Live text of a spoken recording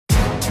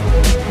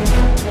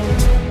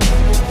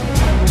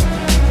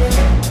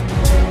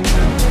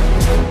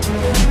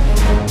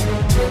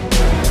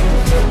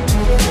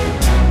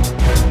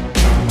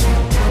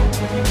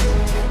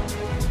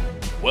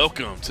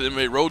Welcome to the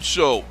MMA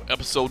Roadshow,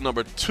 episode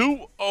number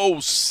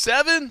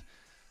 207.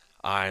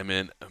 I'm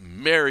in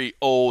merry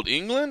old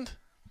England.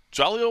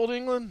 Jolly old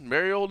England?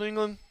 Merry old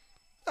England?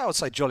 I would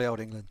say jolly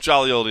old England.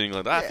 Jolly old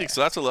England. I think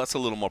so. That's a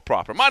little more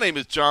proper. My name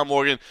is John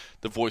Morgan.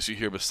 The voice you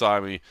hear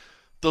beside me,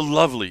 the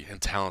lovely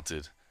and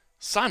talented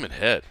Simon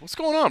Head. What's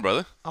going on,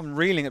 brother? I'm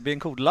reeling at being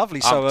called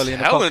lovely so early in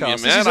the podcast. I'm telling you,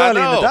 man. This is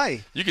early in the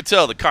day. You can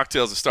tell the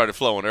cocktails have started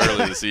flowing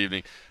early this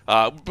evening.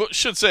 But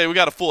should say we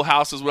got a full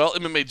house as well.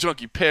 MMA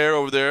Junkie Pear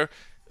over there.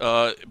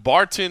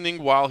 Bartending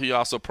while he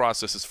also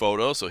processes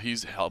photos, so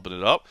he's helping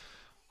it up.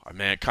 Our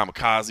man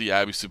Kamikaze,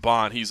 Abby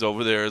Subban, he's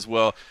over there as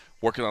well,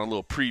 working on a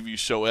little preview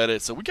show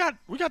edit. So we got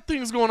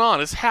things going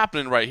on. It's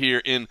happening right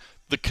here in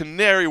the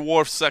Canary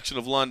Wharf section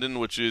of London,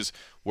 which is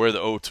where the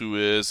O2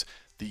 is.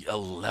 The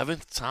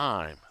 11th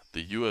time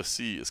the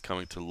UFC is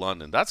coming to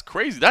London. That's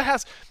crazy. That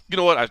has, you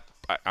know what?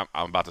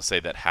 I'm about to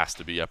say that has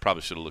to be. I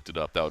probably should have looked it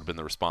up. That would have been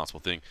the responsible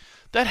thing.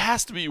 That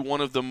has to be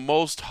one of the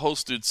most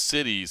hosted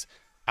cities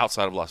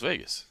outside of Las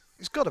Vegas.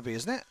 It's got to be,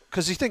 isn't it?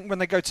 Because you think when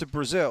they go to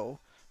Brazil,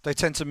 they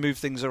tend to move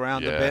things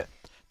around a bit.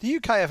 The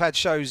UK have had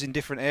shows in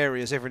different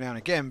areas every now and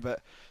again,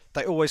 but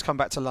they always come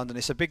back to London.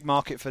 It's a big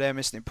market for them.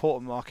 It's an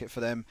important market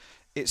for them.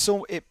 I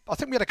think we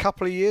had a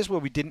couple of years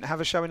where we didn't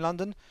have a show in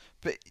London,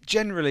 but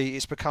generally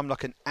it's become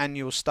like an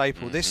annual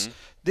staple. Mm-hmm.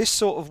 This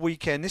sort of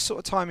weekend, this sort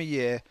of time of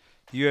year,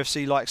 the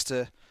UFC likes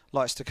to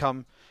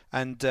come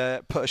and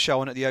put a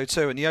show on at the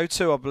O2, and the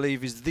O2 I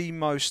believe is the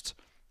most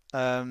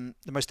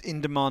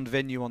in-demand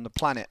venue on the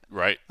planet.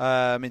 Right.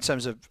 In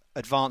terms of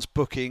advanced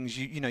bookings,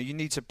 you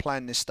need to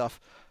plan this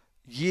stuff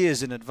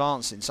years in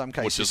advance in some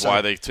cases. Which is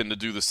why they tend to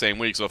do the same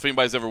week. So if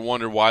anybody's ever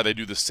wondered why they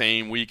do the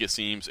same week, it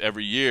seems,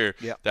 every year,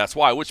 that's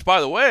why. Which,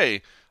 by the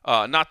way,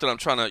 not that I'm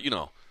trying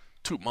to,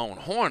 toot my own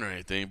horn or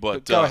anything,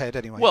 but go ahead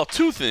anyway. Well,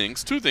 two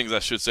things I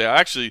should say.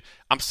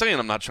 I'm saying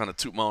I'm not trying to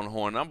toot my own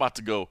horn. I'm about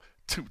to go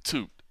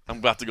toot. I'm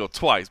about to go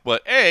twice.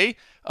 But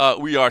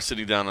we are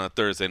sitting down on a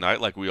Thursday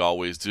night like we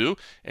always do,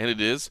 and it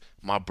is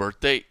my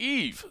birthday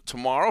eve.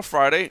 Tomorrow,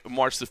 Friday,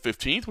 March the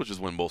 15th, which is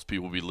when most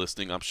people will be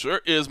listening, I'm sure,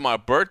 is my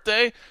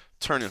birthday.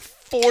 Turning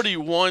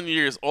 41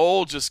 years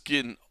old, just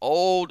getting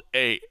old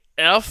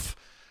AF.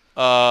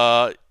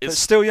 But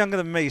still younger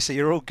than me, so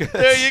you're all good.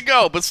 There you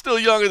go, but still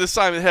younger than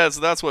Simon Head,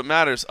 so that's what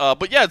matters.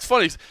 But yeah, it's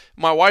funny.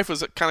 My wife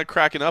was kind of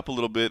cracking up a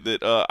little bit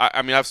that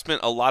I've spent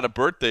a lot of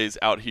birthdays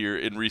out here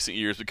in recent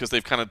years because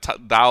they've kind of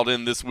dialed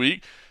in this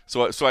week.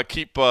 So I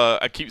keep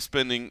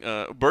spending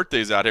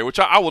birthdays out here, which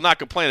I will not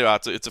complain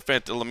about.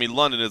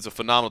 London is a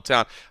phenomenal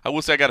town. I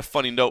will say I got a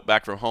funny note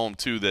back from home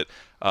too that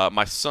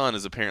my son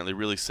is apparently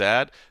really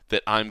sad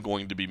that I'm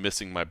going to be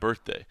missing my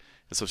birthday,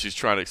 and so she's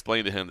trying to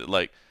explain to him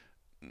that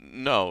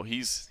no,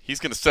 he's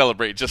going to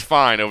celebrate just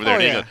fine over there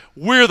in England.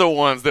 We're the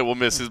ones that will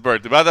miss his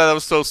birthday. But I thought that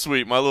was so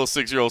sweet. My little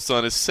 6-year-old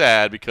son is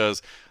sad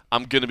because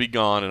I'm going to be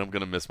gone and I'm going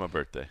to miss my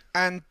birthday.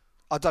 And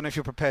I don't know if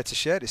you're prepared to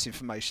share this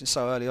information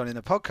so early on in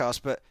the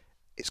podcast, but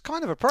it's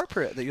kind of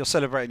appropriate that you're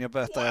celebrating your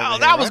birthday. Wow,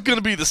 that was going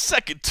to be the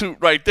second toot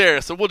right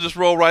there, so we'll just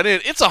roll right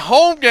in. It's a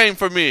home game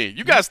for me.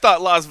 You guys thought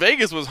Las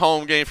Vegas was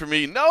home game for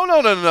me.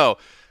 No.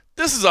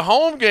 This is a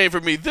home game for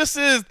me. This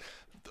is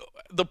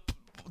the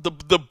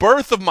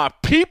birth of my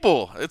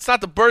people. It's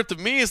not the birth of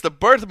me. It's the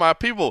birth of my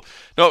people.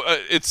 No,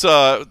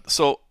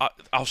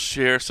 I'll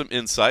share some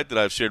insight that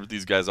I've shared with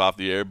these guys off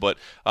the air, but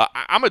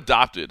I'm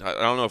adopted. I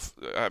don't know if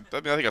I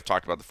think I've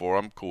talked about it before.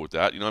 I'm cool with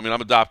that.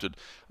 I'm adopted.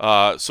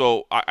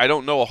 So I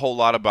don't know a whole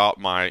lot about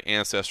my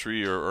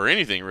ancestry or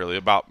anything really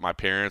about my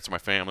parents or my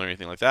family or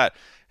anything like that.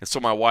 And so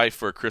my wife,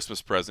 for a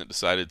Christmas present,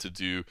 decided to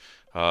do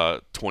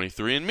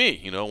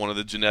 23andMe, one of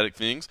the genetic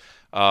things.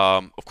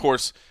 Of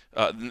course,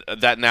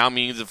 that now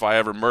means if I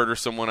ever murder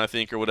someone, I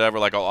think, or whatever,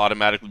 I'll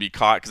automatically be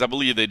caught, because I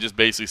believe they just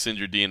basically send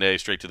your DNA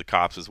straight to the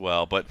cops as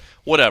well. But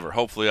whatever.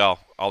 Hopefully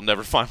I'll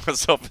never find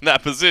myself in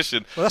that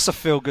position. Well, that's a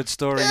feel-good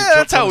story. Yeah,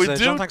 that's how we do.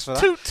 John, thanks for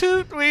that.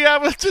 Toot. I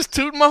was just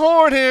tooting my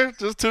horn here.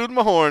 Just tooting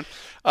my horn.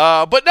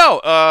 But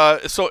no,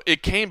 so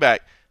it came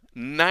back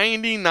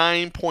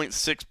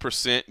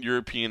 99.6%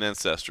 European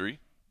ancestry.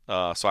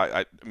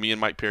 So me and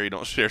Mike Perry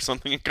don't share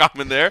something in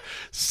common there.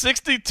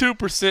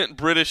 62%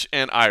 British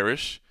and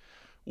Irish,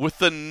 with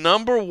the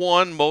number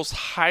one most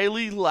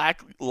highly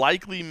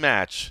likely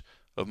match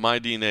of my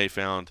DNA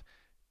found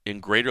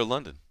in Greater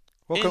London.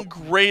 In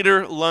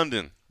Greater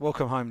London.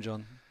 Welcome home,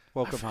 John.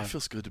 Welcome home. It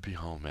feels good to be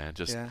home, man.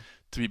 Just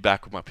to be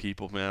back with my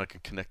people, man. I can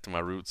connect to my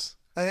roots.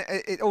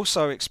 It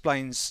also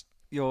explains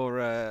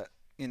your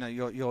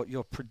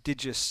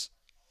prodigious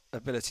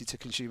ability to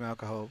consume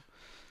alcohol.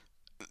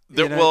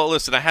 Well,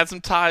 listen, I had some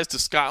ties to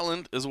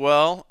Scotland as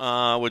well,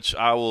 which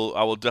I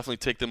will definitely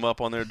take them up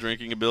on their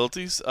drinking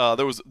abilities.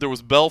 There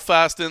was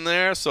Belfast in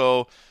there,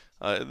 so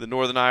the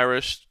Northern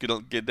Irish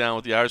get down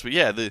with the Irish. But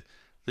yeah, the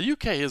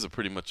UK is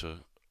pretty much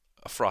a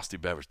a frosty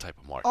beverage type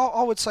of market.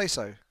 I would say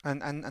so.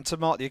 And to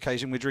mark the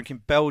occasion, we're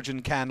drinking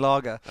Belgian canned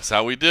lager. That's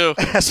how we do.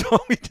 That's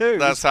what we do.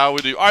 That's how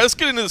we do. All right, let's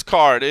get into this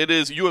card. It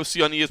is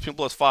UFC on ESPN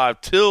Plus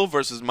 5, Till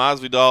versus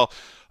Masvidal.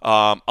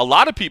 A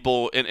lot of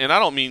people, and I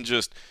don't mean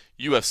just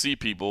UFC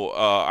people.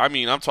 I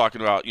mean, I'm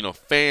talking about,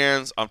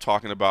 fans. I'm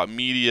talking about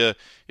media.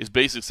 Is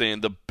basically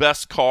saying the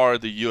best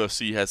card the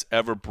UFC has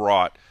ever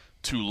brought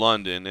to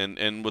London.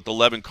 And with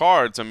 11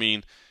 cards, I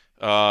mean,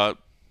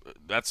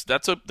 that's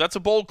a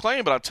bold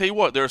claim. But I'll tell you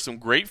what, there are some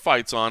great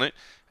fights on it,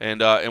 and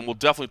we'll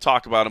definitely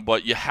talk about them.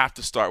 But you have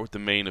to start with the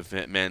main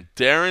event, man.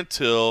 Darren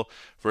Till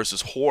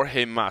versus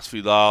Jorge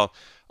Masvidal.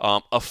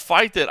 A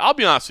fight that, I'll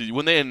be honest with you,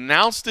 when they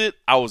announced it,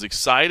 I was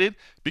excited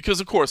because,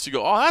 of course, you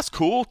go, oh, that's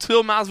cool,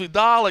 Till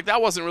Masvidal. Like,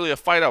 that wasn't really a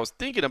fight I was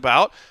thinking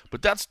about,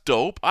 but that's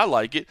dope. I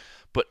like it.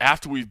 But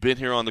after we've been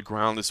here on the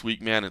ground this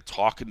week, man, and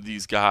talking to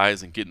these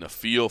guys and getting a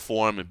feel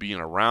for them and being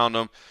around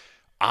them,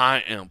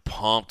 I am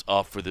pumped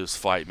up for this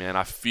fight, man.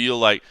 I feel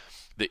like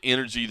the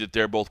energy that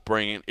they're both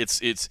bringing, it's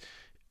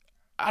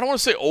I don't want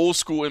to say old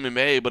school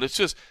MMA, but it's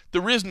just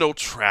there is no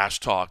trash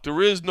talk.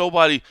 There is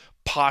nobody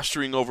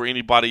posturing over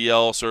anybody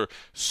else or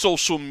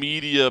social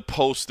media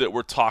posts that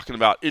we're talking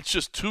about. It's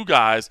just two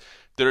guys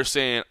that are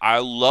saying, I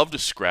love to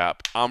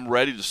scrap, I'm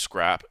ready to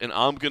scrap, and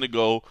I'm going to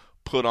go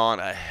put on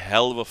a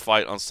hell of a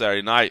fight on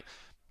Saturday night.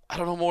 I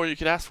don't know more you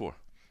could ask for.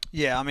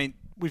 Yeah, I mean,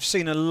 we've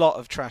seen a lot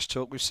of trash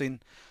talk. We've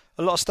seen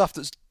a lot of stuff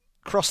that's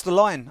crossed the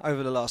line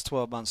over the last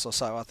 12 months or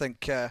so. I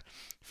think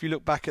if you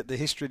look back at the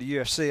history of the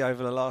UFC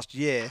over the last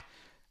year,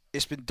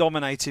 it's been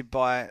dominated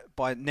by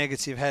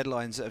negative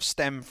headlines that have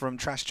stemmed from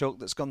trash talk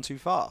that's gone too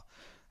far.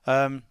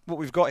 What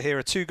we've got here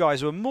are two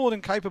guys who are more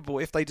than capable,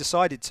 if they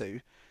decided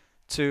to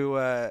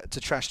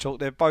trash talk.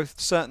 They're both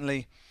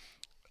certainly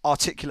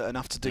articulate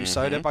enough to do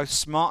so. They're both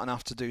smart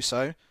enough to do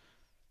so,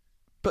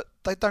 but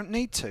they don't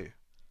need to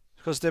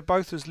because they're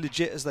both as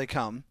legit as they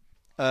come.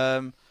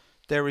 I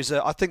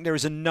think there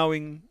is a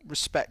knowing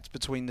respect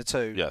between the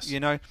two. Yes.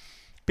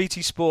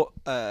 BT Sport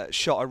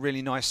shot a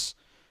really nice.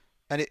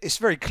 And it's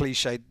very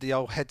cliched, the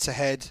old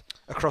head-to-head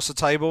across the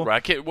table.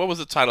 Right. What was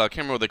the title? I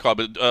can't remember what they called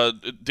it.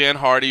 But Dan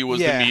Hardy was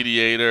the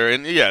mediator.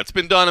 And, it's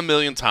been done a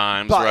million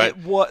times, right?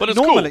 But it's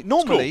normally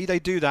cool. They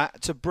do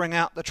that to bring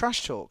out the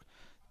trash talk.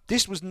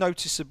 This was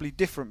noticeably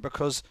different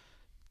because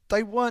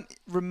they weren't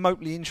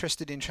remotely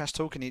interested in trash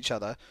talking each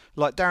other.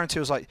 Like, Darren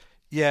Till's like,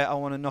 yeah, I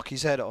want to knock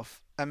his head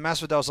off. And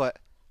Masvidal's like,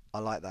 I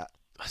like that.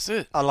 That's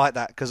it. I like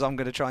that because I'm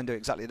going to try and do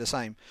exactly the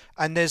same.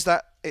 And there's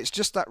that. It's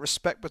just that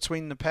respect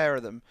between the pair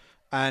of them.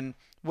 And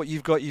what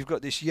you've got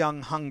this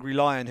young, hungry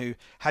lion who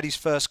had his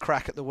first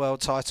crack at the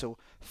world title,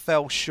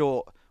 fell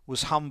short,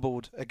 was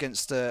humbled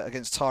against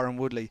Tyron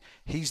Woodley.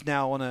 He's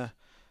now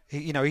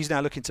he's now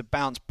looking to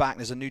bounce back.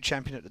 There's a new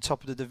champion at the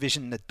top of the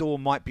division. The door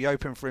might be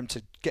open for him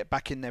to get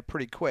back in there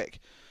pretty quick.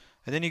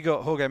 And then you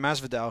got Jorge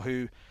Masvidal,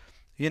 who,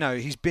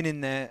 he's been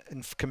in there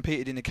and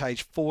competed in the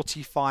cage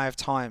 45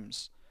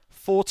 times.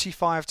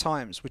 45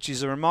 times, which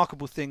is a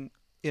remarkable thing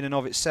in and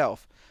of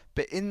itself.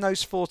 But in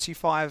those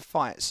 45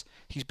 fights,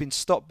 he's been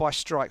stopped by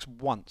strikes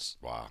once.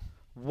 Wow.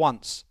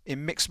 Once.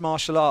 In mixed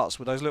martial arts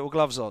with those little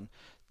gloves on.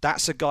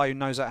 That's a guy who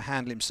knows how to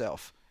handle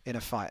himself in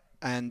a fight.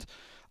 And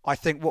I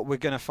think what we're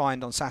going to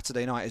find on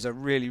Saturday night is a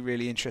really,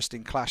 really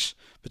interesting clash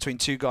between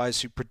two guys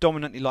who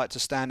predominantly like to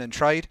stand and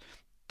trade.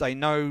 They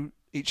know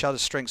each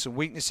other's strengths and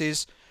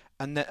weaknesses,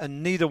 and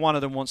neither one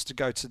of them wants to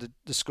go to the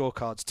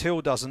scorecards. Till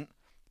doesn't,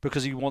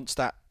 because he wants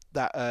that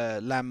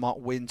landmark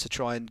win to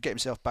try and get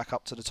himself back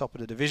up to the top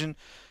of the division.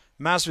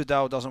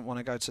 Masvidal doesn't want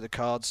to go to the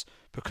cards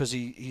because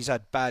he's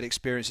had bad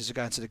experiences of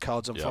going to the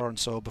cards on foreign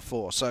soil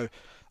before. So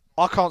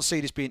I can't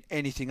see this being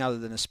anything other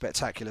than a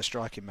spectacular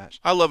striking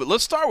match. I love it.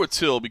 Let's start with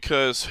Till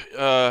because,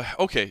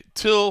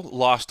 Till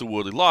lost to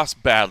Woodley,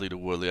 lost badly to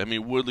Woodley. I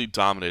mean, Woodley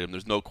dominated him.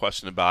 There's no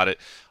question about it.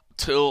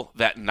 Till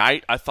that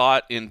night, I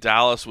thought, in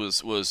Dallas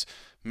was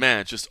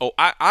man,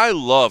 I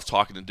love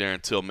talking to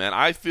Darren Till, man.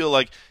 I feel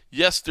like,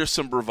 yes, there's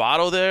some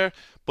bravado there,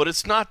 but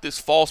it's not this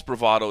false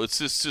bravado. It's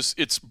just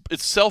it's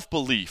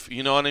self-belief,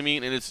 you know what I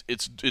mean? And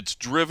it's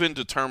driven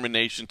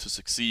determination to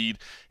succeed,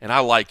 and I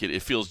like it.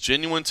 It feels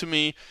genuine to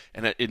me,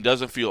 and it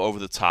doesn't feel over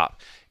the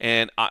top.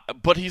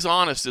 But he's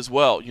honest as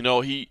well.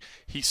 He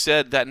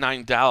said that night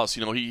in Dallas,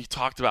 he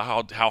talked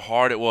about how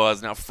hard it was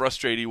and how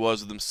frustrated he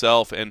was with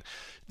himself, and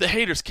the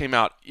haters came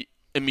out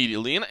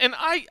immediately. And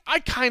I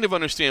kind of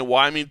understand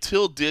why. I mean,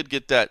 Till did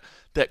get that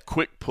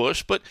quick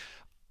push, but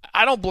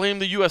I don't blame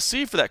the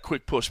UFC for that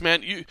quick push,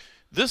 man.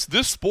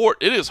 This sport,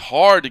 it is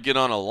hard to get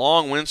on a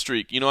long win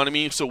streak, you know what I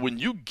mean? So when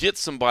you get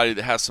somebody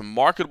that has some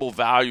marketable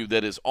value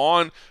that is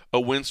on a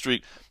win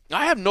streak,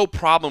 I have no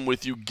problem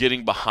with you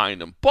getting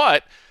behind them.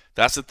 But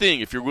that's the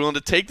thing. If you're willing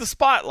to take the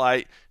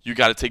spotlight, you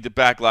got to take the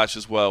backlash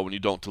as well when you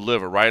don't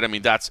deliver, right? I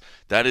mean, that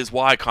is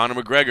why Conor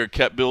McGregor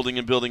kept building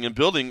and building and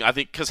building, I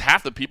think, because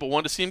half the people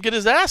wanted to see him get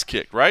his ass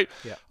kicked, right?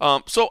 Yeah.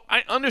 So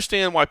I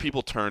understand why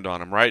people turned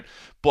on him, right?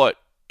 But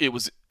it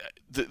was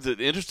the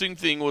interesting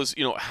thing was,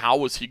 how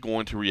was he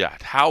going to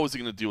react? How was he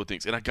going to deal with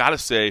things? And I got to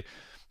say,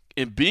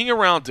 in being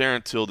around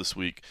Darren Till this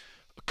week,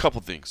 a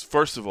couple things.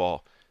 First of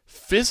all,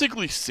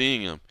 physically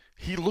seeing him,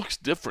 he looks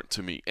different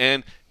to me.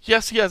 And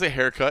yes, he has a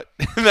haircut,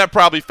 and that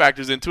probably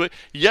factors into it.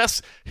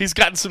 Yes, he's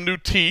gotten some new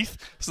teeth,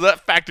 so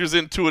that factors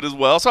into it as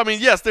well. So, I mean,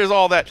 yes, there's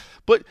all that.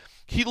 But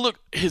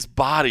his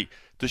body,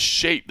 the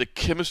shape, the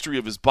chemistry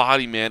of his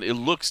body, man, it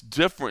looks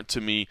different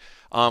to me,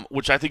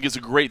 which I think is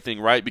a great thing,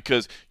 right?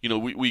 Because,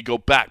 we go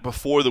back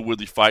before the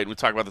Woodley fight, and we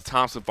talk about the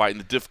Thompson fight and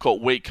the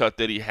difficult weight cut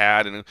that he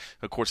had. And,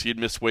 of course, he had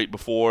missed weight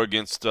before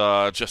against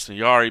Justin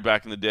Yari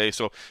back in the day.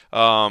 So,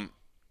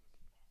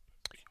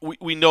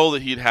 we know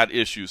that he had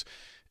issues.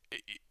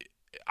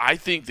 I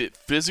think that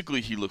physically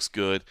he looks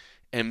good,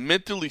 and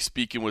mentally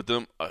speaking with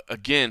him,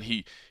 again,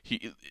 he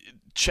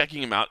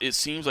checking him out, it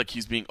seems like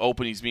he's being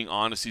open, he's being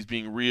honest, he's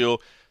being real.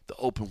 The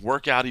open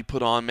workout he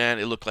put on, man,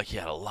 it looked like he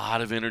had a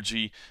lot of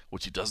energy,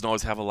 which he doesn't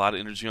always have a lot of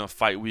energy on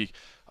fight week.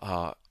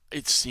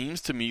 It seems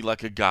to me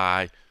like a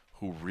guy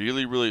who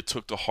really, really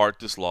took to heart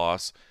this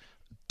loss,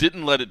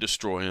 didn't let it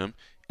destroy him,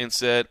 and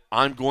said,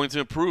 I'm going to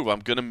improve. I'm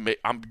going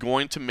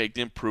to make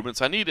the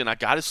improvements I need. And I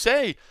got to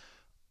say,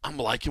 I'm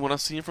liking what I'm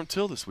seeing from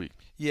Till this week.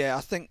 Yeah,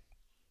 I think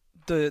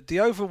the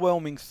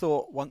overwhelming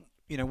thought when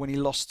he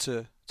lost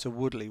to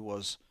Woodley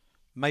was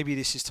maybe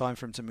this is time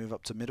for him to move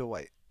up to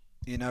middleweight.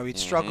 He'd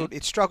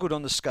struggled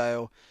on the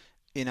scale.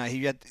 He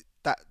had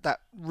that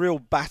real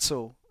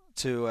battle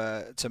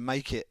to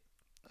make it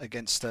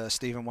against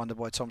Stephen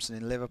Wonderboy Thompson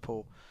in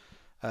Liverpool.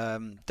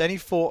 Then he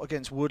fought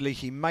against Woodley.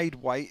 He made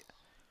weight.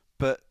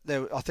 But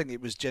I think it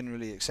was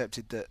generally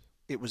accepted that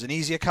it was an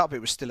easier cut, but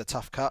it was still a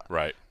tough cut.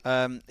 Right.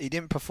 He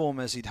didn't perform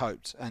as he'd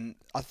hoped. And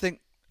I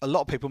think a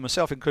lot of people,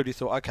 myself included,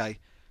 thought, okay,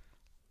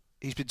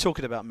 he's been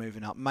talking about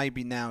moving up.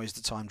 Maybe now is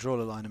the time, draw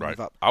the line and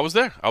move up. I was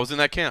there. I was in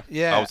that camp.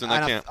 Yeah, I was in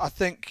that camp. I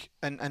think,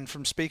 and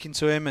from speaking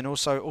to him and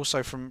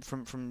also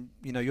from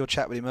your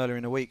chat with him earlier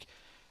in the week,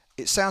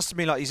 it sounds to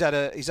me like he's had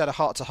a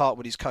heart-to-heart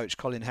with his coach,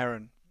 Colin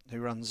Heron, who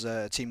runs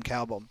Team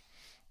Cowbomb.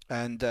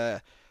 And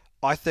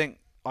I think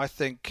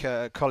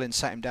Colin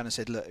sat him down and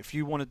said, look, if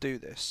you want to do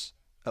this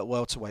at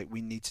welterweight,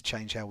 we need to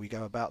change how we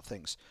go about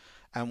things.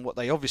 And what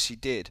they obviously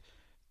did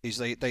is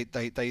they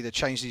either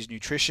changed his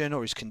nutrition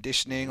or his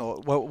conditioning or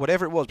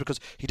whatever it was, because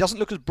he doesn't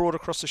look as broad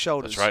across the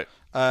shoulders. That's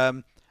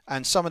right.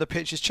 And some of the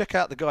pictures, check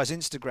out the guy's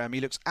Instagram. He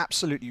looks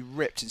absolutely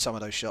ripped in some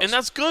of those shots. And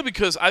that's good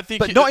because I think...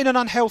 But not in an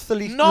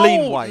unhealthily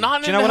lean way. Do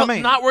you know what I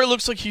mean? Not where it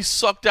looks like he's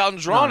sucked out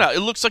and drawn out. It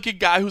looks like a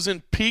guy who's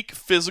in peak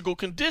physical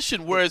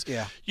condition. Whereas,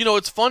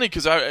 it's funny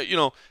because I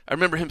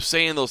remember him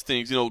saying those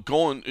things,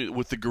 going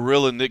with the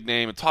gorilla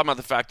nickname and talking about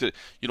the fact that,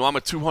 I'm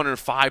a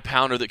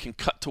 205-pounder that can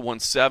cut to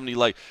 170.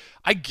 Like,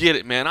 I get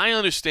it, man. I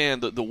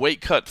understand the weight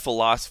cut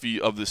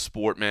philosophy of this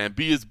sport, man.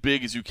 Be as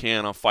big as you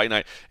can on fight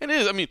night. And it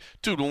is, I mean,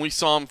 dude, when we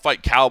saw him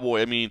fight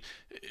Cowboy, I mean,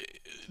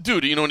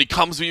 dude, when he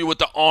comes to you with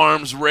the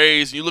arms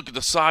raised and you look at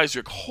the size,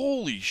 you're like,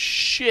 holy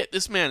shit,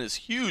 this man is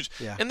huge.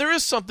 Yeah. And there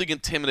is something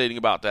intimidating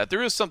about that.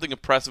 There is something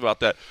impressive about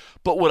that.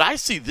 But what I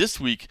see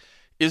this week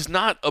is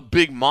not a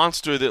big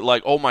monster that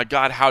like, oh my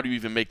God, how do you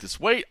even make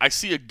this weight? I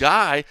see a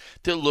guy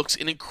that looks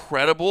in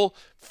incredible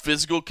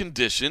physical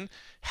condition,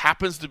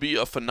 happens to be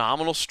a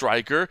phenomenal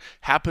striker,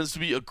 happens to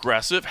be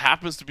aggressive,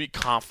 happens to be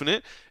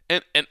confident,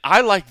 and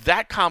I like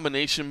that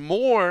combination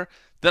more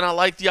than I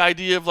like the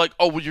idea of like,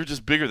 oh, well, you're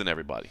just bigger than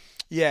everybody.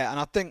 Yeah, and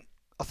I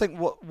think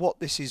what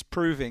this is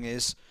proving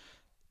is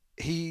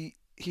he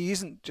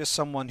isn't just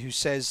someone who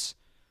says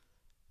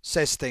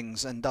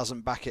things and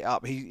doesn't back it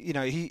up.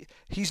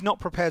 He's not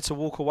prepared to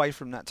walk away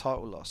from that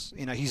title loss.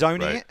 He's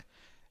owning it.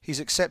 He's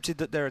accepted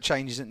that there are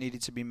changes that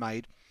needed to be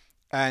made.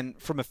 And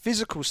from a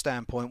physical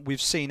standpoint,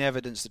 we've seen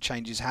evidence that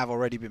changes have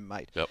already been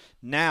made. Yep.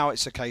 Now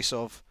it's a case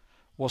of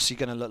what's he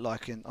going to look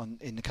like in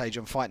the cage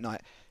on fight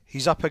night.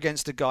 He's up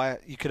against a guy,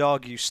 you could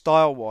argue,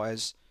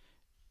 style-wise,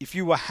 if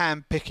you were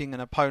hand-picking an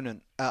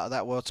opponent out of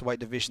that welterweight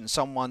division,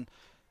 someone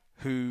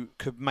who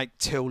could make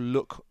Till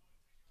look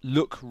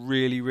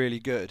really, really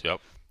good,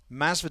 yep,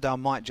 Masvidal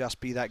might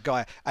just be that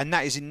guy. And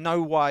that is in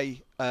no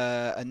way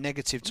a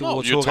negative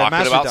towards You're Jorge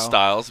talking Masvidal. about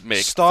styles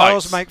make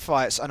Styles fights. make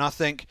fights. And I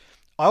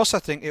also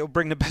think it will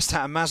bring the best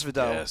out of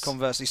Masvidal, yes,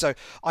 conversely. So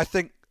I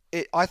think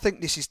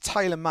this is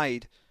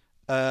tailor-made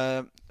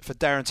for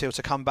Darren Till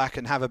to come back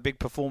and have a big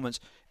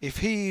performance. If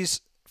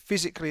he's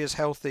physically as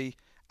healthy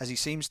as he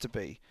seems to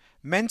be,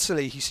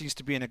 mentally he seems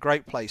to be in a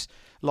great place.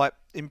 Like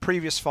in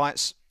previous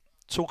fights,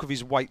 talk of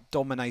his weight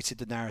dominated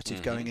the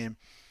narrative going in.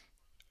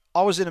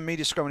 I was in a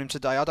media scrum with him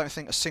today. I don't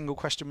think a single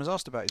question was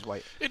asked about his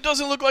weight. It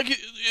doesn't look like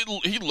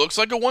he looks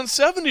like a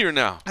 170er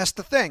now. That's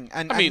the thing.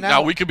 And I mean,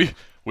 now we could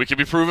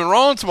be proven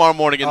wrong tomorrow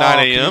morning at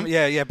 9 a.m.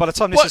 Yeah. By the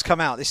time this has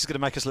come out, this is going to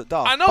make us look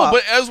daft. I know,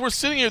 but as we're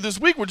sitting here this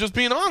week, we're just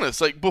being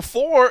honest. Like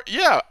before,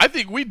 I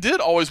think we'd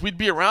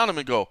be around him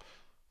and go,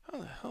 how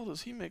the hell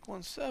does he make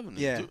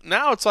 170? Yeah.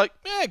 Now it's like,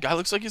 guy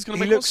looks like he's going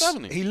to make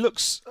 170. He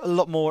looks a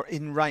lot more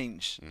in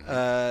range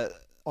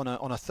on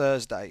a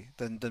Thursday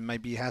than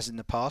maybe he has in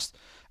the past.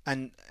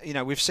 And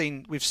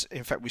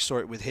in fact we saw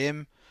it with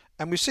him,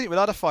 and we've seen it with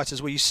other fighters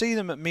where you see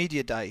them at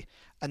media day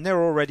and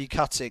they're already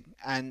cutting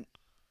and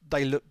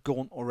they look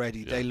gaunt already.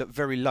 Yeah. They look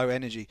very low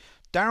energy.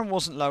 Darren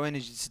wasn't low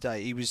energy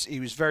today. He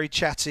was very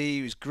chatty.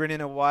 He was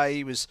grinning away.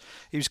 He was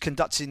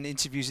conducting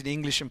interviews in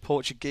English and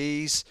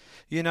Portuguese.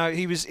 You know,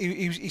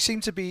 he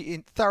seemed to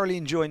be thoroughly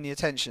enjoying the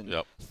attention.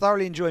 Yep.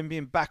 Thoroughly enjoying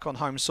being back on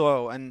home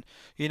soil. And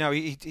you know,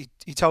 he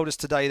told us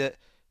today that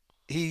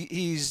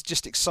he's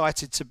just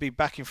excited to be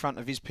back in front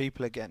of his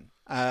people again.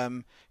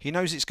 He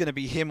knows it's going to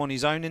be him on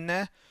his own in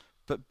there,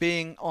 but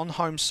being on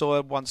home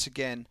soil once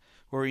again,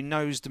 where he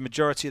knows the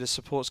majority of the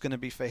support's going to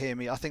be for him,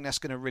 I think that's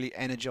going to really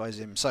energise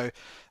him. So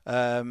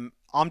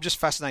I'm just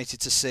fascinated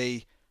to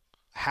see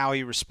how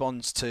he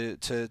responds to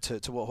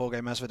what Jorge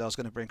Masvidal is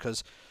going to bring,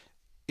 because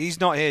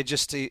he's not here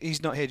just to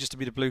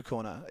be the blue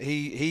corner.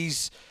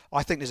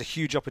 I think there's a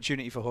huge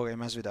opportunity for Jorge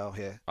Masvidal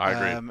here. I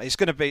agree. It's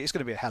going to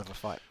be a hell of a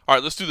fight. All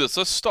right, let's do this.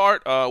 Let's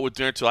start with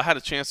Darren Till. I had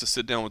a chance to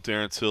sit down with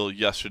Darren Till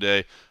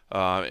yesterday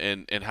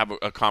and have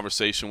a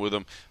conversation with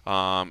him.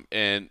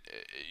 And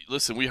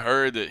listen, we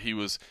heard that he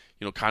was,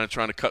 you know, kind of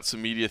trying to cut some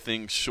media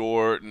things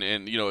short,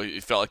 and you know,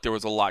 it felt like there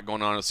was a lot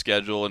going on in the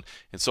schedule, and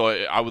so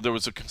there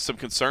was some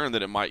concern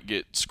that it might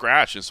get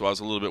scratched, and so I was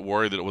a little bit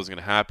worried that it wasn't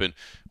going to happen.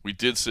 We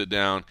did sit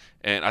down,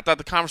 and I thought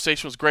the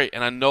conversation was great,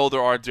 and I know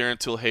there are Darren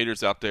Till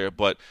haters out there,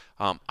 but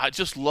I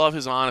just love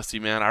his honesty,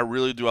 man. I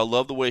really do. I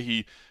love the way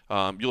he,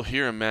 you'll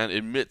hear him, man,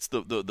 admits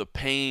the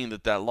pain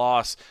that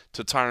loss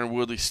to Tyron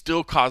Woodley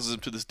still causes him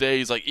to this day.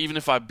 He's like, even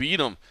if I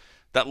beat him,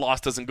 that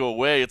loss doesn't go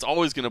away. It's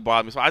always going to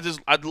bother me. So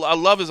I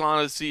love his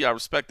honesty. I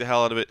respect the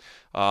hell out of it.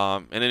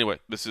 And anyway,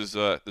 this is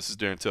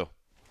Darren Till.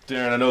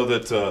 Darren, I know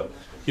that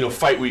you know,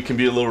 fight week can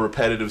be a little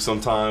repetitive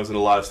sometimes and a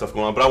lot of stuff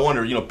going on, but I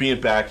wonder, you know, being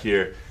back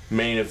here,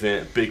 main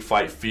event, big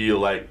fight feel,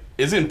 like,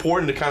 is it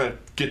important to kind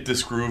of get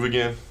this groove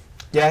again?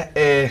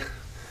 Yeah,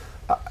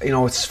 you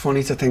know, it's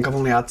funny to think I've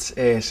only had 6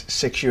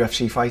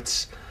 UFC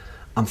fights,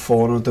 and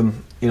 4 of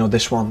them, you know,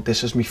 this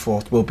is my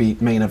 4th, will be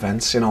main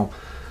events. You know,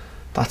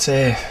 that's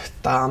that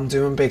I'm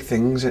doing big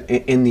things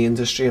in the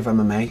industry of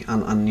MMA,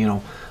 and you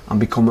know, I'm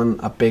becoming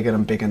a bigger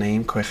and bigger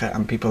name quicker,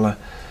 and people are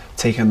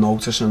taking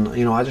notice. And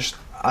you know, I just,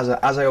 as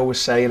I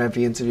always say in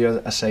every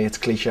interview, I say it's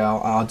cliche,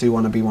 I do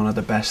want to be one of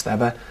the best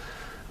ever,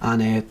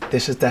 and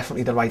this is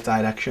definitely the right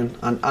direction.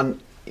 And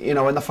you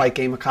know, in the fight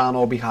game, it can't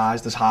all be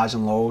highs. There's highs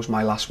and lows.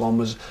 My last one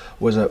was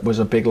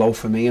a big low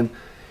for me, and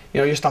you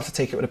know, you just have to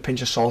take it with a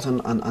pinch of salt.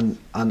 And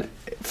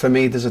for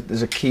me,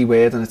 there's a key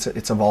word, and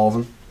it's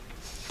evolving.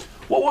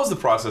 What was the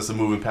process of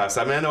moving past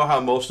that? I mean, I know how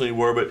emotional you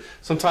were, but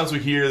sometimes we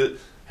hear that,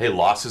 hey,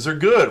 losses are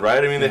good,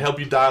 right? I mean, they help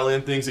you dial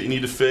in things that you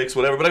need to fix,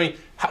 whatever. But I mean,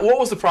 what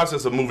was the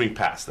process of moving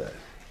past that?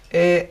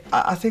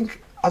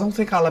 I don't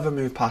think I'll ever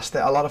move past it.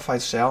 A lot of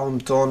fights say, "Oh, I'm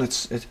done."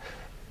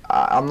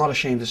 I'm not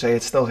ashamed to say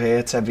it's still here.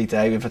 It's every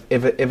day.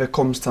 If it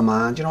comes to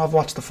mind, you know, I've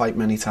watched the fight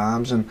many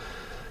times, and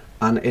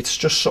it's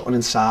just something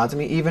inside of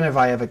me. Even if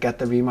I ever get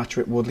the rematch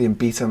with Woodley and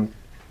beat him,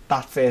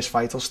 that first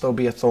fight will still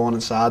be a thorn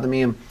inside of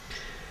me. And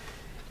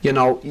you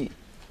know,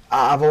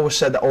 I've always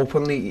said that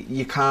openly,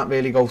 you can't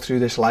really go through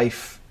this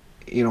life,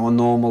 you know, a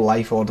normal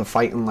life or the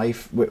fighting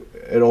life, with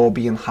it all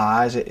being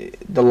highs.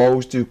 The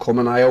lows do come,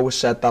 and I always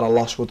said that a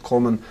loss would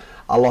come, and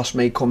a loss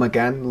may come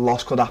again. A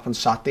loss could happen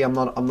Saturday. I'm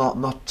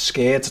not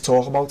scared to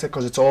talk about it,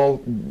 because it's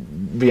all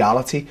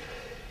reality.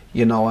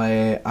 You know,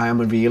 I am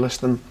a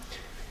realist, and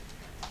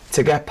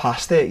to get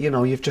past it, you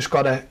know, you've just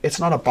got to. It's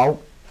not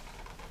about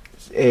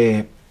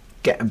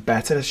getting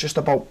better. It's just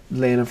about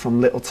learning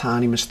from little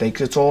tiny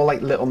mistakes. It's all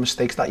like little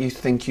mistakes that you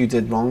think you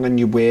did wrong, and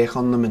you work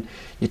on them, and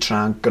you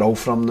try and grow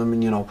from them.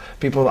 And you know,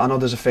 people, I know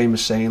there's a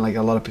famous saying, like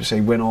a lot of people say,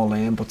 win or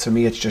learn, but to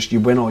me it's just you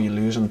win or you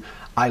lose, and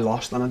I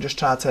lost, and I just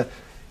tried to,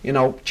 you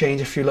know,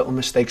 change a few little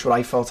mistakes what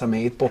I felt I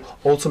made. But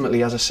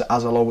ultimately, as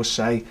I'll always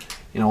say,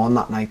 you know, on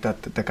that night,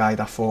 that the guy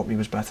that fought me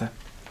was better.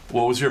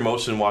 What was your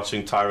emotion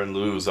watching Tyron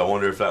lose? I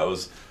wonder if that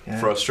was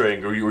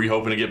frustrating. Were you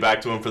hoping to get back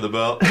to him for the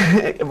belt?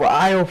 Well,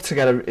 I hope to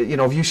get you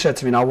know, if you said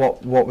to me now,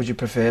 what would you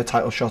prefer,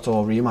 title shot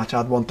or rematch?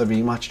 I'd want the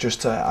rematch.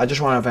 I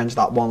just want to avenge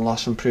that one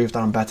loss and prove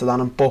that I'm better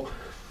than him. But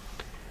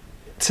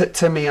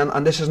to me,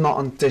 and this is not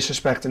on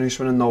disrespecting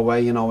Usman in no way,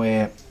 you know,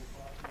 I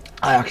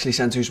actually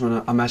sent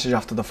Usman a message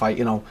after the fight,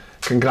 you know,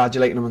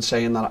 congratulating him and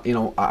saying that, you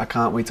know, I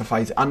can't wait to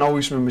fight. I know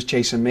Usman was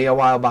chasing me a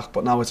while back,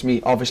 but now it's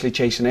me obviously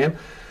chasing him.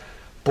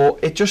 But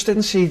it just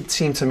didn't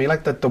seem to me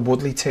like that the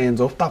Woodley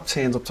turned up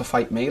to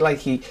fight me.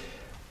 Like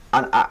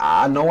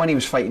I know when he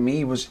was fighting me,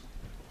 he was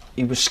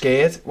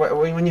scared.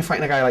 When you're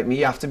fighting a guy like me,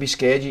 you have to be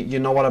scared. You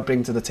know what I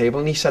bring to the table,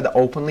 and he said it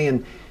openly,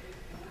 and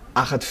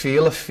I could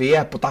feel the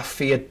fear, but that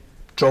fear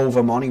drove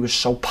him on. He was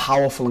so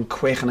powerful and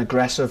quick and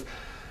aggressive,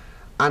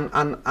 and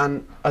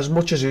as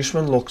much as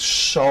Usman looked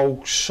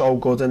so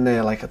good in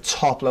there, like a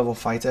top level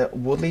fighter,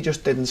 Woodley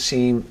just didn't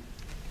seem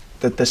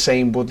the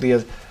same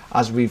Woodley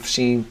as we've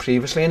seen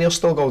previously, and he'll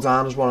still go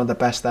down as one of the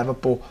best ever,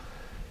 but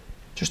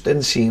just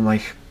didn't seem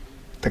like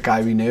the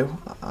guy we knew.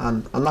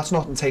 And that's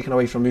nothing taken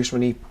away from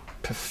Usman. He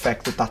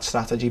perfected that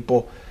strategy,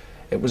 but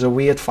it was a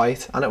weird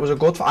fight, and it was a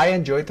good fight. I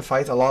enjoyed the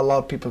fight. A lot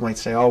of people might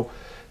say, oh,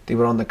 they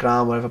were on the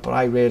ground, whatever, but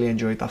I really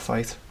enjoyed that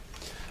fight.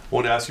 I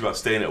wanted to ask you about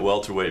staying at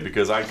welterweight,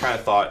 because I kind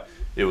of thought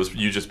it was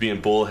you just being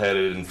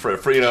bullheaded and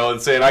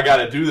and saying I got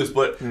to do this.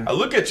 But I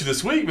look at you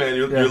this week, man.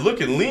 You're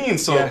looking lean.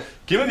 So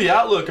give me the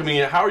outlook. I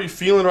mean, how are you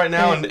feeling right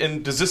now?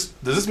 And does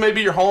this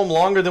maybe your home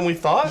longer than we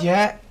thought?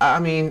 Yeah, I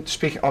mean,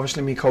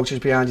 obviously, my coach is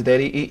behind you there.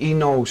 He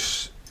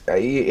knows.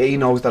 He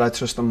knows that I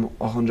trust him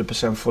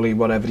 100% fully,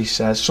 whatever he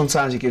says.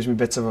 Sometimes he gives me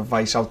bits of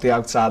advice out the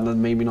outside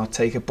and maybe not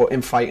take it, but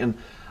in fighting,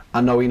 I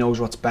know he knows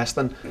what's best.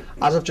 And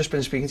as I've just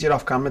been speaking to you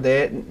off camera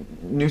there,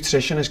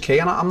 nutrition is key.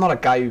 And I'm not a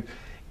guy who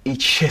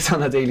eats shit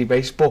on a daily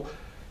basis, but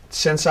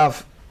since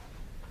I've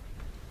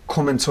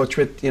come in touch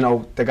with,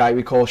 the guy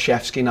we call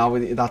Shefsky now,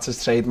 that's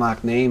his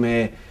trademark name,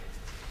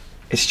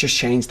 it's just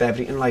changed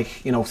everything. Like,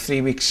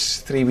 3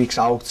 weeks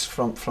out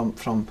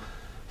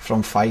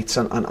from fights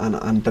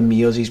and the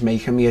meals he's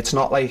making me, it's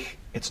not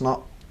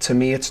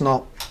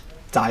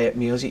diet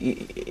meals.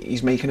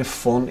 He's making it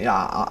fun.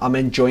 I'm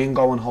enjoying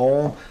going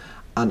home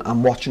and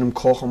I'm watching him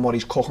cook and what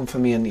he's cooking for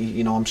me, and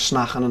I'm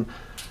snacking. And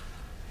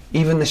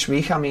even this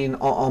week, I mean,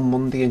 on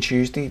Monday and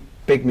Tuesday,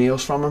 big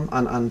meals from him,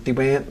 and they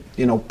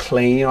weren't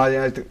plain,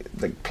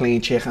 like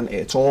plain chicken.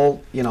 It's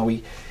all, he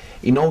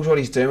knows what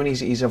he's doing.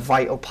 He's a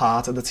vital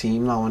part of the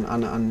team now,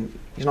 and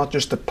he's not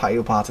just a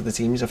vital part of the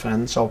team, he's a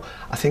friend. So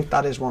I think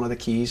that is one of the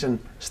keys in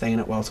staying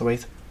at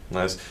welterweight.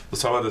 Nice.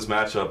 Let's talk about this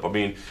matchup. I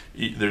mean,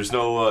 there's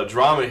no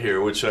drama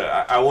here, which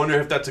I wonder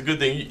if that's a good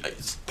thing.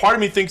 Part of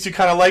me thinks you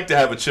kind of like to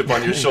have a chip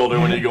on your shoulder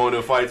when you go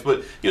into fights,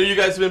 but you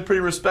guys have been pretty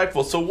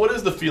respectful. So what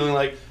is the feeling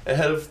like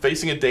ahead of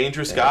facing a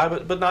dangerous guy,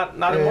 but not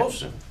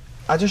emotion?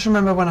 I just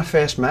remember when I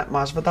first met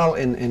Masvidal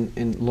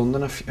in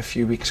London a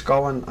few weeks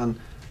ago, and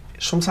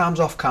sometimes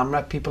off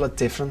camera people are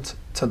different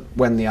to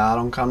when they are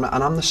on camera,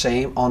 and I'm the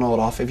same on or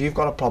off. If you've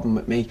got a problem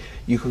with me,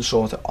 you can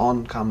sort it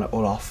on camera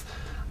or off.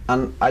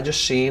 And I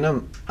just seen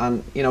him,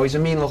 and he's a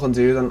mean looking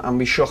dude, and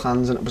we shook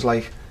hands, and it was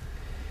like,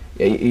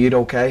 yeah, you're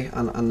okay.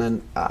 And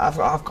then I've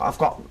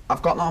got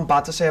nothing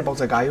bad to say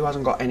about a guy who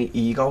hasn't got any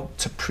ego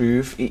to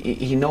prove.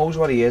 He knows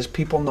what he is.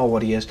 People know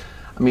what he is.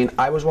 I mean,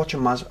 I was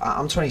watching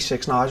I'm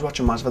 26 now. I was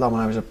watching Masvidal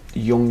when I was a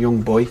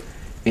young boy,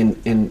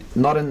 in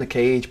not in the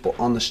cage but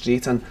on the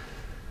street, and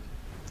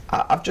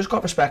I've just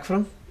got respect for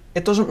him.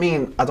 It doesn't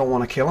mean I don't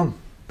want to kill him,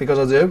 because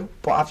I do,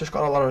 but I've just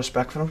got a lot of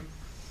respect for him.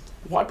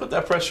 Why put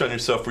that pressure on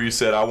yourself where you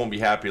said, I won't be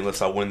happy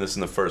unless I win this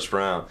in the first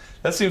round?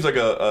 That seems like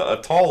a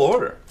tall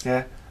order.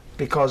 Yeah,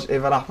 because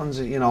if it happens,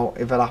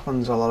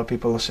 a lot of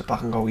people will sit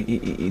back and go,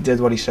 he did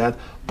what he said.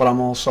 But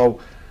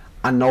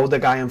I know the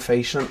guy I'm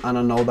facing, and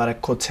I know that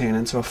it could turn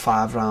into a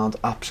 5-round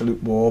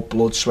absolute war,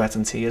 blood, sweat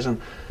and tears,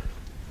 and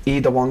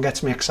either one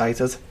gets me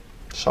excited.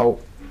 So,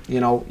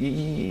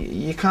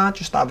 you can't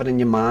just have it in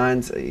your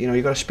mind.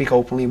 You got to speak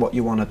openly what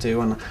you want to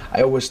do, and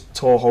I always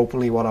talk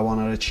openly what I want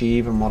to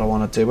achieve and what I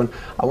want to do, and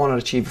I want to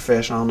achieve a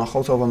first round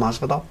knockout over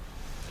Masvidal.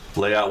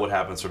 Lay out what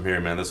happens from here,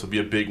 man. This will be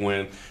a big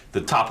win.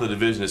 The top of the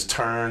division is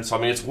turned, so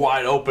I mean it's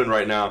wide open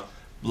right now.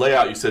 Lay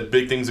out. You said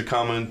big things are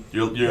coming.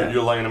 You're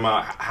laying them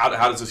out. How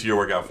does this year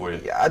work out for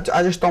you? Yeah,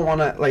 I just don't want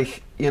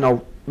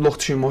to look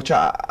too much.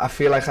 I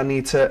feel like I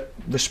need to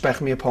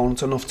respect my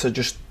opponent enough to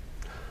just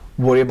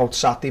worry about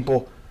Saturday,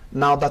 but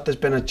now that there's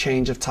been a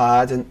change of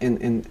tide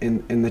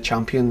in the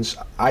champions,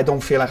 I don't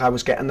feel like I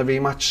was getting the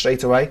rematch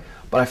straight away,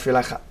 but I feel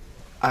like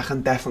I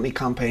can definitely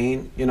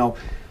campaign.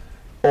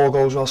 All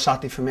goes well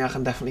Saturday for me, I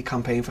can definitely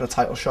campaign for a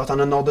title shot.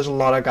 And I know there's a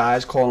lot of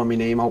guys calling my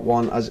name out.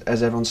 One, as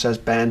everyone says,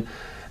 Ben,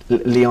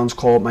 Leon's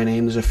called my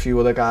name, there's a few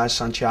other guys,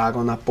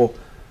 Santiago and that, but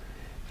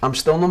I'm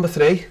still number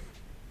 3,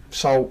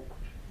 so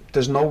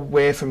there's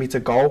nowhere for me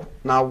to go.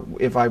 Now,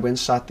 if I win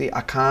Saturday,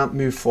 I can't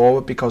move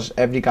forward because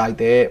every guy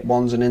there,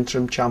 one's an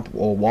interim champ,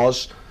 or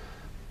was,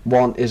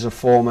 one is a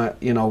former,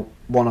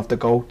 one of the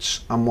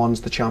GOATs, and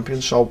one's the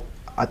champion, so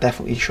I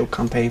definitely should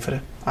campaign for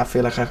it. I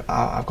feel like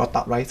I've got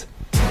that right.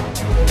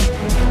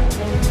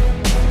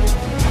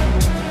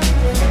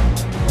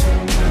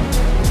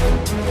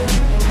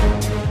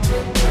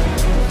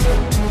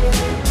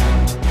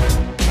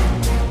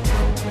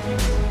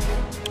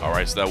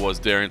 So that was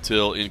Darren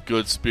Till in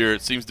good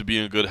spirits. Seems to be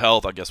in good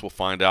health. I guess we'll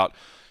find out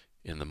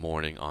in the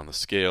morning on the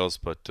scales.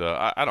 But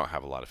I don't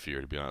have a lot of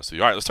fear, to be honest with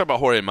you. All right, let's talk about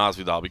Jorge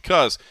Masvidal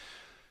because,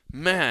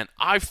 man,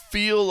 I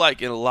feel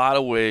like in a lot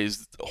of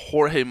ways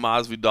Jorge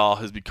Masvidal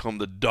has become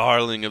the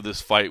darling of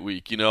this fight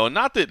week.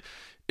 Not that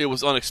it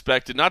was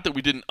unexpected, not that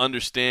we didn't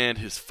understand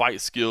his fight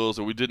skills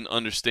or we didn't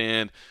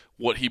understand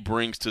what he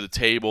brings to the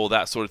table,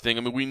 that sort of thing.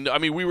 I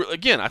mean, we were,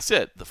 again, I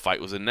said the fight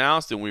was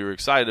announced and we were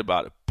excited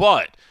about it,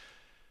 but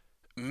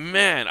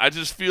man, I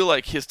just feel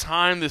like his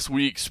time this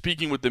week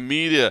speaking with the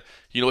media,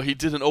 he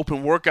did an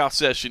open workout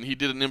session, he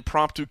did an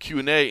impromptu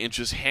Q&A and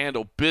just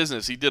handled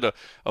business. He did a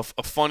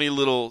funny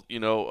little,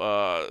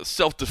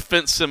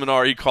 self-defense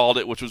seminar, he called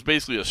it, which was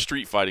basically a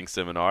street fighting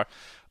seminar.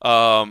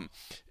 The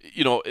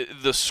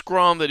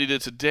scrum that he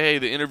did today,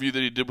 the interview that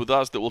he did with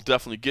us that we'll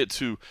definitely get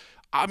to,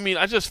 I mean,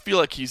 I just feel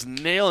like he's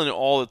nailing it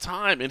all the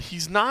time, and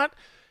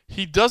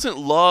he doesn't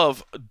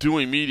love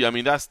doing media. I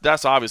mean,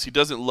 that's obvious. He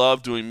doesn't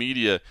love doing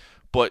media,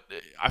 but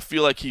I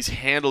feel like he's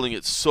handling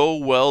it so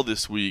well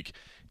this week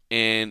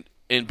and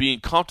being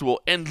comfortable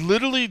and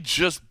literally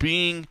just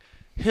being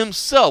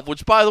himself,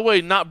 which, by the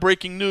way, not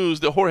breaking news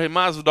that Jorge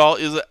Masvidal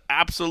is an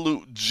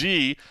absolute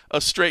G,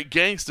 a straight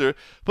gangster,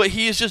 but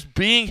he is just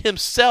being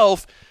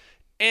himself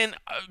and,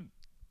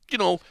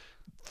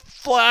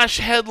 flash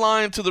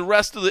headline to the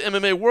rest of the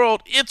MMA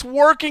world, it's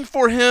working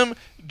for him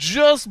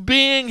just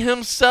being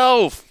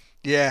himself.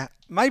 Yeah,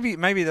 maybe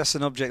that's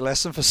an object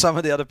lesson for some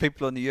of the other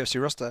people on the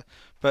UFC roster.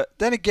 But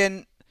then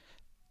again,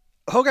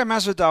 Jorge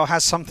Masvidal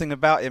has something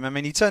about him. I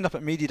mean, he turned up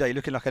at Media Day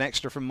looking like an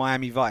extra from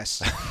Miami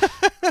Vice.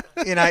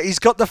 He's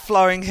got the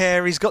flowing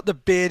hair, he's got the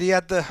beard, he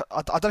had I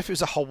don't know if it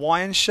was a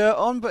Hawaiian shirt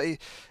on, but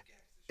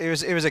it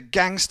was a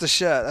gangster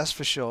shirt, that's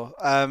for sure.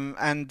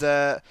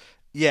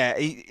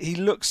 He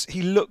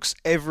looks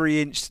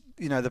every inch,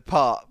 the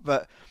part.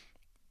 But,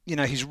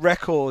 his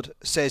record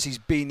says he's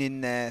been in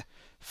there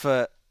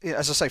for,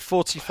 as I say,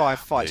 45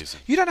 fights.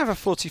 Amazing. You don't have a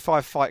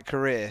 45 fight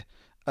career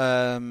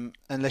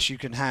unless you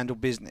can handle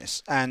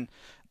business. And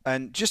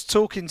just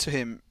talking to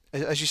him,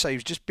 as you say, he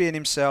was just being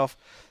himself.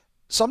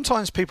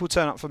 Sometimes people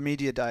turn up for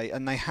Media Day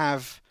and they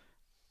have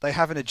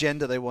an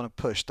agenda they want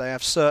to push. They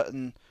have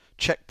certain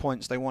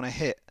checkpoints they want to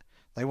hit.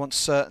 They want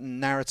certain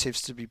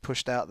narratives to be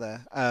pushed out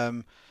there.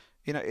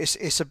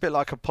 It's a bit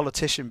like a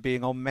politician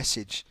being on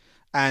message,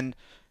 and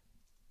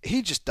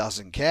he just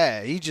doesn't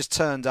care. He just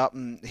turned up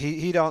and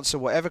he'd answer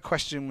whatever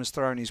question was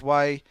thrown his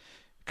way.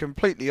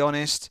 Completely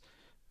honest.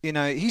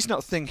 He's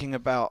not thinking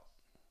about.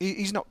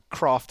 He's not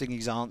crafting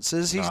his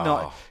answers.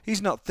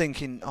 He's not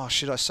thinking, oh,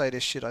 should I say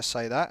this? Should I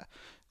say that?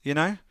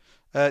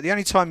 The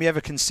only time he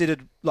ever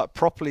considered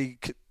properly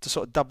to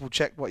sort of double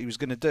check what he was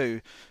going to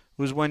do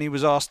was when he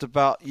was asked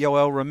about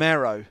Yoel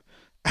Romero,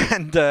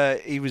 and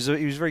he was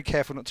very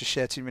careful not to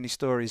share too many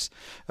stories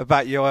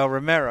about Yoel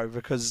Romero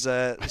because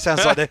it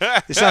sounds like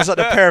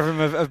the pair of them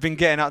have been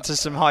getting up to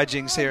some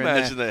hijinks here and there.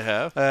 Imagine they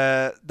have.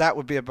 That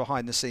would be a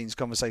behind the scenes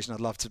conversation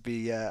I'd love to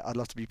be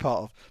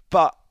part of.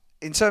 But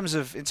in terms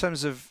of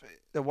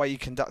the way he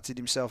conducted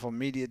himself on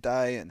Media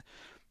Day, and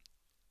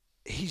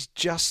he's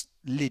just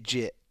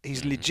legit.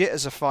 He's legit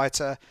as a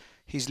fighter.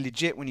 He's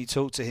legit when you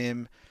talk to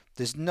him.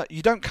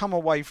 You don't come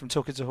away from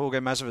talking to Jorge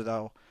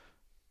Masvidal,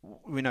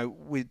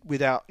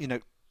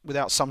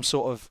 without some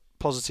sort of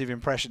positive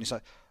impression. It's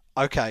like,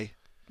 okay,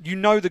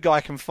 the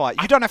guy can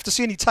fight. You don't have to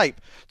see any tape.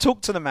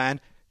 Talk to the man.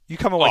 You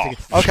come away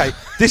thinking, okay,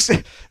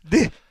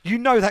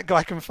 that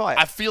guy can fight.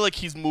 I feel like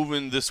he's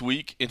moving this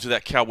week into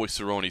that Cowboy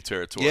Cerrone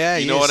territory. Yeah,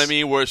 you know what I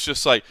mean? Where it's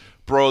just like,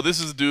 bro,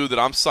 this is a dude that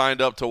I'm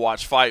signed up to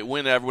watch fight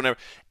whenever.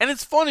 And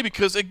it's funny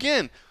because,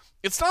 again,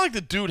 it's not like the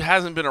dude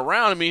hasn't been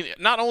around. I mean,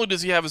 not only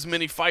does he have as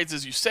many fights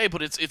as you say,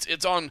 but it's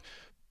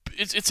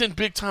in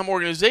big time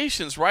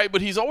organizations, right?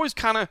 But he's always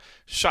kind of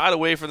shied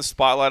away from the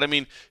spotlight. I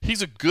mean,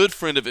 he's a good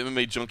friend of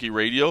MMA Junkie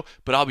Radio,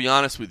 but I'll be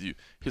honest with you,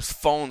 his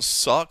phone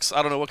sucks.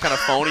 I don't know what kind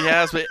of phone he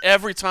has, but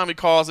every time he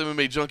calls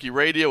MMA Junkie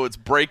Radio, it's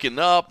breaking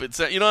up. It's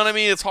what I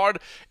mean? It's hard,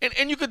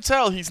 and you could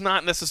tell he's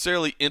not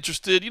necessarily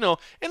interested,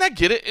 and I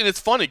get it, and it's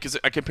funny because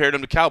I compared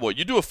him to Cowboy.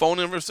 You do a phone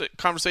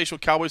conversation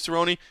with Cowboy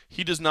Cerrone,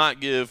 he does not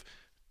give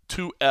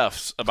two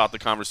F's about the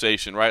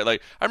conversation, right?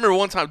 Like, I remember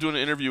one time doing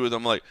an interview with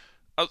him, like,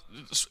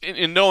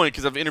 in knowing,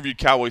 because I've interviewed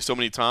Cowboy so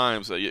many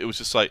times, it was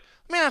just like,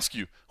 let me ask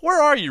you,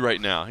 where are you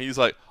right now? He's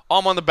like, oh,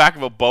 I'm on the back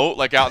of a boat,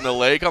 like out in the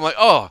lake. I'm like,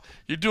 oh,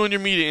 you're doing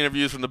your media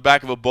interviews from the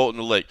back of a boat in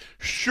the lake.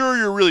 Sure,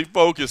 you're really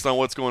focused on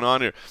what's going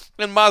on here.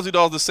 And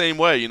Masvidal's the same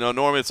way.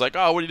 Normally it's like,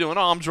 oh, what are you doing?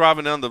 Oh, I'm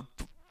driving down the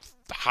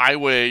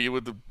highway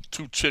with the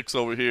two chicks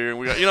over here. And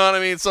we got, you know what I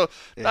mean? So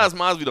that's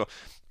Masvidal.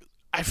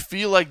 I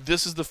feel like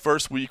this is the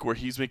first week where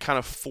he's been kind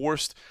of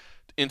forced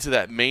into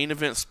that main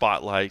event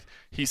spotlight.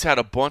 He's had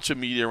a bunch of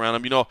media around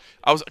him.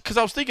 I was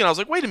thinking, I was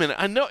like, wait a minute,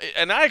 I know,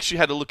 and I actually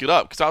had to look it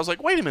up because I was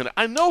like, wait a minute,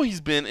 I know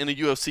he's been in a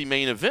UFC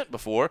main event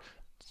before.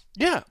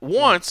 Yeah,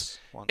 once.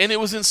 And it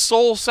was in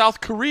Seoul, South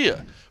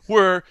Korea,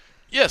 where,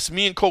 yes,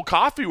 me and Cole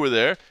Coffey were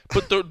there,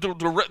 but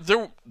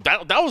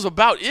that was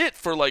about it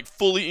for like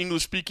fully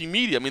English-speaking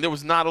media. I mean, there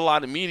was not a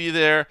lot of media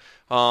there.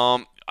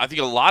 I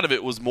think a lot of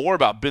it was more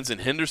about Benson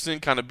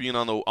Henderson kind of being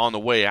on the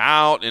way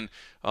out, and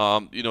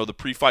the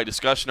pre-fight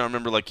discussion. I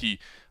remember like he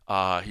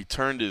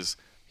turned his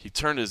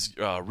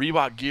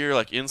Reebok gear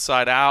like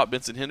inside out.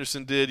 Benson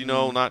Henderson did,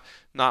 not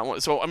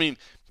so. I mean,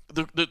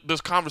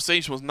 this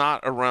conversation was not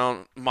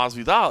around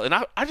Masvidal, and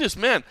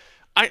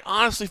I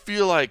honestly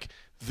feel like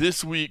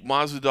this week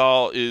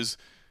Masvidal is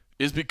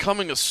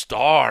becoming a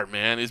star,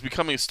 man. Is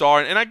becoming a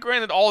star, and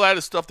granted all that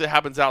is stuff that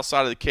happens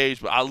outside of the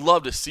cage, but I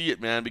love to see it,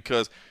 man,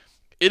 because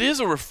it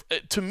is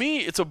to me,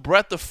 it's a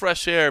breath of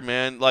fresh air,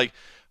 man. Like,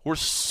 we're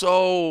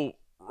so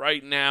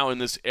right now in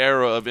this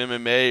era of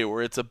MMA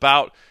where it's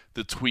about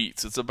the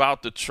tweets, it's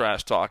about the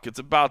trash talk, it's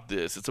about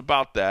this, it's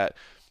about that.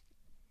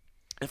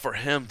 And for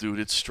him, dude,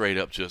 it's straight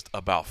up just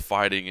about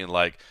fighting, and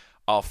like,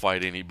 I'll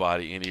fight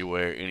anybody,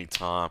 anywhere,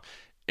 anytime,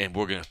 and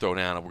we're going to throw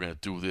down and we're going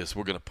to do this.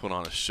 We're going to put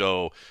on a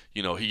show.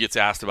 He gets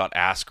asked about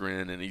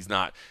Askren, and he's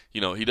not,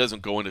 he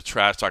doesn't go into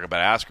trash talk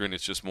about Askren.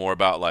 It's just more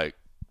about like,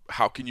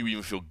 how can you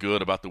even feel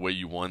good about the way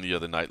you won the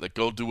other night? Like,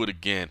 go do it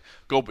again.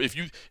 Go if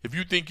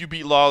you think you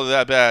beat Lawler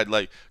that bad,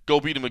 like, go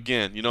beat him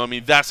again. You know what I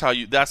mean? That's how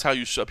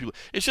you shut people.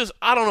 It's just,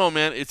 I don't know,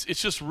 man. It's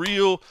just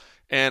real,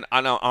 and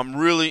I know I'm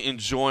really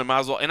enjoying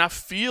Masvidal, and I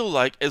feel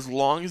like as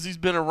long as he's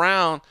been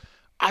around,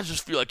 I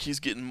just feel like he's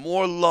getting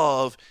more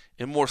love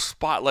and more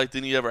spotlight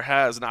than he ever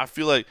has, and I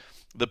feel like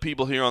the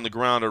people here on the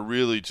ground are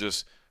really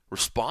just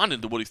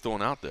responding to what he's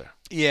throwing out there.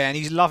 Yeah, and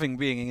he's loving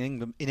being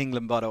in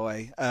England, by the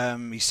way.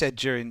 He said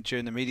during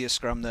the media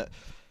scrum that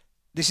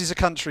this is a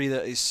country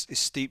that is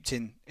steeped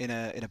in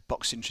a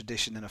boxing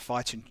tradition and a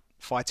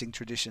fighting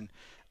tradition,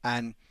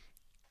 and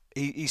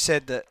he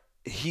said that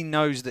he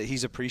knows that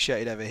he's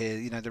appreciated over here.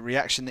 You know, the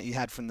reaction that he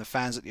had from the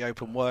fans at the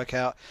open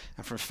workout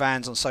and from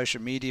fans on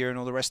social media and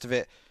all the rest of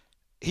it.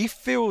 He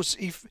feels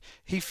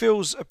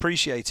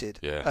appreciated.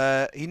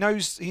 Yeah. He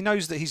knows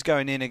that he's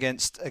going in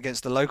against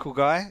the local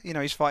guy. You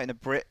know, he's fighting a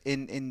Brit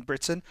in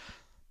Britain,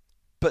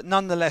 but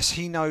nonetheless,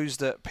 he knows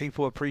that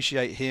people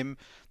appreciate him,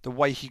 the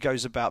way he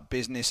goes about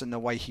business and the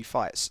way he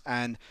fights.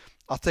 And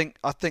I think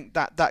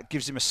that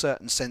gives him a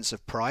certain sense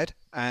of pride.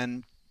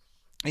 And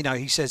you know,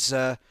 he says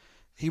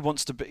he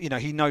wants to be. You know,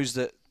 he knows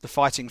that the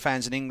fighting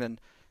fans in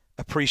England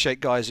appreciate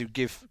guys who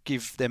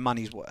give their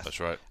money's worth. That's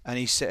right. And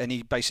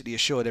he basically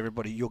assured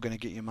everybody, you're going to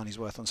get your money's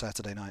worth on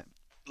Saturday night.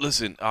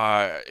 Listen,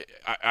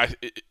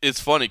 it's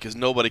funny because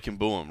nobody can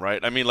boo him,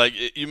 right? I mean, like,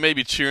 you may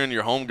be cheering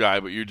your home guy,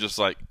 but you're just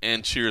like,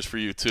 and cheers for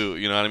you too.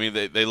 You know what I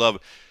mean? They love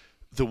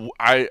it.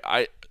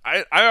 I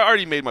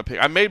already made my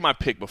pick. I made my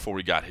pick before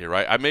we got here,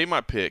 right? I made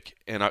my pick,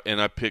 and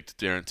I picked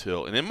Darren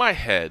Till. And in my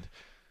head,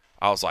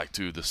 I was like,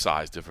 dude, the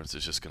size difference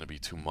is just going to be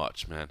too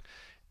much, man.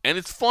 And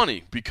it's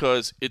funny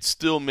because it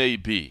still may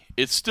be.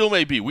 It still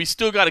may be. We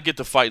still got to get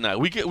to fight night.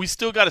 We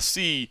still got to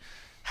see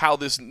how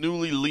this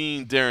newly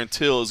lean Darren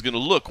Till is going to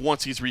look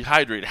once he's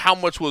rehydrated. How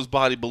much will his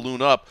body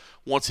balloon up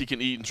once he can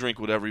eat and drink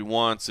whatever he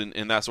wants and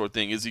that sort of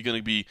thing? Is he going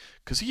to be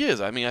 – because he is.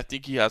 I mean, I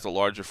think he has a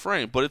larger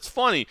frame. But it's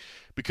funny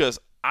because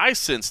I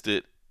sensed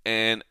it,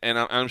 and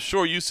I'm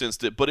sure you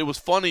sensed it. But it was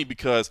funny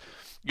because,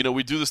 you know,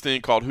 we do this thing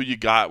called Who You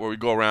Got, where we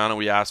go around and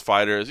we ask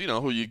fighters, you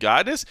know, who you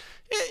got.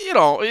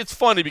 It's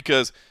funny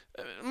because –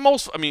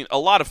 a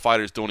lot of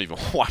fighters don't even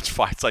watch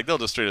fights. Like, they'll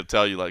just straight up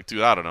tell you, like,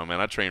 dude, I don't know, man.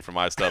 I train for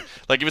my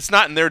stuff. Like, if it's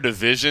not in their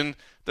division,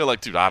 they're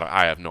like, dude,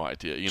 I have no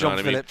idea. You know what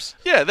I mean? Phillips.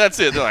 Yeah, that's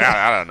it. They're like,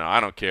 I don't know.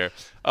 I don't care.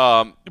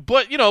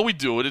 But, you know, we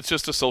do it. It's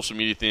just a social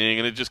media thing,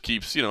 and it just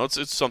keeps, you know,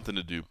 it's something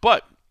to do.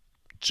 But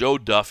Joe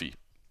Duffy,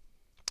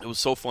 it was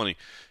so funny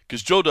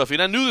because Joe Duffy,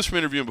 and I knew this from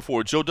interviewing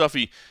before, Joe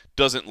Duffy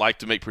doesn't like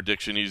to make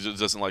predictions. He just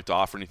doesn't like to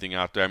offer anything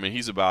out there. I mean,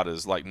 he's about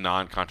as, like,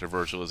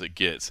 non-controversial as it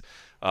gets.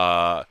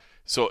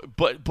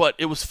 But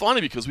it was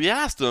funny because we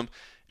asked him,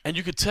 and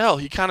you could tell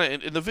he kind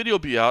of, in the video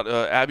be out,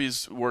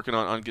 Abby's working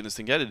on getting this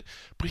thing edited,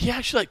 but he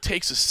actually, like,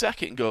 takes a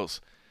second and goes,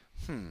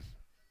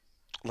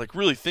 like,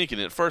 really thinking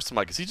it. At first, I'm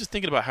like, is he just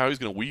thinking about how he's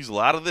going to weasel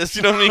out of this?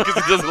 You know what I mean?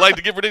 Because he doesn't like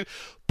to get predictions.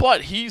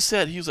 But he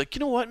said, he was like, you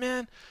know what,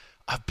 man?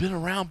 I've been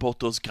around both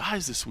those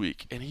guys this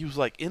week. And he was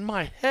like, in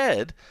my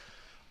head,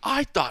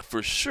 I thought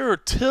for sure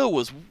Till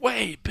was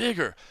way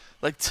bigger.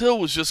 Like, Till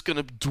was just going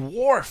to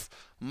dwarf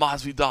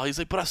Masvidal. He's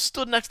like, but I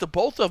stood next to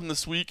both of them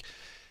this week.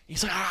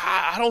 He's like,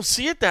 I don't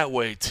see it that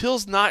way.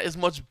 Till's not as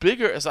much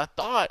bigger as I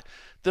thought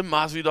than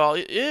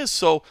Masvidal is.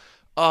 So,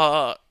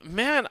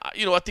 man,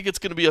 you know, I think it's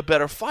going to be a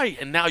better fight.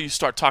 And now you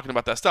start talking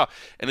about that style.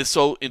 And it's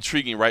so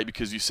intriguing, right?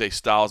 Because you say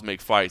styles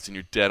make fights, and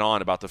you're dead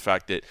on about the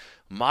fact that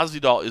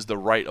Masvidal is the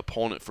right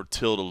opponent for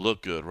Till to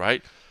look good,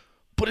 right?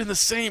 But in the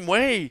same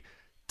way,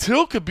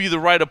 Till could be the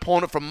right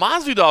opponent for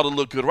Masvidal to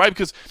look good, right?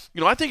 Because,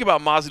 you know, I think about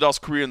Masvidal's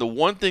career, and the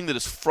one thing that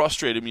has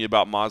frustrated me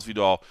about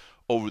Masvidal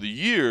over the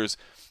years,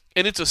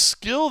 and it's a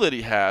skill that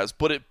he has,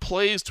 but it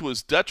plays to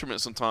his detriment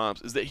sometimes,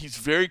 is that he's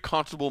very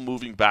comfortable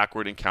moving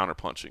backward and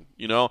counterpunching,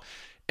 you know?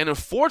 And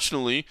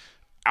unfortunately,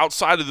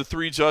 outside of the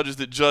three judges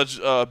that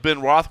judged Ben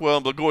Rothwell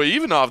and Blagoy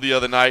Ivanov the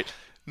other night,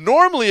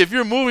 normally, if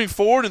you're moving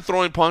forward and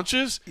throwing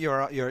punches,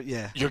 you're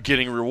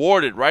getting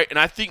rewarded, right? And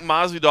I think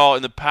Masvidal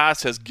in the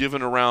past has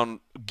given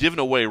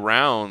away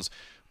rounds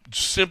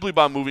simply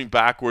by moving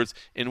backwards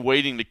and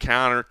waiting to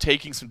counter,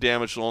 taking some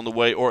damage along the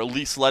way, or at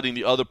least letting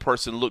the other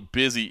person look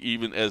busy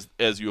even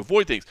as you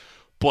avoid things.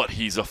 But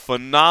he's a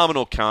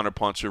phenomenal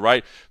counterpuncher,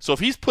 right? So if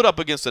he's put up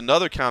against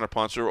another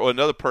counterpuncher or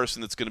another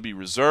person that's going to be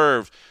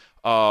reserved,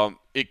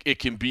 it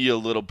can be a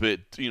little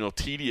bit, you know,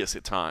 tedious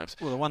at times.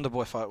 Well, the Wonder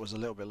Boy fight was a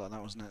little bit like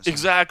that, wasn't it?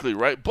 Exactly,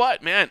 right?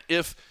 But, man,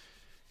 if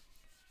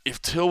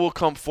Till will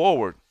come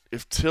forward,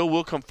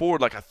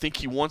 like I think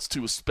he wants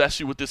to,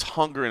 especially with this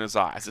hunger in his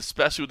eyes,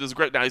 especially with this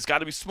great – now, he's got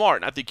to be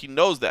smart, and I think he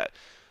knows that.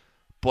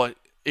 But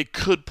it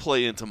could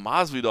play into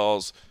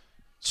Masvidal's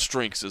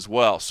strengths as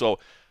well. So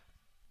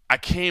I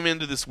came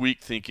into this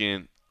week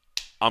thinking,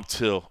 I'm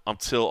Till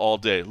all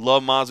day.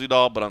 Love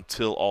Masvidal, but I'm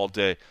Till all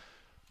day.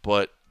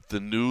 But the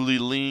newly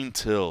lean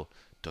Till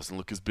doesn't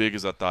look as big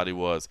as I thought he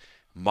was.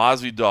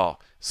 Masvidal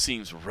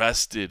seems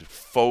rested,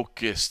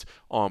 focused,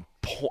 on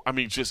point. I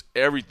mean, just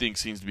everything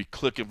seems to be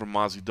clicking for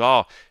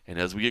Masvidal. And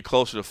as we get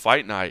closer to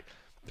fight night,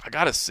 I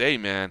got to say,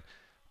 man,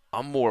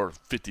 I'm more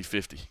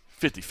 50-50.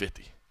 50-50.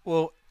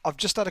 Well, I've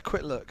just had a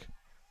quick look,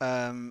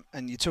 and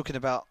you're talking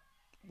about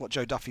what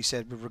Joe Duffy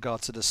said with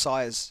regard to the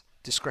size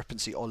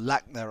discrepancy or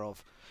lack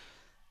thereof.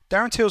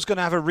 Darren Till's going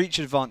to have a reach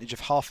advantage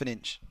of half an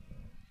inch.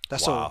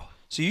 That's all.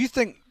 So you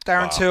think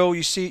Darren Till,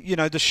 you see,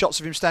 the shots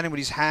of him standing with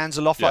his hands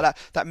aloft like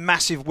that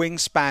massive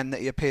wingspan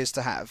that he appears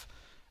to have.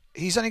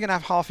 He's only going to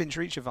have half-inch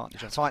reach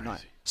advantage on fight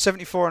night.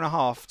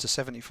 74.5 to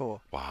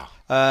 74.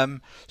 Wow.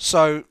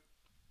 So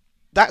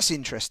that's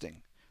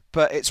interesting.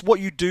 But it's what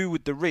you do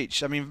with the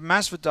reach. I mean,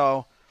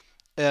 Masvidal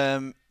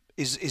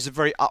is a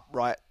very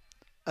upright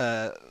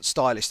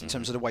stylist in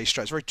terms of the way he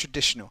strikes, very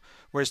traditional.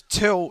 Whereas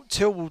Till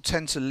will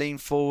tend to lean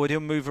forward.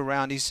 He'll move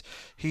around. He's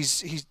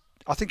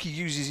I think he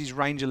uses his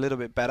range a little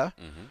bit better.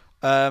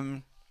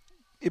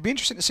 It'd be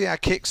interesting to see how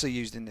kicks are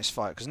used in this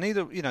fight because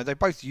they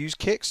both use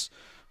kicks,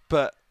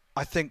 but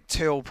I think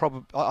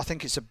I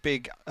think it's a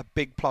big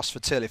plus for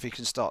Till if he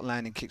can start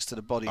landing kicks to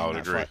the body. I would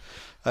agree.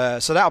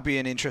 So that'll be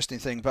an interesting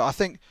thing. But I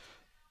think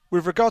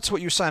with regard to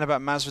what you were saying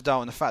about Masvidal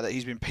and the fact that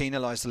he's been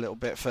penalised a little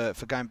bit for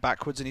going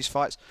backwards in his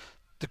fights,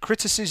 the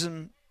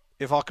criticism,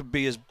 if I could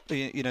be as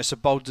so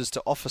bold as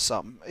to offer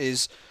some,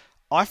 is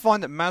I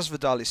find that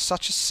Masvidal is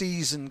such a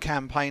seasoned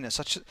campaigner.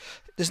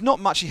 There's not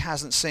much he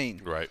hasn't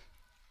seen. Right.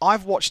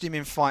 I've watched him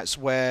in fights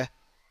where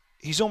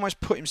he's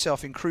almost put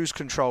himself in cruise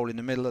control in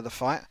the middle of the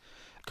fight,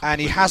 and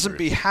he hasn't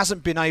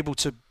been able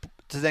to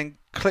then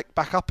click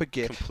back up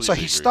again. So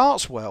he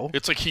starts well.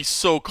 It's like he's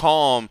so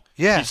calm.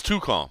 Yeah. He's too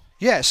calm.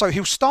 Yeah. So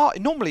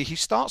normally he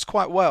starts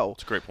quite well.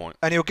 That's a great point.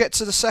 And he'll get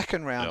to the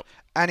second round.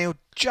 And he'll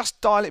just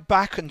dial it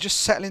back and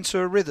just settle into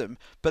a rhythm.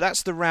 But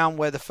that's the round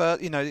where the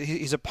first,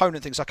 his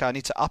opponent thinks, okay, I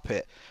need to up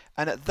it.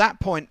 And at that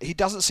point, he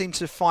doesn't seem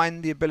to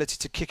find the ability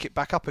to kick it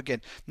back up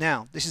again.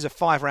 Now, this is a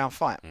 5-round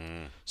fight.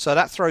 So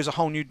that throws a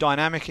whole new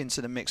dynamic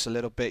into the mix a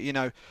little bit.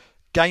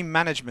 Game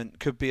management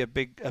could be a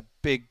big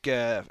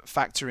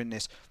factor in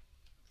this.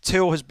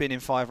 Till has been in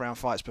 5-round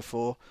fights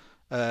before.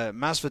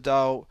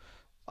 Masvidal,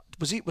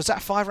 was that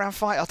a 5-round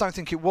fight? I don't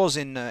think it was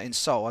in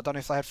Seoul. I don't know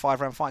if they had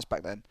 5-round fights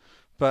back then.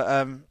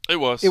 But it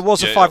was a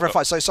 5-round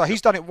fight. So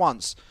he's done it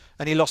once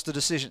and he lost the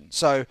decision.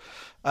 So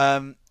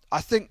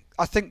I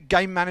think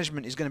game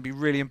management is going to be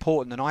really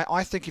important. And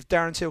I think if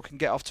Darren Till can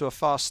get off to a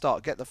fast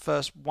start, get the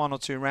first 1 or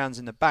 2 rounds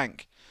in the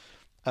bank,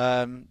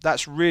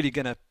 that's really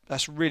going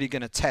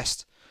to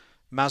test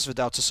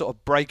Masvidal to sort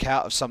of break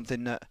out of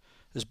something that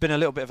has been a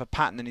little bit of a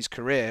pattern in his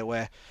career,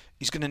 where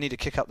he's going to need to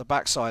kick up the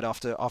backside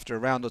after a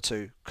round or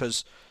two,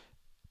 because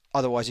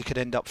otherwise he could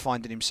end up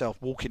finding himself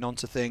walking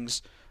onto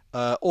things.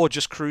 Or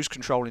just cruise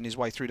controlling his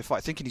way through the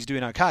fight, thinking he's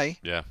doing okay,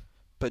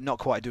 but not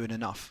quite doing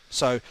enough.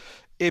 So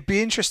it'd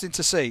be interesting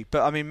to see.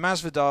 But I mean,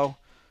 Masvidal,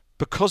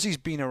 because he's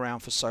been around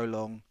for so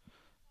long,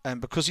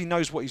 and because he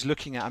knows what he's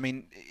looking at, I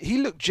mean, he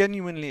looked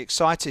genuinely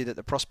excited at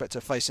the prospect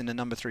of facing the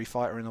number 3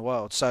 fighter in the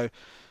world. So,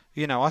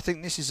 I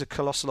think this is a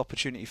colossal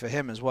opportunity for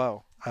him as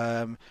well.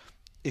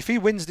 If he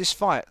wins this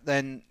fight,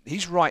 then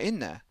he's right in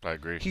there. I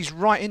agree. He's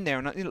right in there.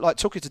 And like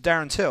talking to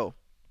Darren Till.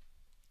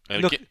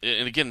 And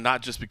again,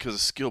 not just because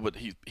of skill, but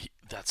he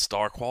that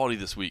star quality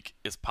this week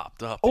is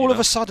popped up. All of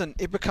a sudden,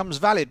 it becomes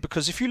valid,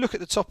 because if you look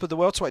at the top of the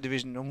welterweight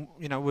division, and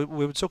we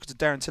were talking to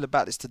Darren Till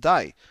about this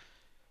today,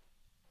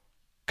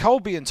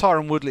 Colby and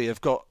Tyron Woodley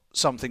have got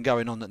something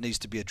going on that needs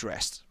to be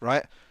addressed,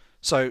 right?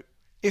 So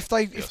if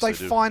they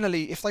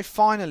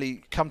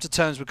finally come to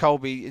terms with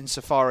Colby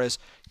insofar as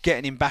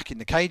getting him back in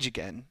the cage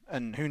again,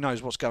 and who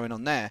knows what's going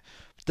on there,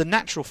 the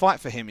natural fight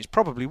for him is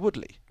probably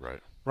Woodley.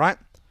 Right?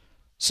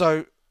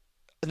 So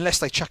unless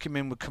they chuck him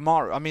in with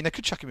Kamaru. I mean, they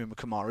could chuck him in with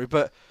Kamaru,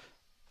 but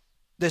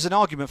there's an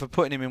argument for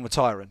putting him in with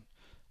Tyron.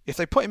 If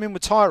they put him in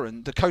with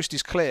Tyron, the coast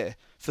is clear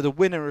for the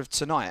winner of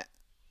tonight,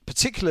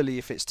 particularly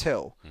if it's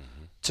Till,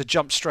 to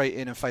jump straight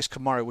in and face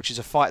Kamaru, which is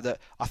a fight that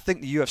I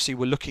think the UFC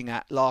were looking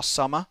at last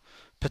summer,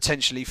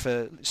 potentially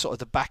for sort of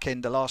the back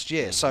end of last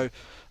year. So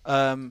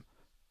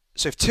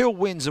if Till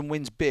wins and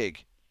wins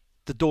big,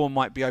 the door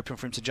might be open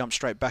for him to jump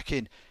straight back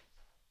in.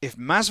 If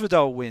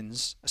Masvidal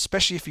wins,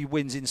 especially if he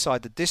wins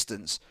inside the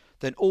distance,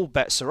 then all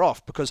bets are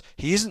off, because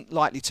he isn't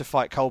likely to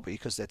fight Colby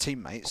because they're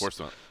teammates. Of course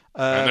not.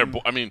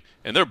 And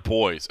they're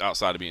boys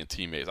outside of being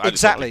teammates. I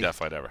just don't think that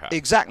fight ever happened.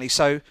 Exactly.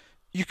 So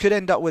you could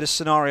end up with a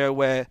scenario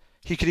where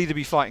he could either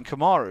be fighting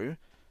Kamaru,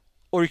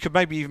 or he could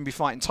maybe even be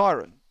fighting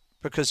Tyron.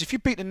 Because if you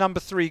beat the number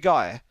 3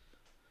 guy,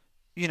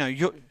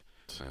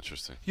 That's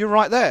interesting. You're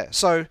right there.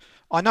 So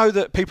I know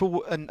that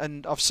people,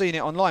 and I've seen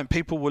it online,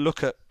 people will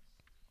look at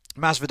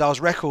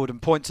Masvidal's record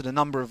and point to the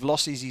number of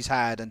losses he's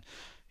had, and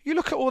you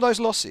look at all those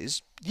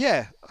losses,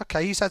 yeah,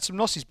 okay, he's had some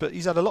losses, but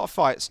he's had a lot of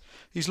fights.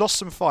 He's lost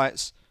some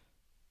fights,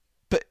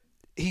 but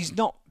he's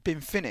not been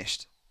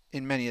finished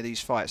in many of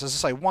these fights. As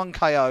I say, 1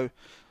 KO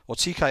or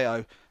TKO,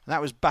 and that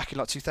was back in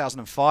like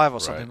 2005 or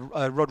something.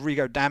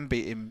 Rodrigo Dan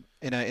beat him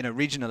in a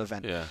regional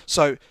event. Yeah.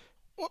 So,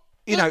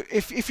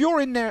 if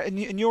you're in there and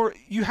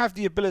you have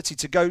the ability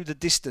to go the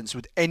distance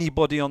with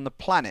anybody on the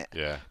planet,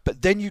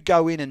 but then you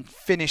go in and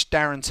finish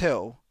Darren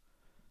Till,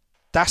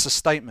 that's a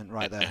statement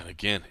right there. And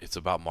again, it's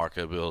about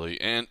marketability,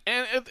 and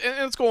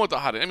it's going with the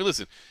hot. I mean,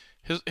 listen,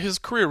 his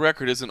career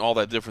record isn't all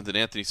that different than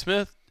Anthony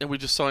Smith, and we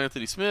just saw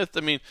Anthony Smith.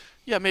 I mean,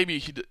 yeah, maybe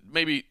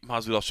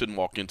Masvidal shouldn't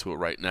walk into it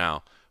right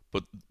now,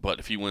 but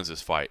if he wins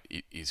this fight,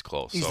 he's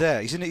close. He's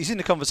there. He's in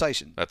the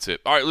conversation. That's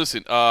it. All right,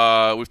 listen.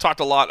 We've talked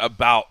a lot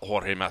about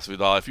Jorge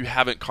Masvidal. If you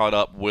haven't caught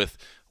up with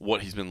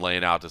what he's been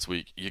laying out this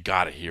week, you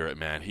got to hear it,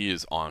 man. He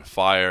is on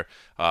fire.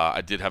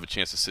 I did have a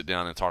chance to sit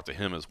down and talk to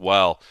him as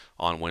well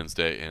on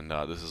Wednesday, and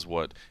this is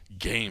what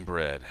Game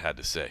Bread had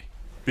to say.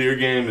 Beer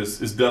game is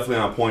definitely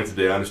on point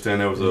today. I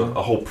understand there was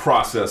a whole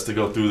process to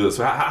go through this.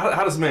 So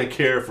how does a man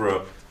care for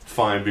a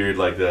fine beard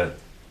like that?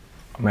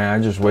 Man,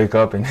 I just wake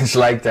up and it's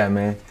like that,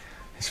 man.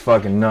 It's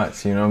fucking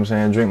nuts, you know what I'm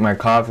saying? I drink my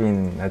coffee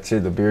and that's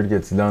it. The beard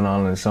gets done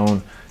on its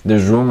own.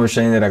 There's rumors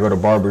saying that I go to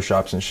barber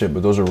shops and shit,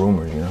 but those are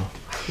rumors, you know?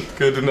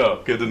 Good to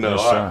know. Good to know. Yes,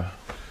 all right.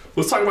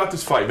 Let's talk about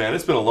this fight, man.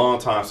 It's been a long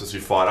time since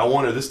you fought. I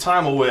wonder, this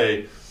time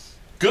away,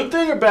 good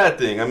thing or bad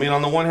thing? I mean,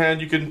 on the one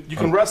hand, you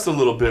can rest a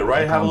little bit,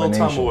 right? Have a little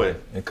time away.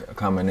 A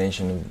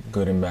combination of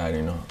good and bad,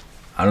 you know.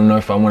 I don't know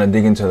if I want to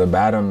dig into the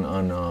bad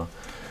on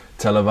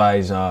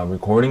televised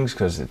recordings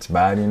because it's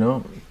bad, you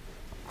know.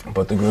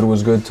 But the good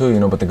was good too, you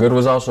know. But the good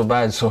was also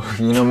bad, so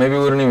you know maybe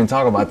we don't even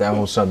talk about that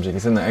whole subject.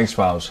 It's in the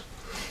X-Files.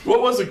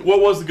 What was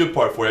the good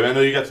part for you? I know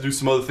you got to do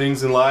some other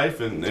things in life,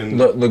 and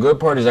the good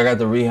part is I got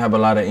to rehab a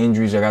lot of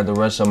injuries. I got the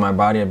rest of my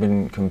body. I've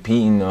been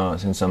competing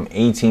since I'm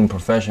 18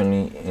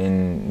 professionally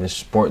in this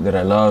sport that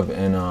I love,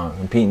 and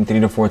competing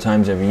 3 to 4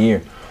 times every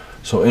year.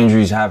 So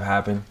injuries have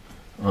happened.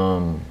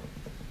 I'm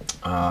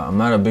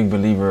not a big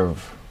believer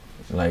of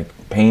like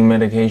pain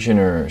medication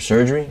or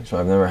surgery, so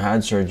I've never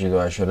had surgery, though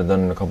I should have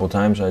done it a couple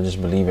times. So I just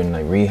believe in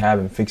like rehab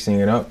and fixing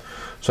it up.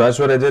 So that's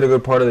what I did a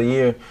good part of the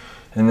year.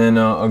 And then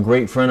a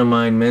great friend of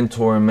mine,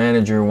 mentor and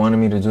manager, wanted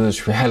me to do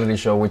this reality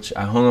show, which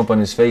I hung up on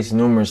his face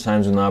numerous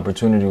times when the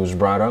opportunity was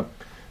brought up.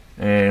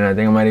 And I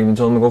think I might even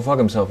told him to go fuck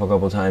himself a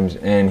couple times.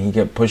 And he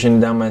kept pushing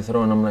it down my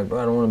throat, and I'm like,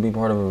 bro, I don't want to be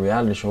part of a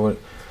reality show.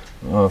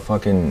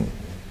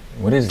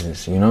 What is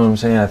this? You know what I'm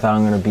saying? I thought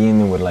I'm going to be in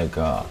there with like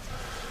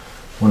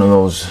one of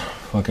those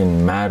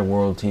fucking Mad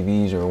World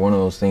TVs or one of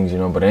those things, you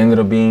know. But it ended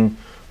up being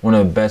one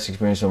of the best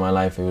experiences of my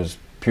life. It was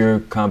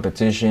pure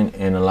competition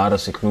and a lot of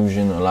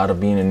seclusion, a lot of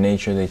being in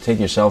nature. They take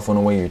your cell phone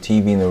away, your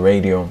TV and the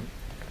radio.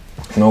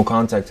 No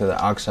contact to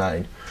the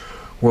outside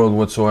world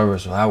whatsoever.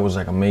 So that was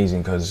like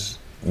amazing because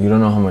you don't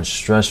know how much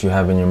stress you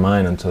have in your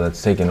mind until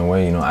that's taken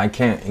away. You know, I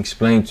can't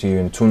explain to you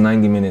in 2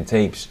 90-minute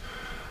tapes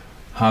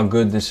how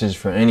good this is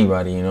for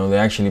anybody. You know, they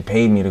actually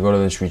paid me to go to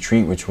this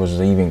retreat, which was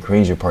the even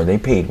crazier part. They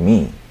paid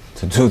me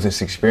to do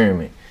this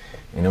experiment,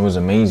 and it was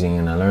amazing,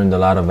 and I learned a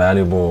lot of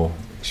valuable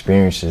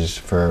experiences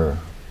for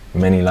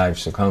many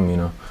lives to come, you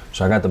know.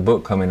 So I got the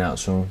book coming out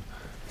soon.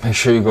 Make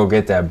sure you go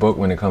get that book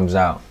when it comes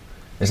out.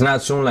 It's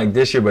not soon like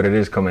this year, but it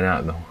is coming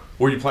out though.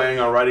 Were you planning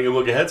on writing a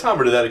book ahead of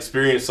time, or did that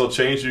experience still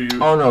change you?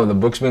 Oh no, the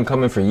book's been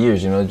coming for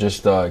years, you know,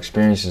 just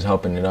experiences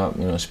helping it up,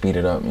 you know, speed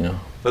it up, you know.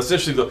 That's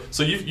interesting though.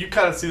 So you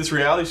kind of see this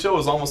reality show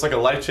as almost like a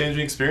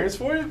life-changing experience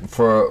for you?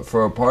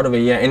 For a part of it,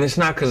 yeah. And it's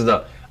not because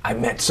I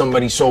met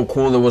somebody so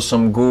cool, there was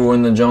some guru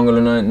in the jungle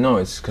or nothing. No,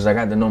 it's because I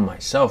got to know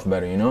myself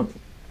better, you know.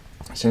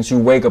 Since you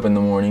wake up in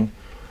the morning,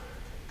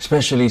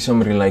 especially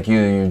somebody like you,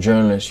 you're a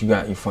journalist,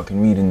 you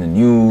fucking reading the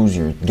news,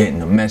 you're getting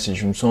a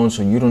message from someone,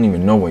 so you don't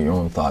even know what your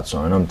own thoughts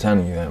are. And I'm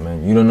telling you that,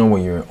 man. You don't know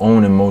what your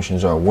own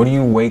emotions are. What do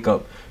you wake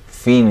up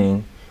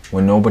feeling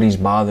when nobody's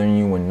bothering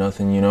you, when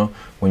nothing, you know?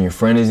 When your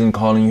friend isn't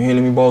calling you, hey,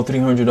 let me borrow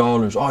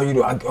 $300. Oh, you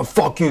do?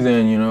 Fuck you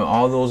then, you know?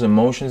 All those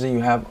emotions that you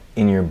have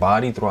in your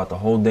body throughout the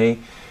whole day,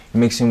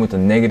 mixing with the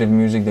negative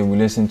music that we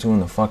listen to on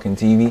the fucking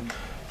TV,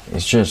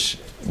 it's just,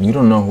 you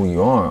don't know who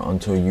you are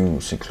until you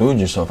seclude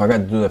yourself. I got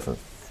to do that for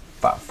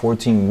about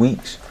 14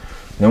 weeks.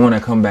 Then when I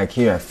come back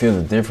here, I feel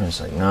the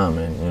difference. Like, nah,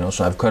 man, you know.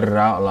 So I've cut it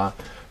out a lot.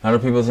 A lot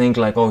of people think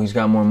like, oh, he's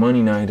got more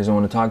money now, he doesn't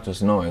want to talk to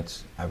us. No,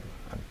 I've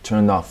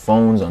turned off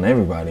phones on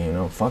everybody, you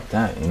know. Fuck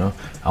that, you know.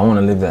 I want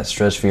to live that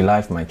stress-free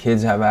life. My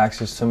kids have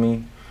access to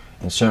me,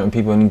 and certain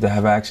people need to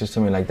have access to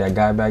me, like that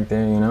guy back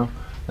there, you know.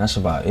 That's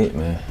about it,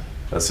 man.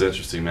 That's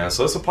interesting, man.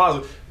 So that's a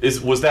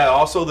positive. Was that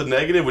also the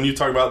negative when you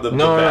talk about the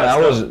no,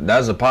 bad stuff?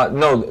 That's a positive.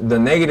 No, the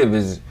negative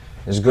is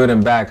good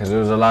and bad because there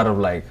was a lot of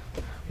like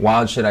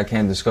wild shit I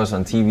can't discuss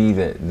on TV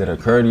that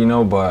occurred, you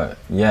know. But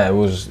yeah,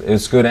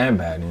 it's good and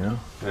bad, you know.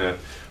 Yeah.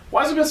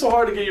 Why has it been so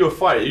hard to get you a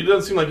fight? It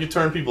doesn't seem like you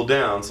turn people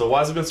down. So why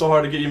has it been so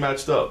hard to get you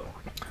matched up?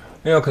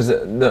 You know, because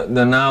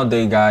the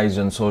nowadays guys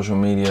on social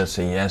media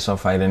say, yes, I'll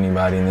fight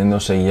anybody. And then they'll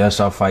say, yes,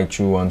 I'll fight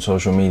you on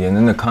social media. And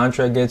then the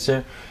contract gets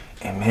there.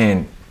 And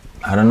man,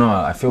 I don't know.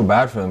 I feel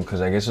bad for them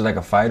because I guess it's like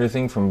a fighter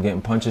thing from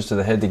getting punches to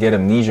the head to get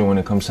amnesia when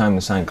it comes time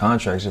to sign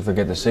contracts and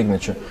forget the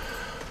signature.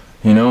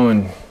 You know,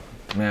 and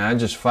man, I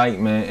just fight,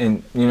 man.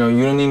 And, you know,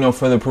 you don't need no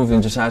further proof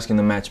than just asking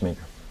the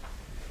matchmaker.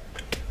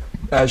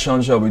 Ask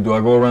Sean Shelby, do I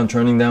go around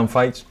turning down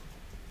fights?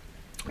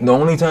 The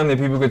only time that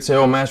people could say,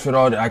 oh,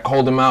 Masvidal, I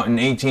called him out in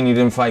 18, he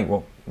didn't fight.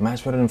 Well,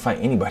 Masvidal didn't fight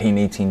anybody in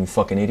 18, you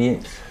fucking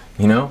idiot.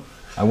 You know?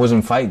 I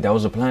wasn't fighting. That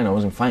was the plan. I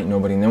wasn't fighting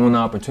nobody. And then when the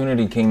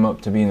opportunity came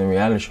up to be in the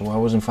reality show, I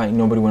wasn't fighting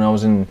nobody when I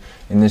was in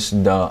this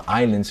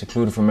island,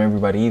 secluded from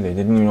everybody either.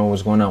 Didn't even know what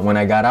was going on. When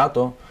I got out,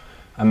 though,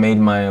 I made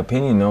my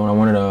opinion known. I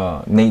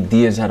wanted Nate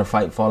Diaz had a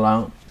fight fall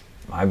out.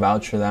 I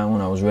vouched for that one.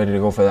 I was ready to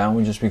go for that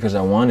one just because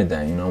I wanted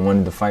that. You know, I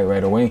wanted to fight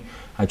right away.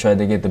 I tried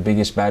to get the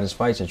biggest, baddest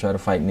fights. I tried to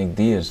fight Nick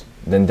Diaz.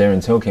 Then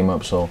Darren Till came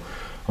up, so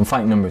I'm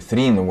fighting number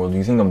 3 in the world. Do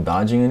you think I'm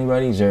dodging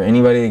anybody? Is there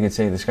anybody that could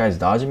say this guy's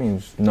dodging me?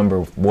 Who's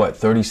number,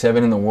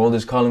 37 in the world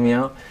is calling me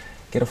out?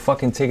 Get a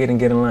fucking ticket and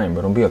get in line,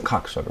 bro. Don't be a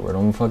cocksucker, bro.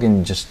 Don't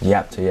fucking just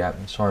yap to yap.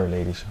 Sorry,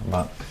 ladies,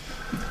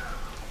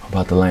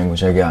 about the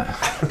language. I got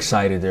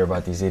excited there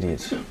about these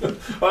idiots. Well,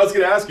 I was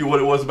going to ask you what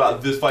it was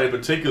about this fight in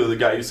particular that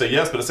got you to say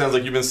yes, but it sounds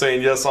like you've been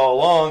saying yes all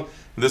along.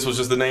 This was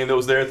just the name that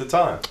was there at the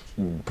time.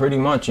 Pretty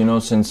much, you know,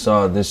 since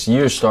this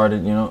year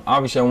started, you know,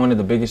 obviously I wanted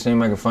the biggest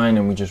name I could find,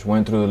 and we just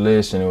went through the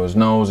list, and it was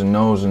no's and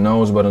no's and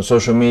no's, but on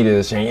social media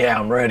they're saying, yeah,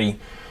 I'm ready.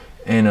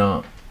 And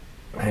man,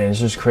 it's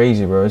just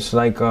crazy, bro. It's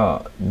like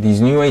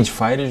these new age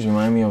fighters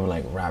remind me of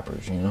like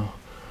rappers, you know?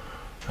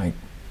 Like,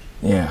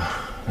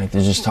 yeah. Like,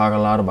 they just talk a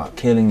lot about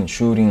killing and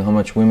shooting, how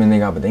much women they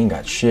got, but they ain't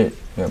got shit.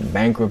 They got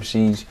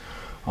bankruptcies,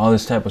 all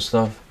this type of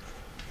stuff.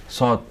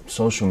 Saw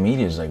social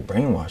media is like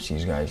brainwash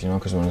these guys, you know,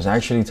 because when it's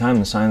actually time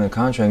to sign the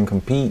contract and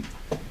compete,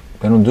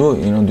 they don't do it,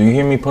 you know. Do you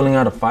hear me pulling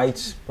out of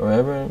fights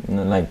forever?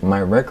 Like,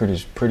 my record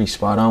is pretty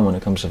spot on when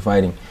it comes to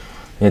fighting.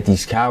 Yet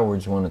these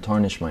cowards want to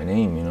tarnish my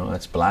name, you know.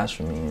 That's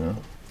blasphemy, you know.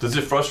 Does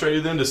it frustrate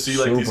you then to see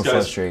like Super these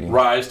guys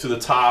rise to the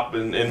top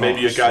and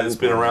maybe a guy that's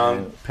been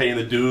around paying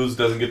the dues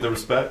doesn't get the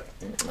respect?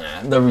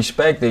 The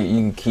respect, that you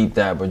can keep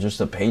that, but just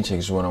the paycheck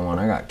is what I want.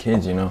 I got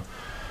kids, you know.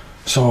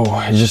 So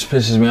it just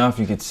pisses me off.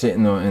 You could sit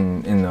in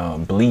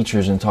the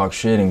bleachers and talk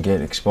shit and get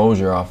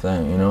exposure off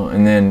that, you know.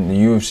 And then the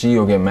UFC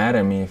will get mad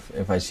at me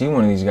if I see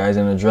one of these guys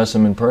and address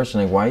them in person.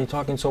 Like, why are you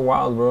talking so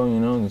wild, bro? You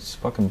know, it's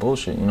fucking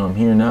bullshit. You know, I'm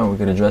here now. We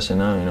could address it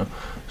now, you know.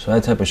 So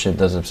that type of shit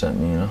does upset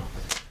me, you know.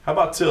 How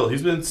about Till?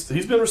 He's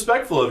been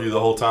respectful of you the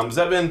whole time. Has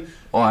that been?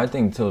 Oh, I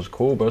think Till's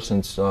cool, bro.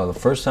 Since the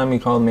first time he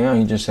called me out,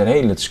 he just said,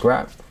 "Hey, let's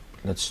scrap.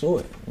 Let's do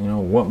it." You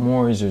know, what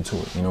more is there to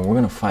it? You know, we're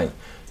gonna fight.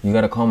 You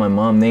gotta call my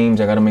mom names.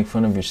 I gotta make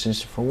fun of your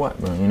sister for what,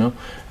 bro? You know,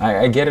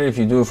 I get it if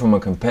you do it from a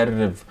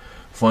competitive,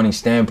 funny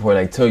standpoint.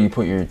 Like, Till, you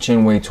put your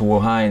chin way too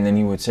high, and then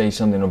he would say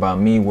something about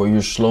me where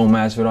you're slow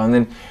master it on,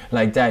 and then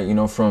like that, you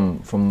know, from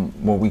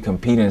what we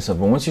compete and stuff.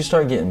 But once you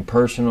start getting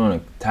personal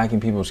and attacking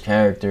people's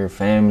character,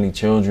 family,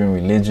 children,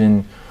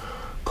 religion,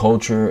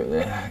 culture,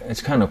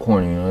 it's kind of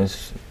corny, you know.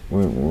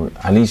 We're,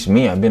 at least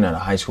me, I've been out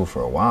of high school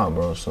for a while,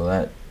 bro. So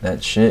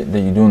that shit that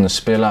you're doing the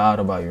spill out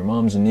about your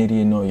mom's an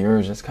idiot, no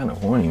yours, that's kind of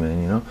horny,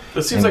 man, you know.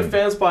 It seems like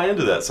fans buy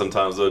into that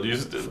sometimes, though.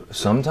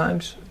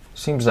 Sometimes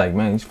seems like,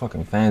 man, these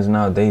fucking fans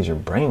nowadays are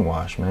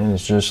brainwashed, man.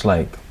 It's just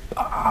like,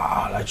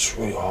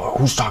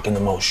 who's talking the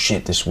most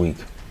shit this week?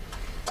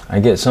 I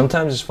get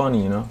sometimes it's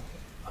funny, you know.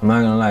 I'm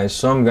not gonna lie,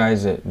 some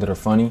guys that are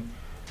funny,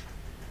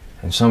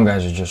 and some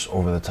guys are just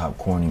over the top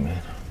corny,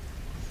 man.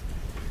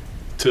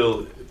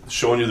 Till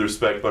showing you the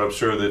respect, but I'm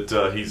sure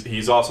that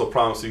he's also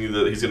promising you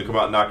that he's going to come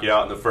out and knock you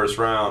out in the first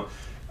round.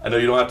 I know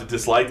you don't have to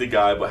dislike the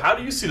guy, but how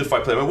do you see the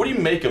fight play? I mean, what do you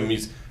make him?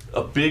 He's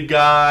a big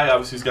guy.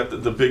 Obviously, he's got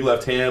the big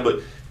left hand, but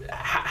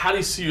how do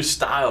you see your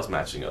styles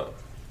matching up?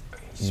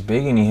 He's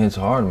big and he hits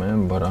hard,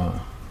 man, but I'm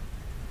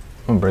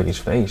going to break his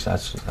face.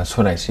 That's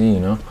what I see, you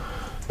know.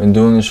 Been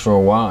doing this for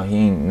a while. He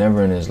ain't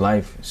never in his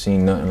life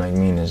seen nothing like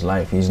me in his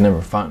life. He's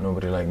never fought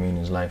nobody like me in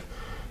his life.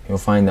 You'll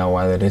find out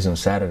why that is on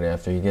Saturday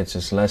after he gets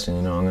his lesson.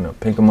 You know, I'm gonna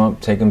pick him up,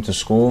 take him to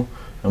school.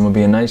 I'm gonna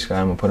be a nice guy.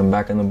 I'm gonna put him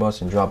back on the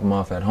bus and drop him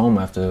off at home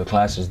after the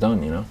class is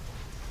done. You know.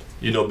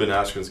 You know, Ben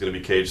Askren's gonna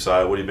be cage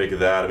side. What do you make of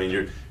that? I mean,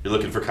 you're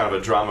looking for kind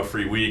of a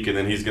drama-free week, and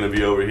then he's gonna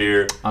be over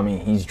here. I mean,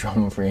 he's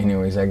drama-free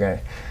anyways. That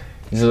guy,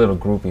 he's a little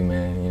groupie,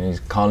 man. You know,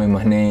 he's calling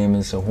my name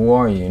and so, who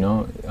are you? You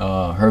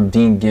know, Herb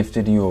Dean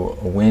gifted you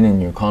a win,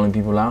 and you're calling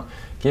people out.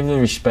 Give the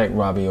respect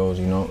Robbie owes.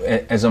 You know,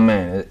 as a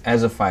man,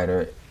 as a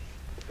fighter.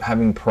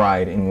 Having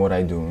pride in what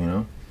I do, you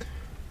know.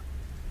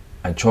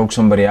 I choke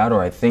somebody out, or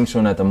I think so,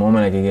 and at the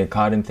moment I could get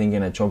caught in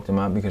thinking I choked him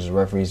out because the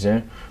referee's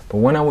there. But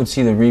when I would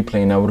see the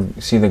replay and I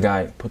would see the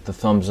guy put the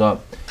thumbs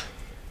up,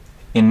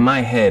 in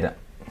my head,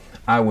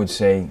 I would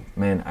say,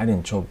 man, I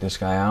didn't choke this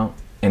guy out.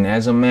 And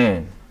as a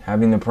man,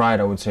 having the pride,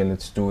 I would say,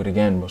 let's do it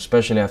again. But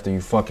especially after you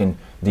fucking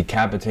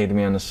decapitated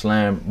me on the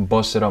slam,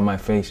 busted up my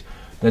face.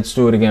 Let's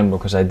do it again,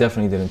 because I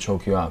definitely didn't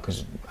choke you out,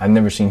 because I've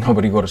never seen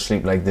nobody go to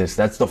sleep like this.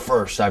 That's the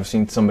first I've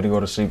seen somebody go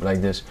to sleep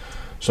like this.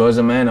 So as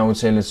a man, I would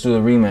say, let's do the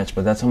rematch,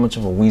 but that's how much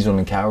of a weasel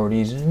and coward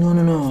he is.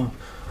 No,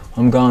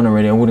 I'm gone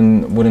already. I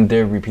wouldn't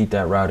dare repeat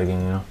that route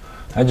again, you know.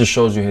 That just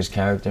shows you his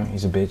character.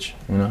 He's a bitch,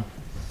 you know.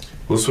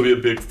 Well, this will be a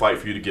big fight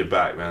for you to get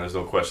back, man. There's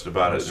no question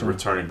about it. You're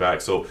returning back.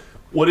 So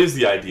what is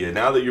the idea?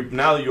 Now that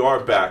you are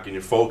back and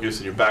you're focused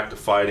and you're back to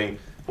fighting,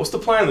 what's the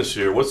plan this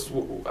year? What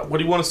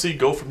do you want to see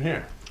go from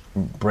here?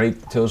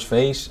 Break Till's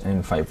face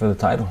and fight for the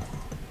title.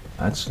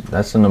 That's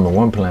the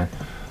 #1 plan.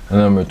 The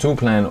 #2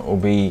 plan will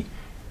be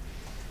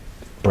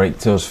break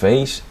Till's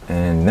face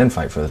and then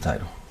fight for the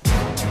title.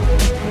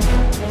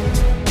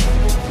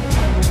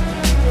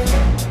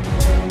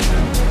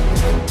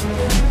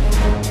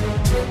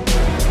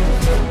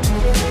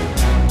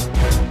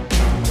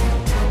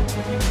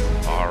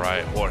 All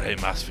right, Jorge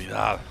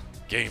Masvidal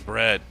Game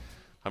bread.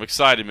 I'm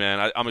excited,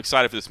 man. I'm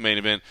excited for this main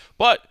event.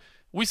 But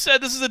we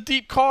said this is a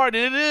deep card,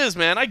 and it is,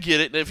 man. I get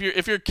it.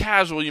 If you're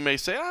casual, you may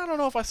say, I don't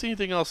know if I see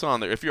anything else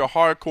on there. If you're a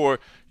hardcore,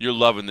 you're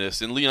loving this.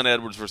 And Leon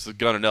Edwards versus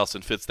Gunnar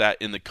Nelson fits that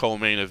in the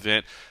co-main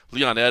event.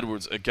 Leon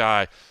Edwards, a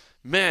guy,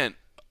 man,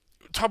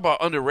 talk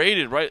about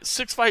underrated, right?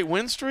 6-fight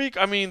win streak.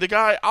 I mean, the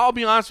guy, I'll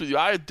be honest with you,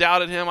 I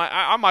doubted him.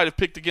 I might have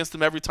picked against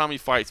him every time he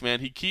fights, man.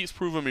 He keeps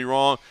proving me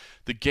wrong.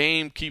 The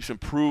game keeps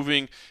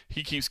improving.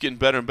 He keeps getting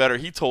better and better.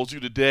 He told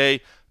you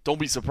today, don't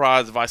be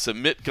surprised if I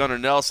submit Gunnar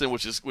Nelson,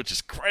 which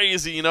is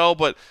crazy, you know.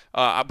 But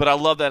I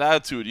love that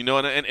attitude, you know.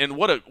 And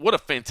what a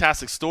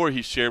fantastic story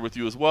he shared with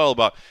you as well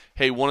about,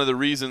 hey, one of the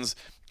reasons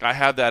I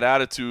have that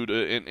attitude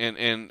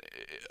and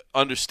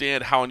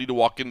understand how I need to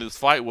walk into this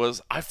fight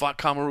was I fought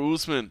Kamaru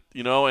Usman,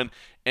 you know,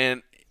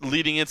 and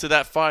leading into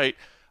that fight,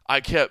 I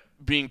kept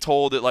being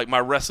told that like my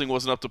wrestling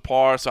wasn't up to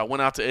par, so I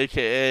went out to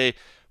AKA,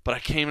 but I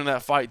came in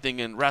that fight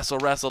thinking wrestle,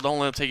 don't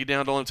let him take you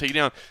down,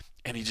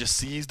 and he just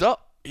seized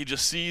up.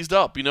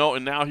 You know,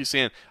 and now he's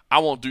saying, I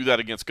won't do that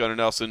against Gunnar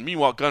Nelson.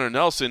 Meanwhile, Gunnar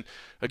Nelson,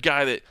 a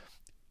guy that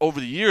over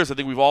the years I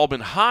think we've all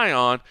been high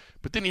on,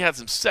 but then he had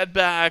some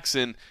setbacks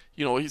and,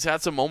 you know, he's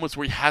had some moments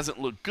where he hasn't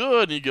looked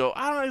good, and you go,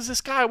 I don't know, is this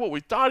guy what we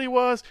thought he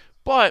was?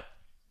 But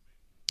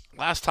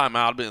last time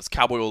out against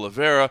Cowboy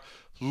Oliveira,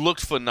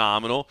 looked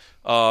phenomenal.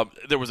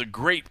 There was a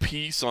great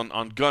piece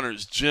on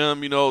Gunnar's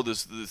gym, you know,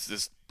 this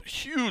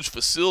huge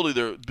facility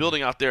they're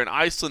building out there in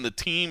Iceland. The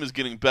team is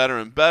getting better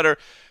and better.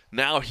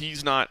 Now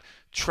he's not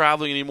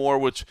traveling anymore,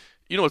 which,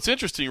 you know, it's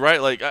interesting,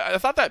 right? Like, I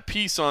thought that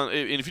piece on,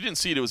 and if you didn't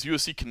see it, it was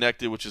UFC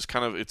Connected, which is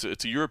kind of,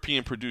 it's a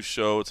European-produced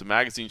show. It's a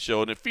magazine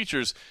show, and it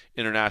features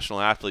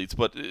international athletes.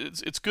 But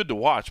it's good to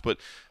watch. But,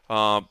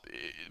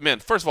 man,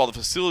 first of all, the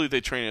facility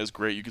they train at is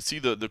great. You can see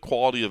the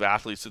quality of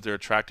athletes that they're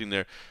attracting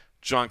there.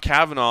 John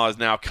Kavanaugh is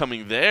now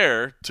coming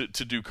there to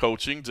do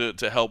coaching,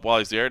 to help while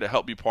he's there, to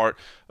help be part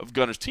of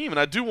Gunnar's team. And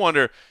I do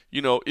wonder,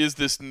 you know, is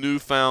this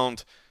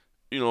newfound,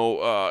 you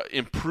know,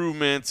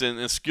 improvements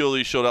and skill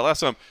he showed out last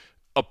time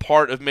a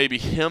part of maybe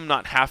him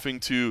not having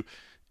to,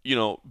 you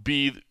know,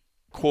 be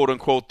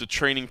quote-unquote the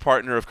training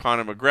partner of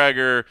Conor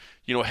McGregor,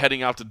 you know,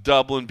 heading out to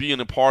Dublin, being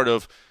a part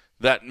of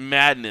that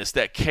madness,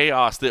 that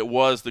chaos that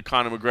was the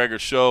Conor McGregor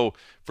show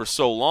for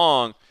so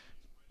long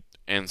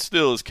and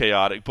still is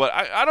chaotic. But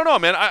I don't know,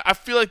 man. I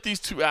feel like these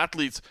two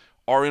athletes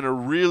are in a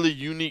really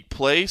unique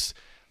place.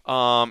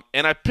 And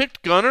I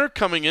picked Gunnar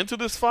coming into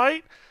this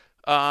fight.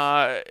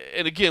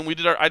 And again,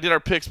 I did our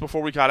picks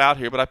before we got out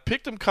here, but I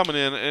picked him coming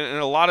in, and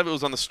a lot of it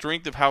was on the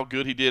strength of how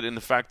good he did and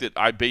the fact that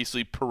I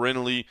basically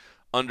perennially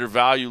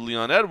undervalue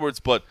Leon Edwards.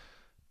 But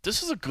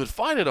this is a good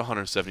fight at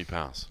 170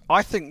 pounds.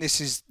 I think this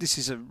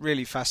is a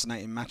really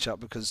fascinating matchup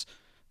because,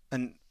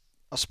 and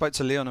I spoke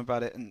to Leon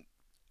about it, and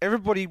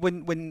everybody,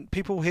 when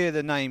people hear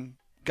the name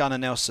Gunnar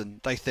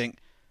Nelson, they think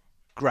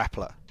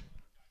grappler.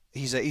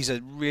 He's a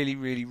really,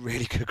 really,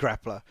 really good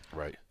grappler.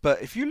 Right.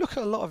 But if you look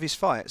at a lot of his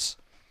fights,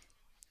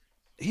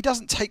 he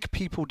doesn't take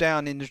people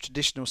down in the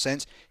traditional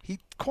sense. He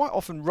quite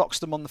often rocks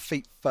them on the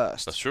feet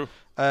first. That's true.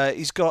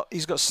 He's got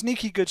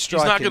sneaky good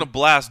striking. He's not going to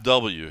blast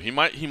W. He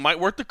might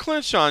work the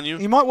clinch on you.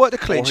 He might work the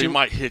clinch. Or he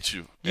might hit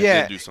you. And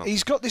yeah. then do something.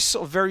 He's got this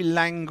sort of very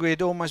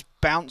languid, almost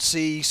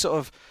bouncy, sort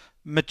of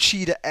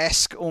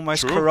Machida-esque,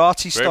 almost True.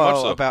 karate Very much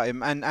style so. about him.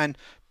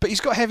 But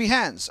he's got heavy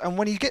hands, and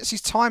when he gets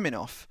his timing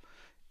off,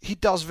 he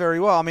does very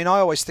well. I mean, I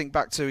always think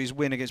back to his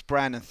win against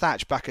Brandon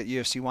Thatch back at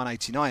UFC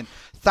 189.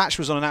 Thatch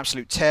was on an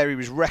absolute tear. He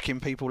was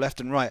wrecking people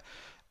left and right.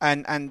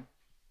 And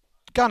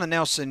Gunnar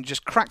Nelson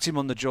just cracked him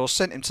on the jaw,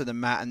 sent him to the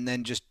mat, and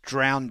then just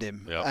drowned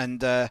him. Yep.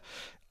 And,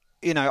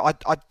 you know,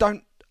 I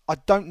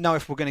don't know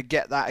if we're going to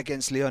get that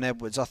against Leon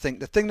Edwards. I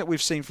think the thing that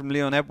we've seen from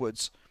Leon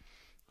Edwards,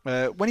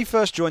 when he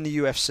first joined the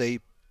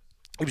UFC,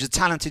 he was a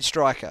talented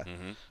striker.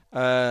 Mm-hmm.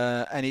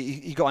 And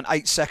he got an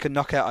 8-second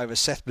knockout over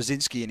Seth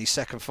Brzezinski in his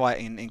second fight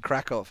in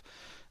Krakow.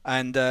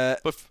 And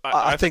but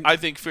I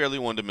think fairly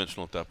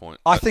one-dimensional at that point.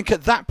 I think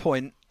at that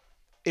point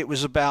it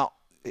was about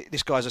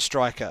this guy's a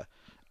striker,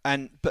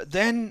 but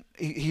then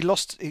he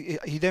lost.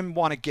 He then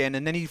won again,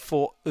 and then he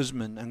fought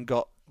Usman and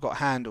got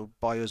handled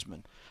by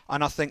Usman.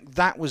 And I think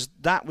that was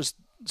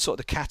sort of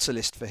the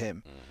catalyst for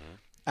him. Mm-hmm.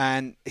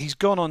 And he's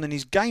gone on, and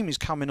his game is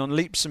coming on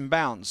leaps and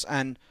bounds.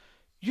 And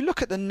you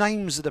look at the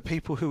names of the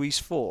people who he's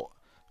fought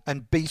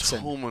and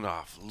beaten.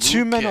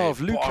 Tumenov,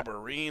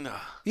 Barberina.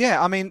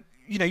 Yeah, I mean,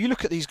 you know, you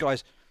look at these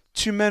guys.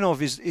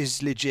 Tumenov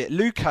is legit.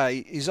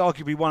 Luque is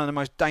arguably one of the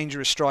most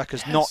dangerous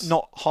strikers, yes.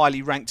 not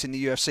highly ranked in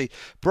the UFC.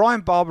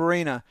 Brian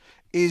Barberina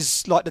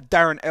is like the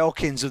Darren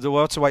Elkins of the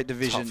welterweight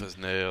division. Tough as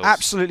nails.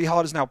 Absolutely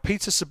hard as nails.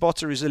 Peter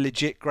Sabota is a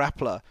legit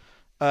grappler.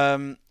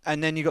 And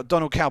then you got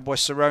Donald Cowboy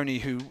Cerrone,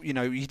 who, you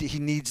know, he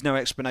needs no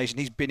explanation.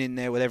 He's been in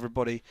there with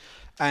everybody.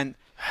 And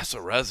that's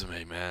a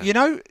resume, man. You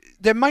know,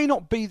 there may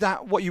not be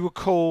that what you would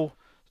call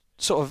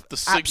sort of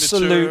the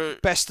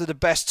absolute best of the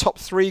best top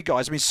three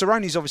guys. I mean,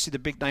 Cerrone's obviously the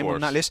big name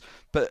on that list,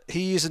 but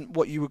he isn't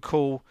what you would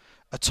call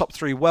a top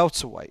three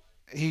welterweight.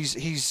 He's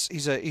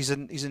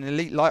an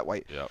elite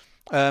lightweight.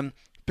 Yep.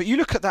 But you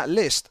look at that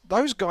list;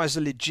 those guys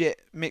are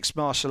legit mixed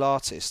martial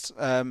artists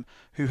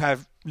who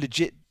have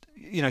legit,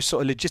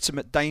 sort of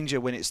legitimate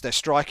danger when it's their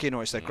striking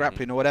or it's their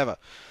grappling or whatever.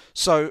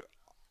 So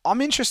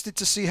I'm interested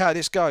to see how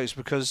this goes,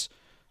 because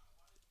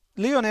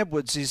Leon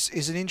Edwards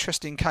is an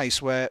interesting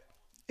case where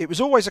it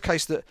was always a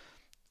case that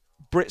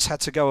Brits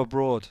had to go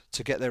abroad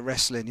to get their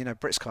wrestling.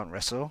 Brits can't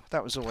wrestle.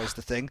 That was always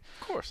the thing.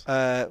 Of course.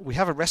 We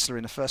have a wrestler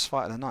in the first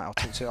fight of the night.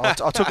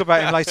 I'll talk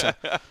about him later.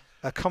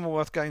 A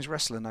Commonwealth Games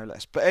wrestler, no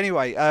less. But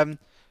anyway,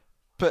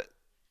 but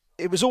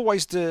it was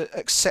always the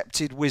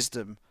accepted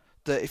wisdom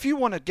that if you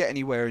want to get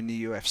anywhere in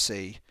the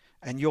UFC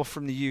and you're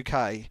from the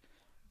UK,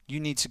 you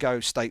need to go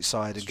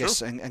stateside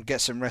and get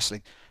some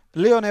wrestling.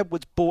 Leon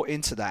Edwards bought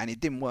into that, and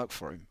it didn't work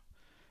for him.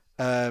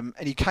 And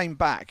he came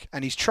back,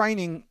 and he's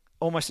training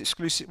almost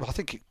exclusive. Well, I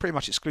think pretty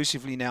much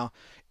exclusively now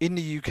in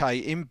the UK,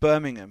 in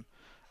Birmingham,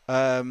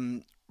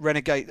 Team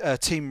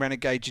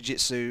Renegade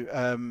Jiu-Jitsu,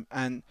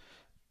 and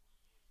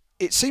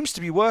it seems to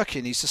be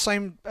working. He's the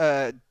same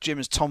gym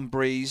as Tom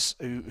Breeze,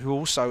 who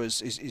also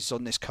is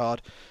on this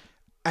card,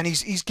 and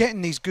he's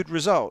getting these good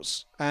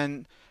results.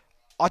 And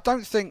I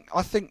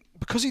think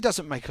because he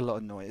doesn't make a lot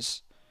of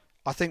noise,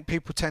 I think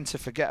people tend to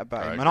forget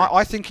about him. And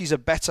I think he's a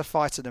better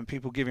fighter than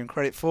people give him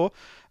credit for.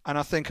 And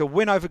I think a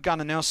win over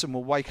Gunnar Nelson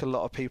will wake a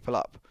lot of people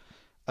up.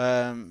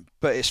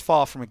 But it's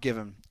far from a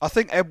given. I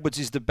think Edwards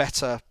is the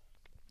better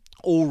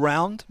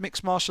all-round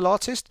mixed martial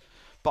artist.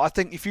 But I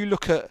think if you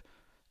look at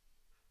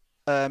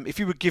if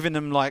you were giving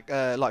them like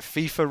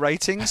FIFA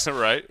ratings,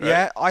 right.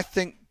 Yeah, I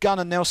think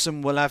Gunnar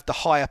Nelson will have the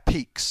higher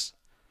peaks.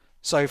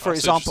 So, for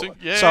example,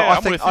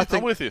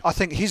 I'm with you. I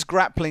think his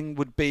grappling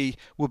would be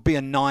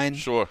a 9.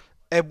 Sure.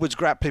 Edwards'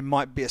 grappling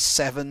might be a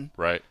 7.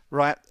 Right.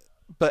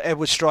 But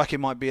Edwards'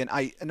 striking might be an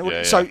 8. And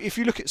if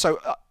you look at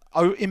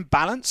in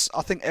balance,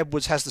 I think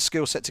Edwards has the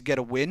skill set to get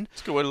a win.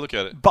 It's a good way to look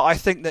at it. But I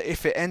think that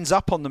if it ends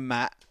up on the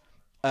mat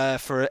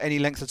for any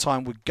length of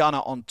time with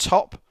Gunnar on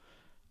top,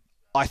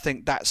 I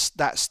think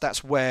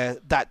that's where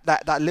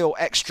that little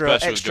extra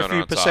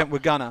few percent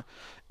with Gunnar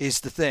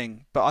is the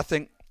thing. But I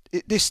think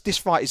this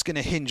fight is going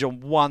to hinge on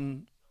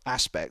one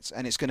aspect,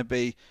 and it's going to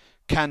be,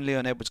 can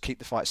Leon Edwards keep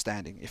the fight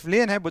standing? If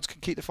Leon Edwards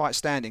can keep the fight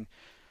standing,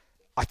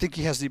 I think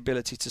he has the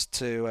ability to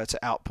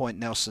outpoint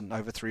Nelson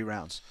over 3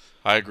 rounds.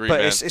 I agree, but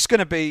man. It's going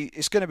to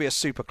be a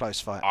super close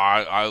fight.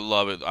 I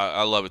love it.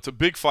 I love it. It's a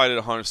big fight at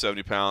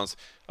 170 pounds.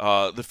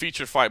 The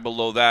featured fight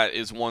below that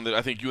is one that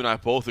I think you and I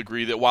both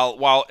agree that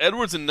while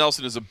Edwards and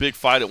Nelson is a big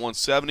fight at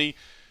 170,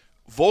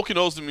 Volkan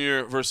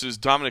Ozdemir versus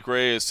Dominic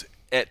Reyes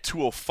at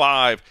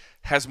 205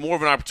 has more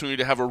of an opportunity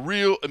to have a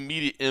real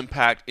immediate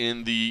impact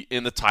in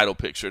the title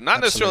picture. Not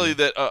necessarily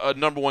that a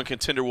number 1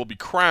 contender will be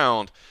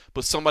crowned,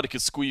 but somebody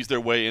could squeeze their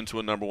way into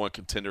a number 1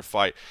 contender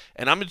fight.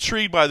 And I'm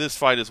intrigued by this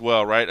fight as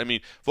well, right? I mean,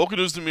 Volkan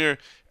Ozdemir,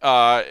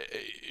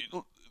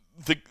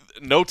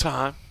 no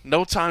time.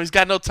 He's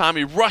got no time.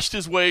 He rushed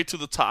his way to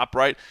the top,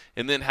 right?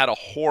 And then had a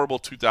horrible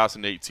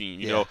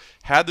 2018.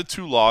 Had the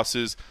 2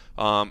 losses.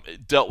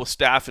 Dealt with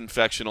staph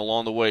infection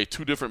along the way,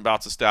 2 different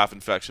bouts of staph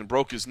infection,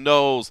 broke his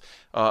nose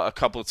a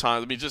couple of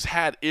times. I mean, just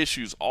had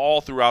issues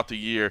all throughout the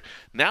year.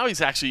 Now he's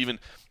actually even,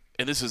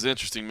 and this is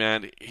interesting,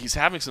 man, he's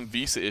having some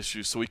visa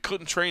issues, so he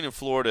couldn't train in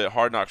Florida at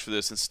Hard Knocks for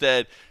this.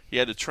 Instead, he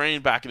had to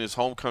train back in his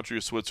home country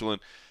of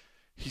Switzerland.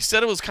 He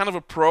said it was kind of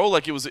a pro,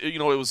 like it was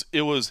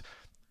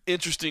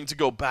interesting to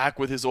go back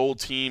with his old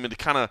team and to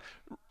kind of,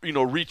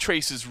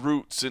 retrace his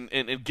roots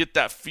and get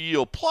that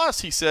feel.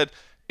 Plus, he said,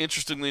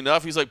 interestingly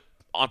enough, he's like,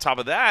 on top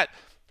of that,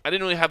 I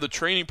didn't really have the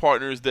training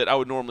partners that I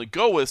would normally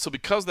go with. So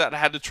because of that, I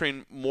had to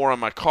train more on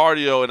my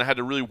cardio and I had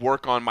to really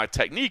work on my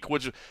technique,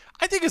 which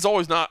I think is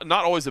always not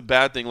always a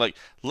bad thing. Like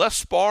less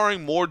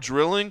sparring, more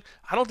drilling.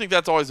 I don't think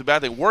that's always a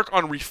bad thing. Work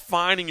on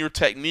refining your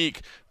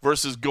technique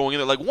versus going in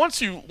there. Like once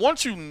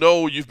you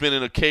know you've been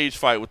in a cage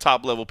fight with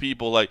top level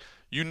people, like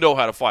you know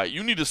how to fight.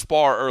 You need to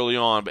spar early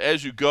on, but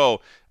as you go,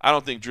 I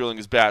don't think drilling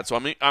is bad. So I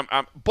mean,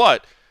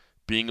 but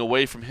being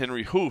away from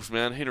Henry Hooft,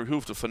 man, Henry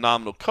Hooft, a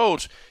phenomenal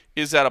coach.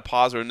 Is that a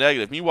positive or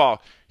negative?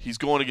 Meanwhile, he's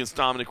going against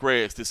Dominic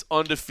Reyes, this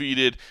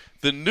undefeated,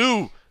 the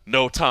new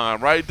No Time,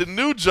 right? The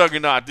new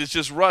juggernaut that's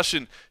just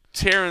rushing,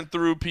 tearing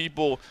through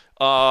people.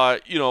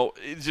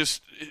 It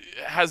just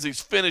has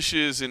these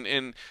finishes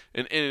and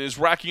is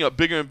racking up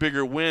bigger and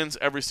bigger wins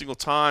every single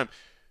time.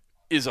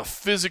 Is a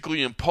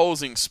physically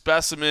imposing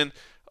specimen.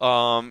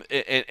 And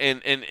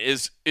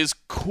is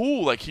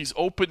cool. Like he's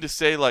open to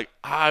say like,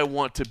 I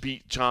want to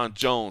beat John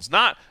Jones,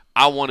 not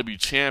I want to be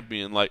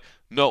champion. Like,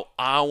 no,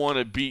 I want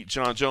to beat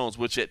John Jones,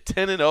 which at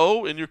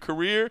 10-0 in your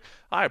career,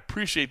 I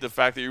appreciate the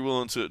fact that you're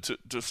willing to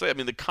say. I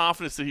mean, the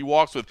confidence that he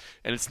walks with,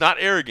 and it's not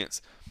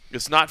arrogance,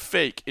 it's not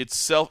fake,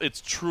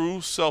 it's true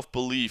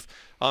self-belief.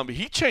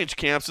 He changed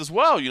camps as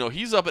well.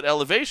 He's up at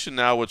Elevation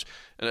now, which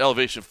an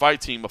Elevation fight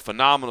team, a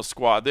phenomenal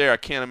squad there. I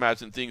can't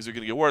imagine things are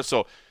going to get worse.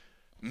 So,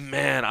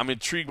 man, I'm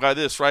intrigued by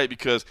this, right?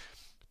 Because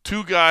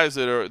 2 guys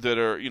that are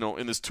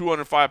in this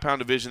 205-pound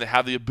division that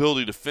have the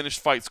ability to finish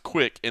fights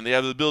quick, and they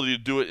have the ability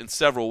to do it in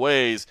several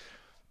ways,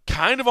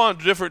 kind of on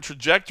different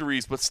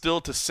trajectories, but still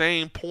at the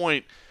same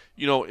point,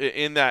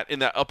 in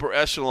that upper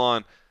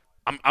echelon.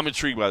 I'm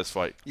intrigued by this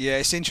fight. Yeah,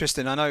 it's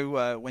interesting. I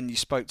know when you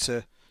spoke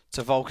to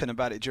Volkan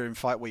about it during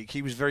fight week,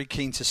 he was very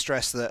keen to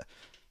stress that,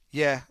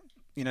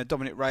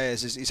 Dominic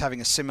Reyes is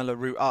having a similar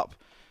route up,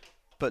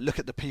 but look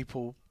at the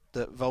people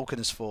that Volkan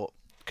has fought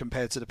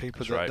compared to the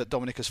people that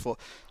Dominic has fought.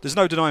 There's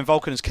no denying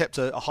Volkan has kept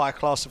a higher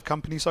class of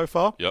company so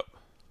far. Yep.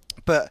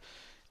 But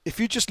if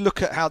you just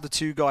look at how the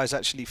two guys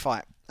actually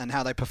fight and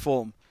how they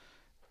perform,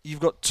 you've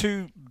got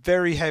two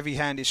very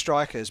heavy-handed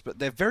strikers, but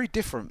they're very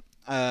different.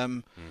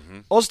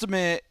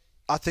 Ozdemir,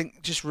 I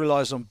think, just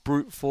relies on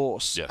brute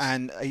force,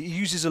 and he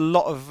uses a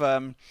lot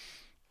of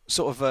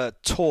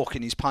torque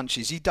in his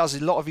punches. He does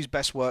a lot of his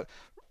best work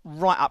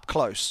right up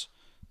close,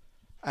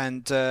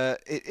 and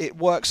it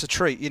works a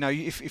treat.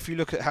 If you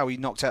look at how he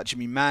knocked out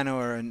Jimmy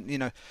Manuwa,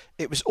 and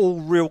it was all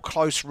real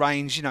close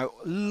range.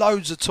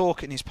 Loads of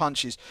torque in his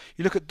punches.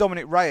 You look at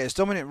Dominic Reyes.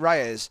 Dominic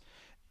Reyes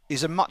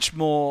is a much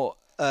more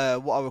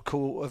what I would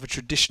call of a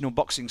traditional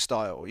boxing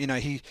style.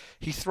 He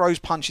throws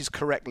punches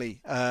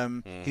correctly.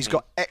 He's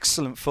got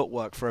excellent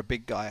footwork for a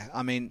big guy.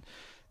 I mean,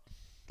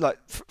 like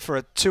for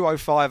a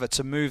 205er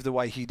to move the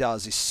way he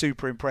does is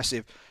super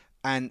impressive.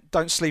 And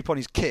don't sleep on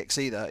his kicks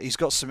either. He's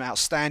got some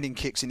outstanding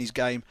kicks in his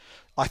game.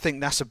 I think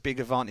that's a big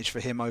advantage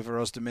for him over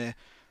Ozdemir.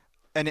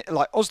 And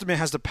Ozdemir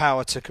has the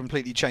power to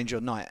completely change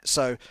your night.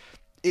 So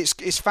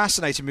it's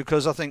fascinating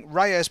because I think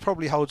Reyes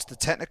probably holds the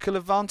technical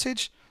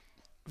advantage.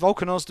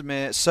 Volkan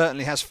Ozdemir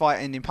certainly has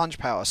fight-ending punch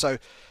power. So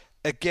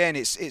again,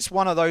 it's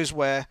one of those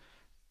where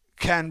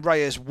can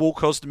Reyes walk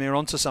Ozdemir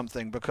onto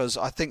something, because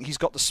I think he's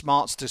got the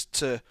smarts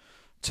to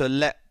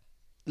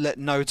let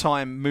no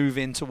time move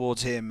in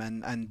towards him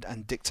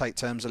and dictate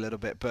terms a little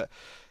bit. But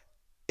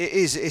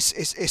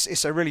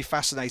it's a really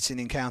fascinating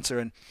encounter.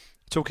 And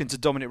talking to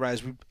Dominic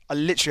Reyes, I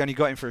literally only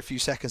got him for a few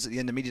seconds at the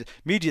end of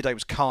media day.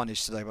 Was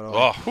carnage today, by the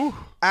way.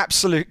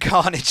 Absolute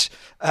carnage.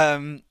 I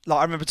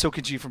remember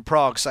talking to you from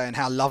Prague, saying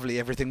how lovely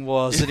everything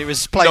was, and it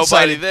was nobody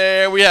sailing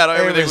there. We had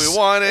everything we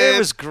wanted. It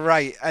was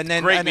great, and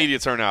then great media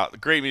turnout.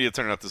 Great media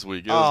turnout this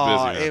week. It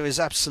was busy. It was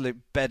absolute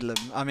bedlam.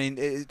 I mean,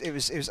 it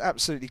was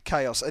absolutely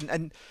chaos,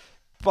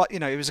 But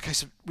it was a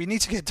case of we need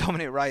to get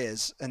Dominic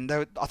Reyes, and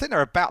I think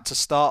they're about to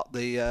start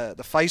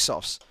the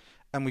face-offs,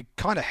 and we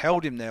kind of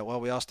held him there while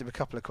we asked him a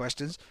couple of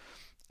questions.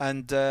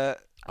 And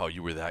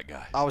you were that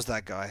guy. I was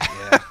that guy.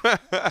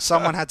 Yeah,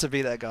 someone had to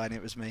be that guy, and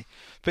it was me.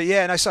 But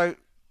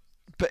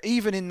but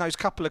even in those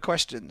couple of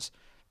questions,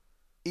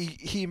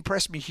 he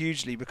impressed me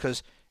hugely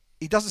because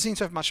he doesn't seem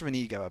to have much of an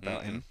ego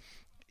about him,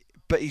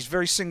 but he's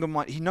very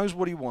single-minded. He knows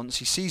what he wants.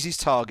 He sees his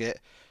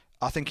target.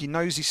 I think he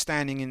knows he's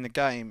standing in the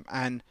game,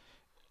 and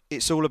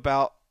it's all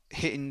about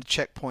hitting the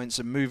checkpoints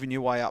and moving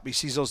your way up. He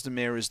sees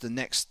Ozdemir as the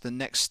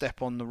next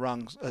step on the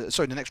rung,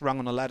 the next rung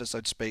on the ladder, so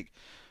to speak.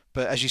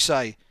 But as you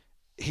say,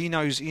 he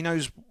knows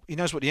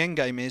what the end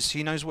game is.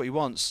 He knows what he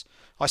wants.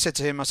 I said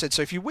to him,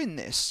 so if you win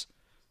this,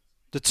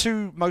 the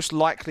two most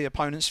likely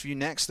opponents for you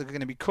next are going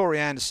to be Corey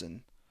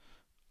Anderson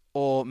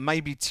or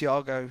maybe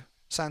Thiago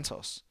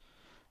Santos.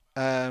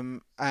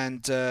 And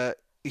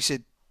he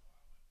said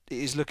it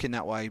is looking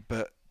that way,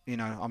 but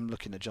I'm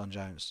looking at John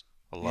Jones.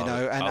 I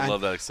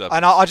love that acceptance.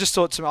 And I just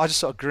sort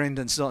of grinned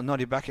and sort of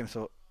nodded back and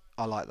thought,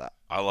 I like that.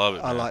 I love it.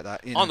 I like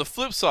that. On the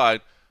flip side,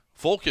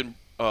 Volkan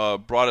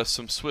brought us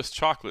some Swiss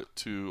chocolate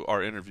to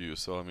our interview.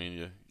 So I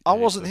mean, I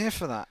wasn't here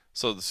for that.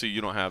 So see,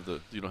 you don't have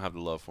the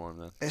love for him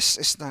then.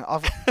 It's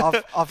no.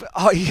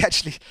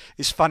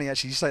 It's funny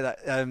actually. You say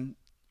that.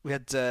 We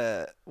had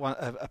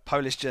a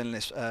Polish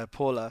journalist,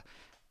 Paula.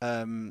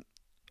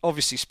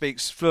 Obviously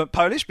speaks fluent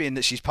Polish, being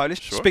that she's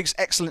Polish. Sure. Speaks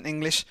excellent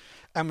English,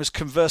 and was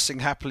conversing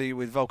happily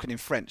with Volkan in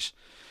French.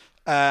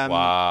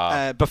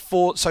 Wow.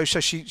 Before, so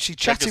she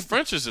chatted. Because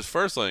French is his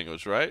first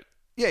language, right?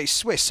 Yeah, he's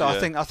Swiss. So I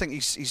think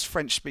he's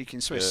French speaking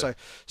Swiss. Yeah.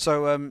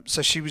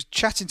 So she was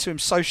chatting to him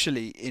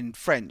socially in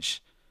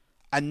French,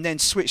 and then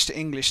switched to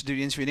English to do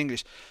the interview in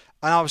English.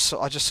 And I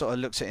just sort of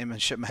looked at him and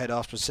shook my head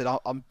afterwards and said,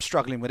 I'm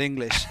struggling with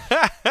English.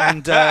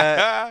 and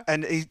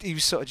he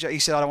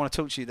said, I don't want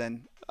to talk to you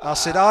then. I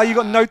said, you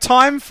got no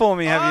time for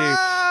me, have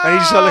you? And he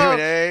just looked at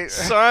me. Hey.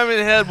 Simon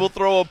Head will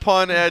throw a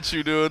pun at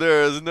you, dude.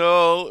 There is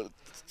no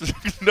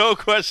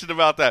question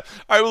about that.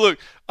 All right, well, look,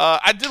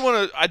 I did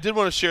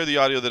want to share the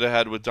audio that I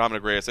had with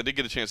Dominic Reyes. I did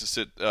get a chance to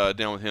sit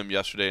down with him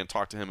yesterday and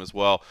talk to him as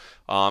well.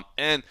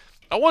 And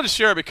I wanted to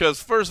share it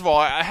because, first of all,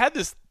 I had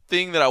this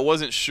thing that I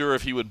wasn't sure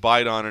if he would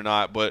bite on or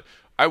not, but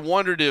I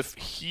wondered if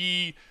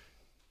he,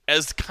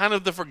 as kind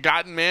of the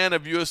forgotten man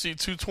of UFC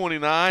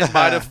 229,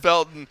 might have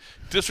felt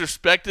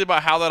disrespected by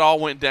how that all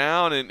went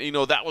down. And,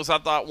 that was, I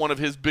thought, one of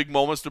his big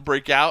moments to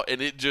break out,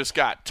 and it just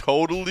got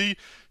totally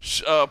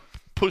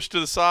pushed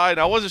to the side.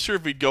 I wasn't sure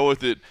if he'd go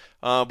with it,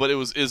 but it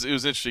was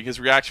interesting. His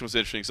reaction was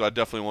interesting, so I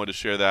definitely wanted to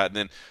share that. And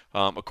then,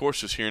 of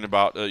course, just hearing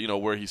about,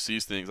 where he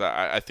sees things.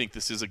 I think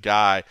this is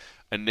a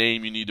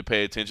name you need to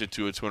pay attention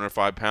to at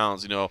 205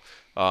 pounds.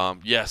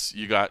 Yes,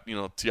 you got,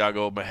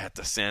 Thiago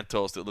Maheta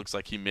Santos that looks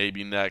like he may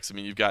be next. I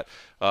mean, you've got,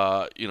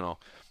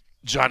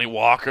 Johnny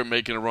Walker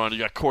making a run. You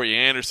got Corey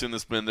Anderson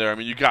that's been there. I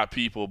mean, you got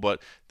people,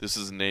 but this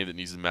is a name that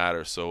needs to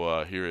matter.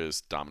 So here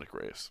is Dominic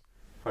Reyes.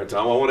 All right,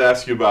 Tom, I want to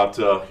ask you about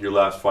your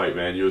last fight,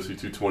 man, UFC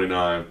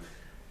 229.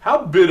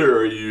 How bitter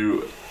are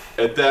you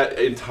at that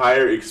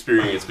entire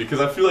experience? Because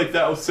I feel like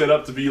that was set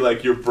up to be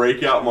like your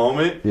breakout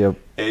moment. Yep.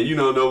 And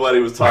nobody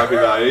was talking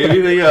about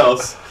anything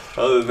else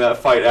other than that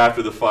fight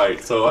after the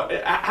fight. So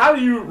how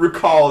do you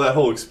recall that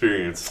whole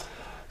experience?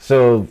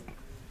 So,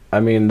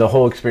 I mean, the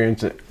whole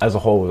experience as a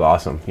whole was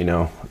awesome.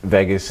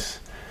 Vegas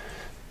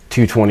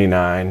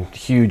 229,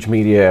 huge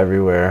media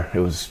everywhere. It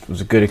was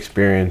a good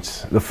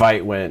experience. The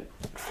fight went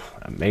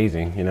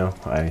amazing.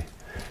 I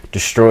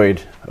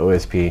destroyed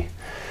OSP.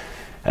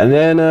 And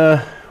then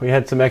we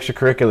had some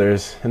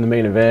extracurriculars in the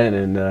main event,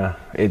 and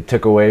it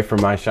took away from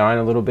my shine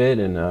a little bit,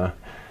 and it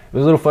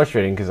was a little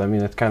frustrating because, I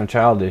mean, it's kind of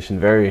childish and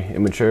very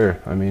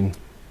immature. I mean,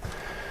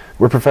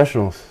 we're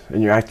professionals,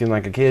 and you're acting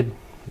like a kid,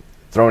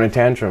 throwing a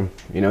tantrum.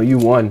 You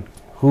won.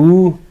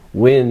 Who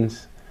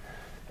wins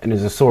and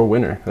is a sore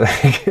winner?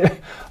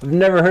 I've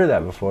never heard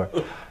that before.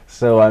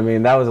 So, I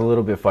mean, that was a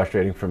little bit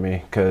frustrating for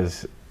me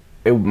because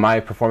my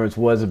performance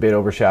was a bit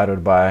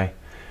overshadowed by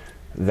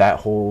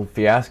that whole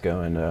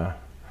fiasco, and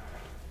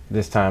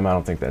this time I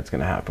don't think that's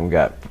going to happen. We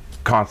got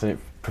constant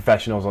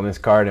professionals on this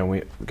card, and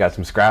we got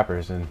some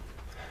scrappers, and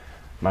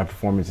my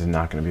performance is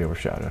not going to be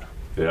overshadowed.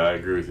 Yeah, I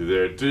agree with you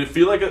there. Did it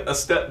feel like a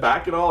step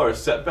back at all, or a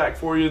setback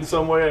for you in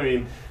some way? I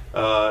mean,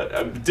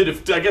 did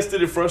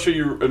it frustrate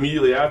you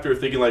immediately after,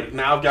 thinking like,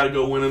 now I've got to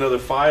go win another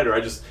fight, or I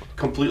just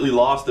completely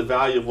lost the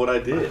value of what I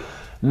did?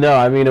 No,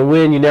 I mean, a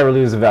win, you never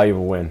lose the value of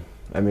a win.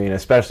 I mean,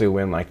 especially a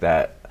win like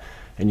that.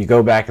 And you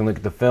go back and look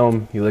at the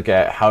film, you look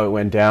at how it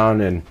went down,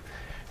 and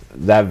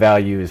that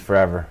value is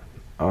forever.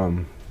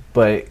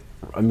 But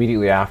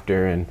immediately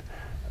after, and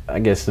I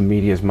guess the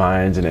media's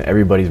minds and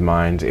everybody's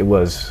minds, it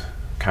was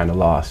kind of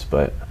lost,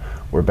 but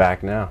we're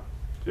back now.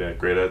 Yeah,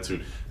 great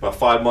attitude. About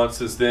 5 months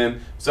since then.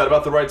 Was that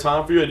about the right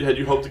time for you? Had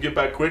you hoped to get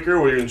back quicker?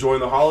 Were you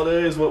enjoying the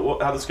holidays? How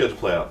did the schedule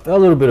play out? A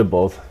little bit of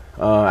both.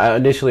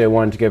 Initially, I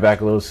wanted to get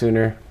back a little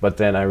sooner, but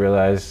then I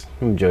realized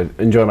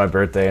enjoy my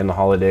birthday and the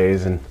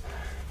holidays and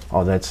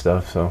all that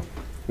stuff. So,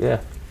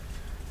 yeah.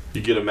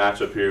 You get a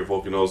matchup here,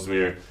 Volkan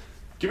Ozdemir.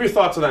 Give me your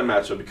thoughts on that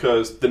matchup,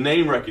 because the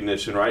name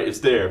recognition, right,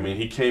 is there. I mean,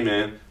 he came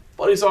in,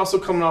 but he's also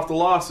coming off the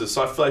losses.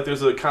 So I feel like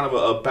there's a kind of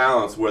a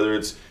balance, whether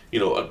it's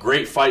a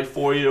great fight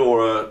for you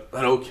or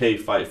an okay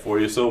fight for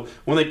you. So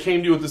when they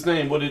came to you with this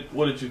name, what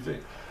did you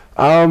think?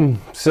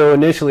 So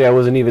initially, I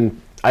didn't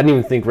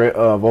even think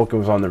Volkan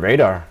was on the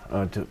radar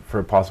for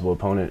a possible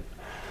opponent,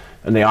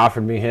 and they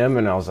offered me him,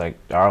 and I was like,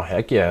 oh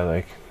heck yeah,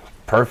 like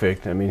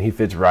perfect. I mean, he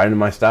fits right into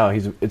my style.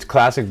 It's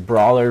classic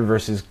brawler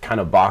versus kind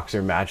of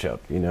boxer matchup,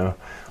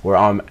 where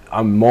I'm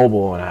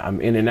mobile and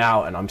I'm in and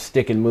out and I'm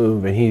stick and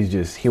move, and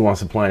he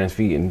wants to plant his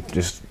feet and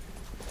just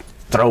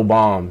throw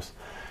bombs,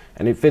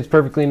 and it fits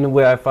perfectly in the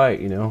way I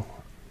fight. I'm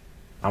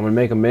gonna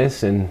make him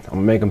miss and I'm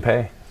gonna make him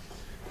pay.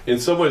 In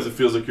some ways, it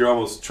feels like you're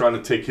almost trying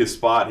to take his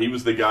spot. He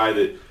was the guy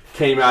that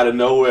came out of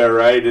nowhere,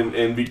 right,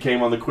 and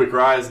became on the quick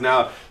rise.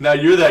 Now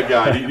you're that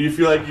guy. Do you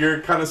feel like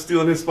you're kind of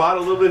stealing his spot a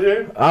little bit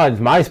here? It's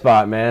my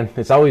spot, man.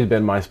 It's always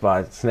been my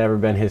spot. It's never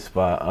been his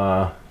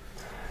spot.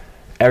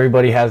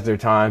 Everybody has their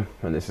time,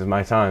 and this is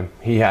my time.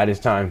 He had his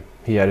time.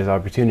 He had his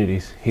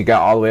opportunities. He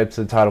got all the way up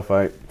to the title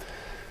fight.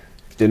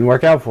 Didn't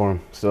work out for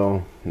him.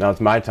 So now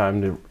it's my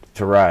time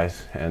to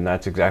rise, and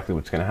that's exactly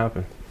what's going to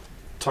happen.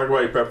 Talk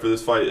about your prep for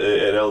this fight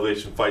at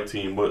Elevation Fight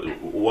Team. What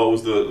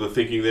was the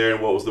thinking there,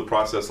 and what was the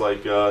process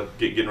like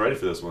getting ready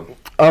for this one?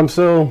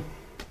 So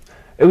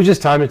it was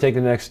just time to take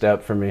the next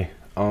step for me.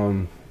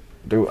 I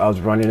was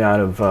running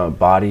out of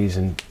bodies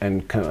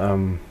and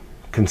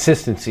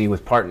consistency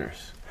with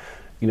partners.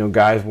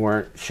 Guys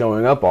weren't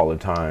showing up all the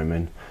time,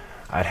 and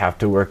I'd have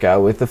to work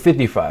out with a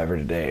 55er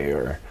today,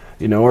 or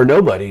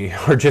nobody,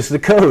 or just the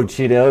coach.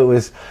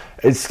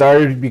 It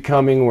started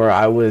becoming where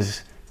I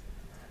was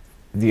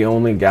the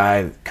only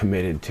guy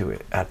committed to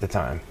it at the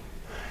time,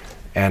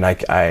 and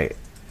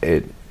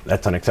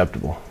that's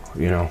unacceptable.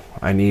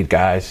 I need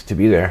guys to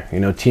be there,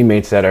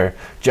 teammates that are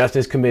just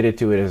as committed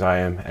to it as I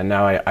am, and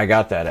now I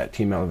got that at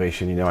Team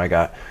Elevation. I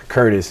got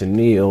Curtis and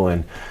Neil,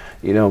 and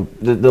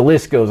the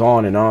list goes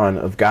on and on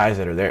of guys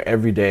that are there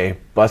every day,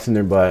 busting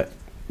their butt.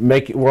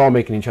 We're all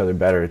making each other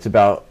better. It's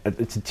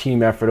a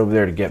team effort over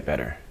there to get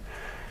better,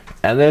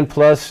 and then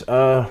plus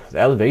the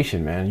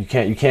elevation, man. You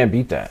can't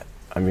beat that.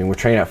 I mean, we're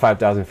training at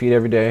 5,000 feet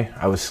every day.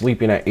 I was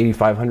sleeping at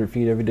 8,500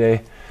 feet every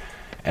day,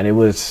 and it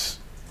was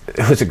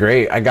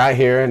great. I got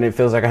here, and it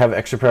feels like I have an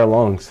extra pair of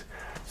lungs.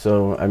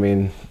 So, I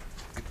mean,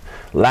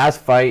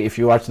 last fight, if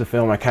you watch the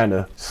film, I kind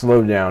of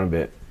slowed down a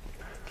bit.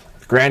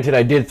 Granted,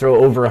 I did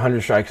throw over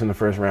 100 strikes in the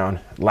first round,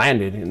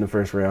 landed in the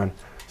first round.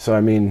 So,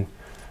 I mean,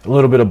 a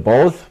little bit of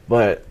both,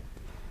 but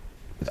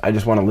I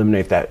just want to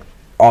eliminate that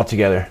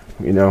altogether.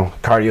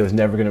 Cardio is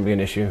never going to be an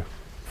issue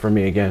for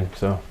me again,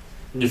 so.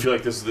 You feel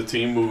like this is the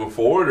team moving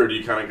forward, or do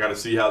you kind of got to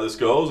see how this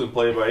goes and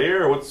play it by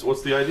ear, or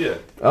what's the idea?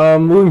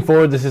 Moving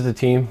forward, this is the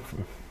team.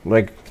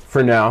 Like,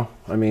 for now,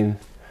 I mean,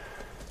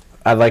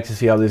 I'd like to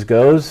see how this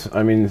goes.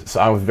 I mean,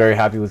 so I was very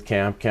happy with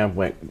camp. Camp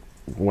went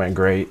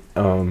great,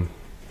 and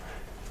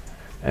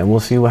we'll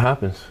see what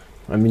happens.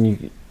 I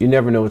mean, you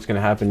never know what's going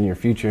to happen in your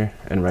future,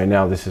 and right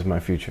now this is my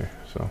future.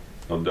 So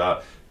no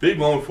doubt. Big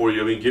moment for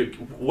you. I mean,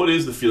 what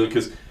is the feeling?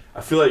 Because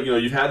I feel like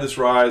you've had this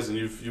rise and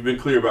you've been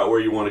clear about where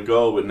you want to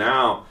go, but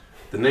now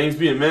the name's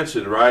being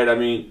mentioned, right? I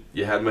mean,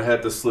 you had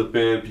Maheta slip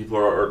in. People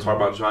are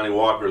talking about Johnny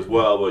Walker as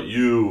well, but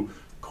you,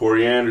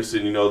 Corey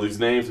Anderson, these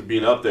names are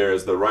being up there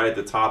as right at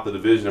the top of the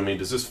division. I mean,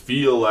 does this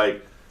feel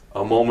like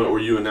a moment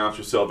where you announce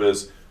yourself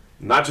as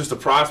not just a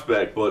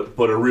prospect,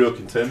 but a real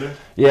contender?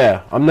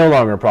 Yeah, I'm no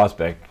longer a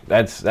prospect.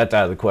 That's out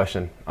of the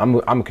question. I'm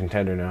a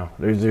contender now.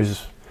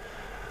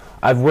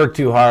 I've worked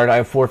too hard. I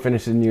have 4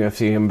 finishes in the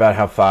UFC. I'm about to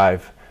have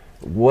 5.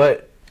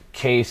 What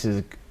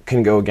cases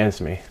can go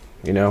against me?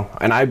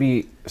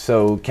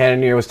 And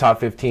Cannonier was top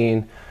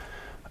 15.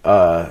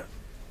 OSP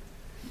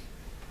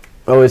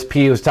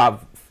was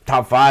top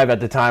 5 at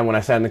the time when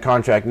I signed the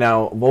contract.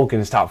 Now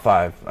Volkan's top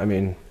 5. I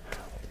mean,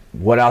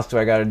 what else do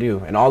I got to do?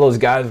 And all those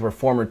guys were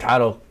former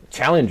title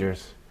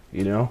challengers.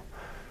 Do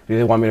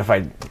they want me to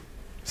fight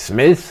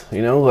Smith?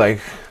 Like,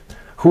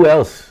 who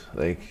else?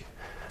 Like,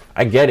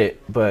 I get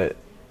it, but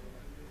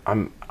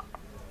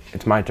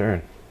it's my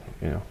turn.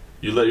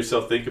 You let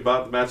yourself think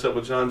about the matchup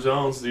with John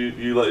Jones? Do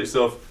you let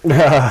yourself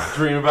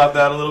dream about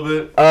that a little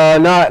bit?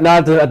 Not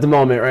at the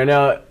moment. Right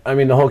now, I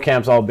mean, the whole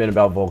camp's all been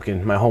about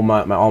Volkan.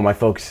 All my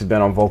focus has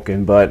been on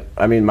Volkan. But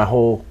I mean, my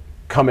whole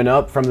coming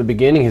up from the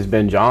beginning has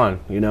been John.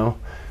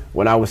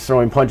 When I was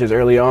throwing punches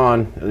early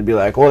on, it'd be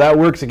like, well, that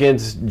works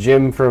against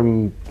Jim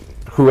from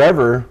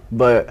whoever,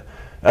 but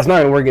that's not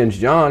gonna work against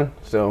John.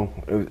 So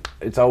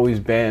it's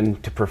always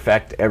been to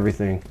perfect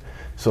everything,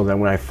 so that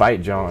when I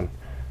fight John,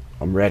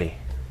 I'm ready.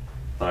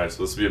 All right,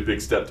 so this will be a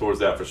big step towards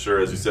that for sure.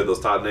 As you said,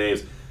 those top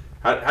names.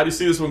 How do you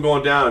see this one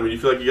going down? I mean, you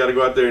feel like you got to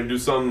go out there and do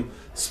something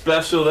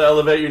special to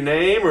elevate your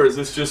name, or is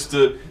this just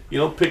to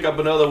pick up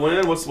another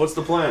win? What's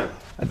the plan?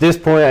 At this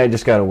point, I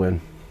just got to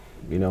win.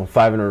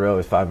 5 in a row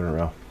is 5 in a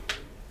row.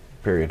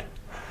 Period.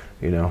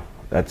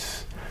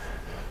 That's,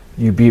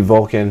 you beat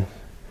Volkan.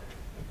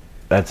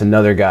 That's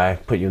another guy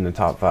put you in the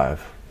top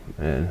 5.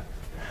 And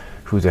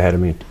who's ahead of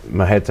me?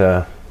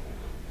 Maheta,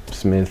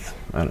 Smith.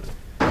 I don't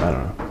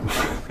know.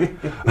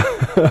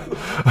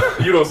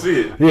 You don't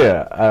see it.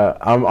 Yeah,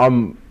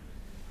 I'm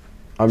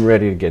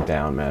ready to get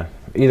down, man.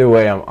 Either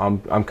way,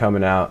 I'm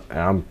coming out,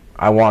 and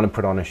I want to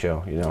put on a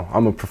show.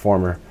 I'm a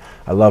performer.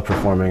 I love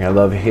performing. I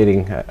love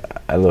hitting.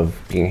 I love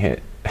being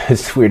hit.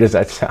 As weird as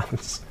that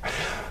sounds,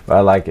 but I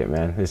like it,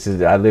 man.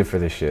 I live for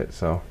this shit.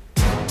 So.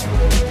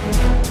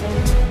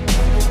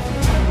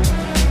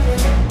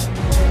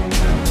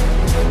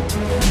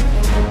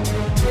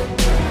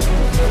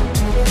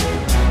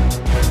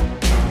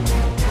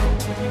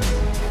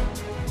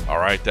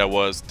 That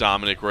was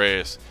Dominic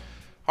Reyes.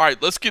 All right,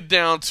 let's get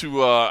down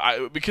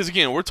to because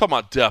again we're talking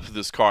about depth of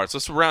this card. So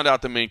let's round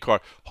out the main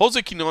card.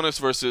 Jose Quinones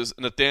versus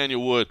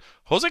Nathaniel Wood.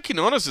 Jose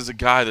Quinones is a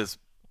guy that's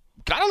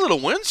got a little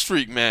win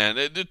streak, man.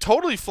 They're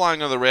totally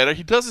flying on the radar.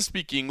 He doesn't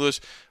speak English.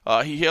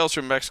 He hails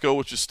from Mexico,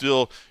 which is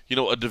still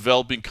a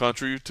developing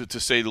country to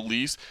say the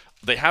least.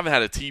 They haven't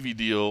had a TV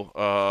deal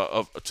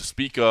to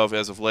speak of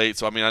as of late.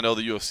 So I mean, I know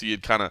the UFC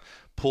had kind of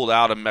pulled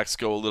out of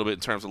Mexico a little bit in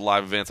terms of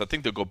live events. I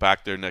think they'll go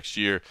back there next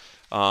year.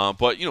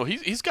 But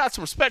he's got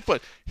some respect,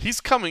 but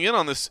he's coming in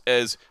on this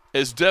as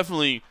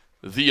definitely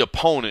the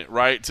opponent,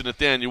 right, to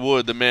Nathaniel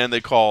Wood, the man they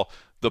call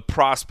the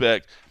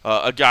prospect,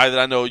 a guy that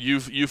I know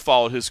you've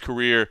followed his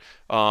career.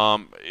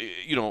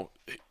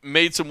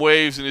 Made some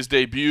waves in his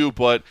debut,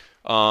 but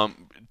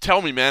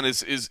tell me, man,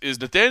 is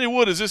Nathaniel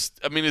Wood? Is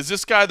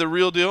this guy the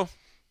real deal?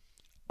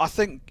 I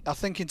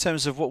think in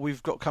terms of what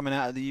we've got coming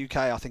out of the UK,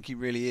 I think he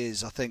really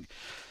is. I think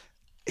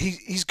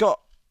he's got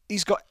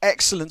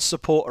excellent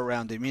support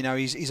around him.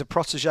 He's a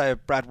protege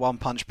of Brad One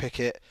Punch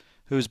Pickett,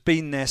 who has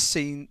been there,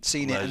 seen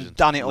it, and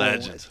done it all.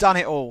 Legend. Done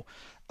it all.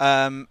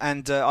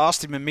 I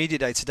asked him in media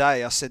day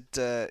today. I said,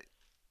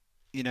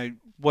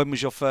 when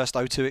was your first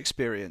O2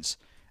 experience?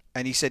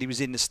 And he said he was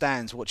in the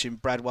stands watching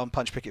Brad One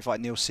Punch Pickett fight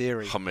Neil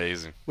Seery.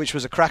 Amazing. Which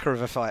was a cracker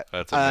of a fight.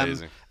 That's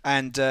amazing.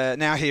 And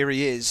now here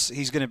he is.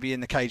 He's going to be in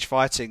the cage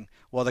fighting,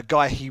 while the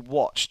guy he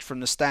watched from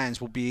the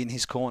stands will be in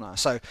his corner.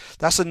 So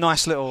that's a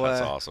nice little.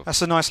 That's awesome.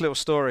 That's a nice little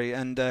story.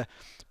 And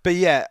but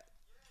yeah,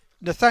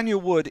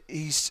 Nathaniel Wood,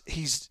 he's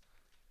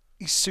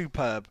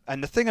superb.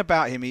 And the thing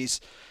about him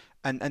is,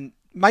 and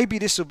maybe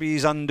this will be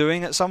his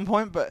undoing at some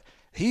point, but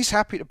he's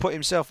happy to put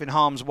himself in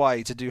harm's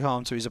way to do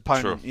harm to his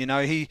opponent.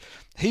 Sure.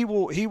 He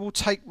will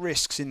take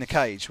risks in the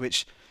cage,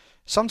 which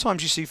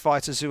sometimes you see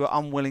fighters who are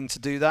unwilling to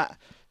do that.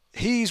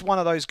 He's one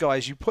of those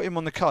guys. You put him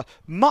on the card,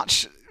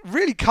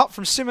 really cut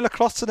from similar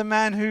cloth to the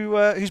man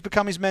who's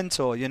become his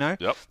mentor.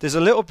 Yep. There's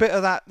a little bit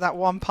of that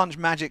one punch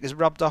magic is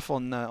rubbed off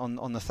on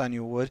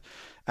Nathaniel Wood,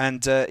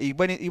 and he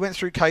went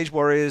through Cage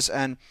Warriors,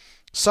 and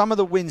some of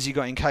the wins he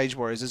got in Cage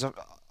Warriors I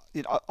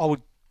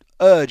would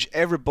urge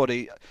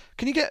everybody.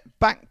 Can you get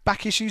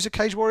back issues of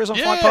Cage Warriors on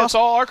Fight Pass? Yeah, it's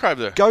all archived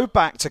there. Go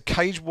back to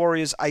Cage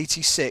Warriors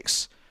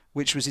 86,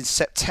 which was in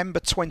September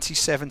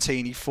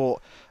 2017. He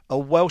fought a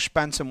Welsh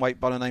bantamweight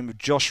by the name of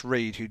Josh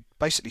Reed, who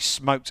basically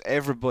smoked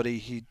everybody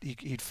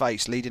he'd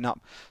faced leading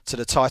up to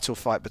the title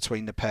fight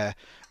between the pair.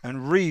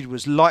 And Reed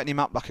was lighting him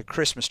up like a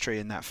Christmas tree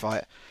in that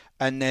fight.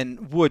 And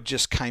then Wood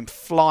just came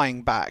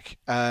flying back.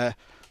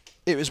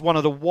 It was one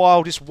of the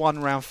wildest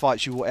one-round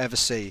fights you will ever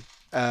see.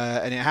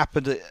 And it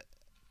happened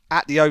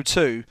at the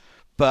O2,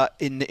 but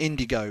in the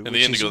Indigo,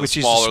 which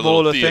is a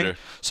smaller thing.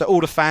 So all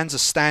the fans are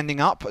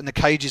standing up and the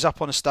cage is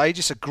up on a stage.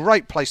 It's a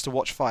great place to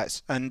watch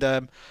fights. And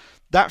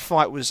that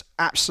fight was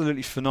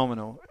absolutely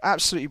phenomenal.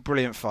 Absolutely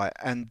brilliant fight.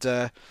 And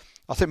I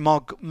think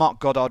Mark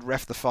Goddard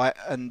reffed the fight,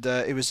 and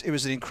it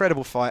was an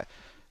incredible fight.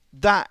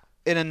 That,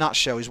 in a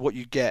nutshell, is what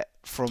you get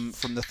from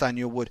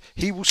Nathaniel Wood.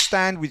 He will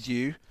stand with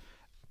you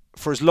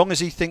for as long as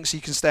he thinks he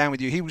can stand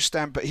with you. He will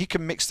stand, but he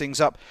can mix things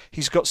up.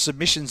 He's got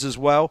submissions as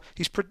well.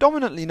 He's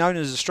predominantly known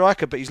as a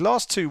striker, but his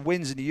last 2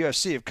 wins in the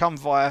UFC have come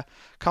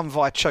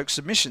via choke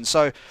submission.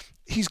 So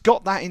he's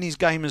got that in his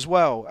game as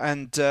well,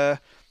 and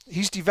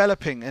he's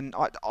developing, and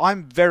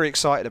I'm very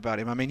excited about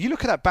him. I mean, you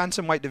look at that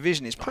bantamweight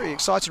division; it's pretty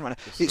exciting right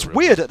now. It's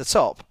weird at the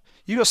top.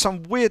 You got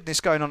some weirdness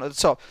going on at the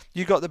top.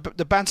 You got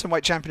the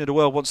bantamweight champion of the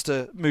world wants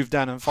to move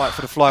down and fight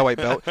for the flyweight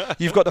belt.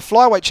 You've got the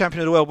flyweight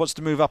champion of the world wants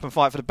to move up and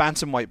fight for the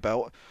bantamweight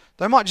belt.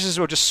 They might just as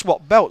well just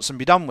swap belts and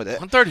be done with it.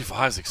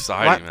 135 is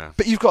exciting, man.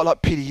 But you've got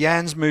like Peter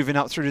Yan's moving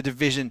up through the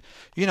division.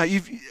 You know,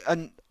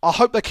 and I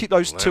hope they keep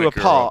those two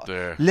apart.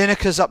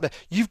 Lineker's up there.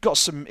 You've got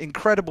some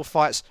incredible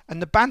fights,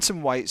 and the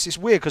bantamweights. It's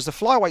weird because the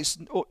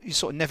flyweights you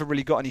sort of never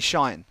really got any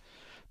shine,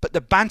 but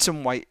the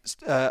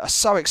bantamweights are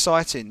so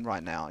exciting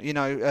right now. You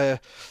know,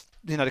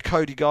 the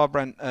Cody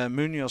Garbrandt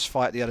Munoz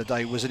fight the other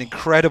day was an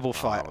incredible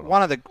fight.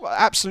 One of the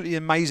absolutely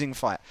amazing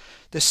fight.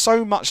 There's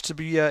so much to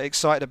be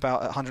excited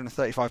about at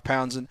 135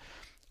 pounds, and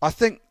I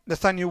think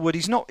Nathaniel Wood,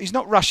 he's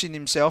not rushing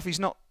himself. He's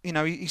not,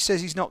 he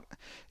says he's not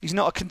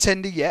a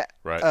contender yet.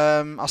 Right.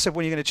 I said,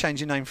 when are you going to change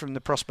your name from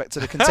the prospect to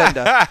the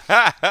contender?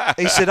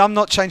 He said, I'm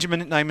not changing my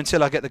nickname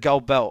until I get the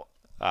gold belt.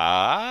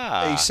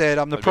 He said,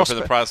 I'm the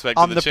prospect.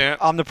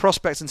 I'm the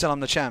prospect until I'm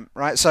the champ.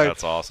 Right. So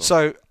that's awesome.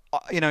 So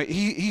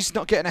he's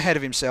not getting ahead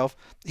of himself.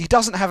 He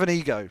doesn't have an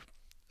ego,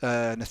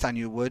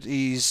 Nathaniel Wood.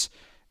 He's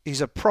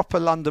a proper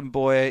London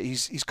boy.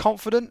 He's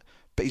confident,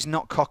 but he's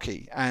not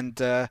cocky.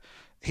 And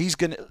he's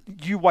gonna.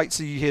 You wait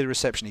till you hear the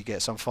reception he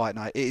gets on fight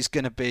night. It's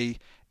gonna be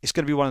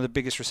one of the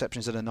biggest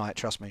receptions of the night.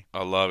 Trust me.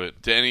 I love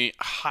it. Danny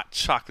Hot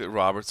Chocolate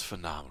Roberts,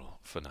 phenomenal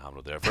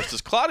there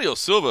versus Claudio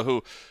Silva,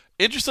 who,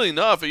 interestingly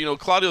enough,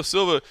 Claudio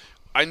Silva,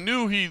 I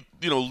knew he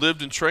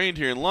lived and trained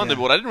here in London,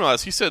 but what I didn't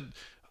realize, he said,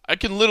 I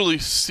can literally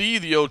see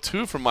the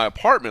O2 from my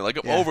apartment. Like,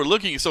 I'm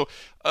overlooking it. So,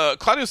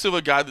 Claudio Silva,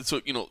 a guy that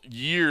took,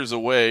 years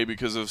away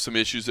because of some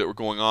issues that were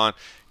going on,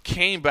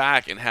 came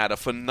back and had a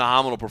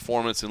phenomenal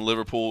performance in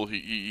Liverpool.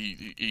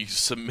 He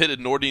submitted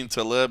Nordine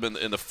Taleb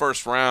in the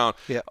first round,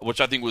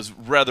 which I think was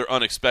rather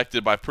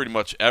unexpected by pretty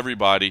much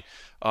everybody.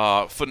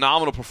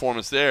 Phenomenal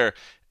performance there.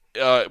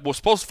 Was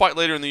supposed to fight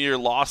later in the year,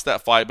 lost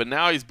that fight, but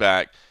now he's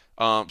back.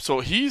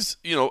 So he's,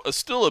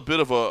 still a bit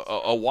of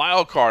a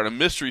wild card, a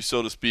mystery,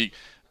 so to speak.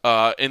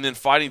 And then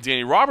fighting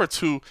Danny Roberts,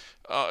 who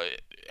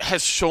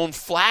has shown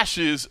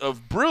flashes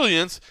of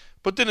brilliance,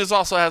 but then has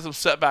also had some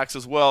setbacks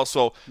as well.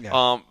 So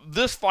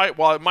this fight,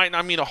 while it might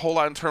not mean a whole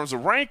lot in terms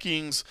of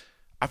rankings,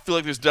 I feel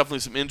like there's definitely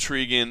some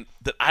intrigue in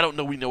that. I don't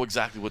know we know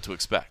exactly what to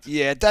expect.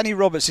 Yeah, Danny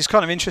Roberts is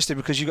kind of interesting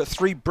because you've got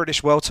 3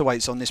 British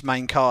welterweights on this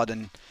main card,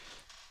 and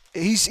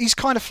he's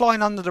kind of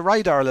flying under the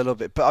radar a little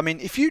bit. But, I mean,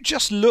 if you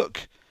just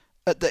look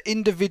at the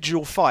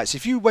individual fights,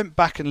 if you went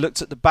back and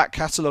looked at the back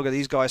catalogue of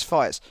these guys'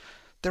 fights,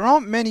 there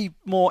aren't many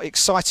more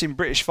exciting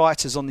British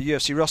fighters on the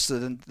UFC roster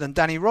than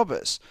Danny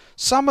Roberts.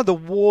 Some of the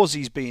wars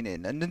he's been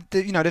in, and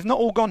they've not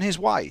all gone his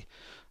way.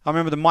 I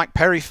remember the Mike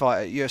Perry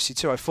fight at UFC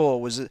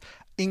 204 was an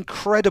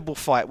incredible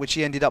fight, which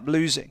he ended up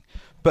losing.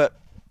 But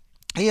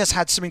he has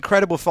had some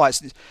incredible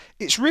fights.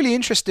 It's really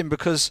interesting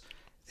because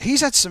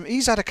he's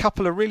had a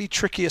couple of really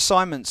tricky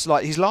assignments.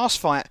 Like his last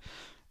fight,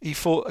 he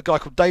fought a guy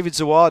called David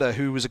Zawada,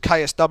 who was a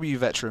KSW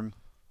veteran,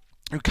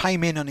 who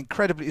came in on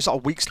incredibly, it's like a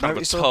week's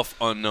notice. Kind of a tough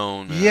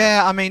unknown. Man.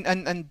 Yeah, I mean,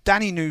 and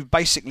Danny knew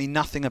basically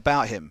nothing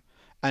about him.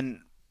 And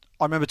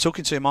I remember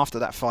talking to him after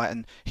that fight,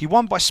 and he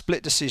won by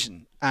split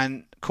decision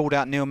and called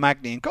out Neil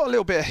Magny and got a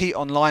little bit of heat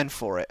online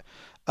for it.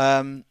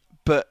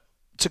 But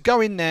to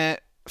go in there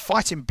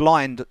fighting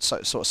blind, so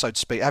to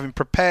speak, having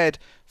prepared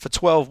for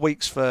 12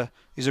 weeks for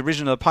his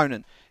original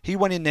opponent, he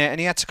went in there and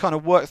he had to kind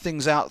of work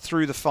things out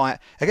through the fight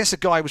against a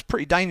guy who was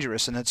pretty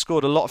dangerous and had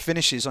scored a lot of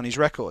finishes on his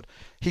record.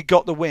 He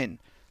got the win.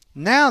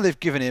 Now they've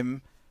given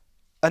him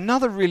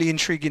another really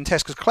intriguing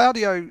test because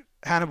Claudio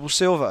Hannibal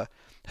Silva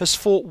has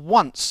fought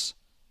once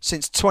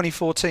since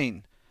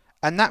 2014,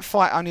 and that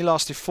fight only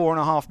lasted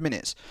 4.5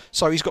 minutes.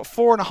 So he's got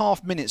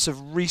 4.5 minutes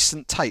of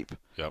recent tape.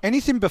 Yep.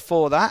 Anything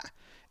before that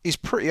is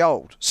pretty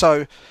old.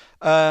 So,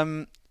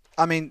 I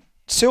mean,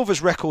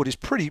 Silva's record is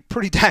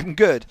pretty damn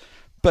good.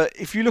 But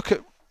if you look at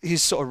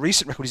his sort of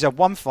recent record, he's had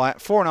one fight,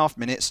 4.5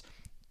 minutes,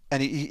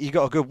 and he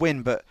got a good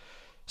win. But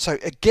so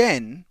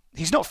again,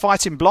 he's not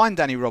fighting blind,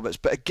 Danny Roberts,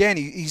 but again,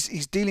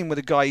 he's dealing with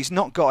a guy. He's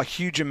not got a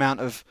huge amount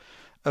of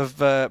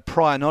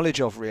prior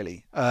knowledge of,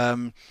 really.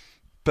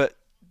 But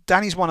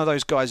Danny's one of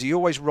those guys. He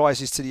always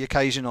rises to the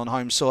occasion on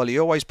home soil. He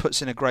always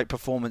puts in a great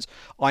performance.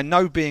 I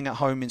know being at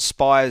home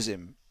inspires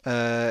him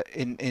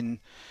in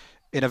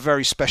a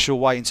very special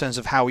way in terms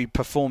of how he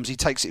performs. He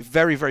takes it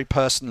very, very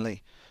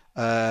personally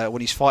when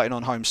he's fighting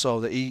on home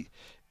soil. That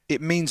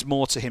it means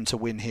more to him to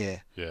win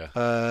here.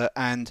 Yeah.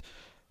 And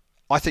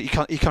I think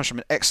he comes from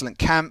an excellent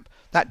camp.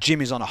 That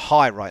gym is on a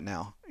high right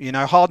now. You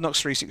know, Hard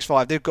Knocks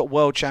 365, they've got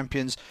world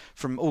champions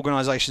from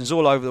organisations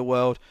all over the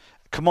world.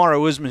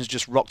 Kamaru Usman's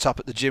just rocked up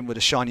at the gym with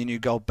a shiny new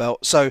gold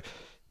belt. So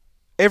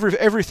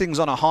everything's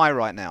on a high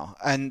right now.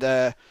 And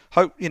I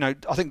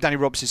think Danny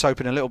Robertson's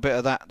hoping a little bit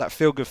of that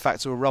feel-good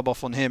factor will rub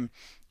off on him,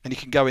 and he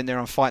can go in there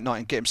on fight night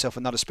and get himself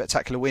another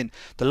spectacular win.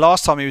 The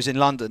last time he was in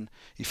London,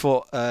 he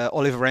fought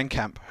Oliver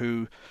Enkamp,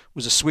 who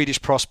was a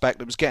Swedish prospect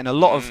that was getting a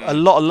lot of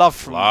love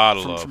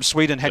from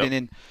Sweden heading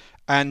in.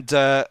 And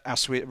our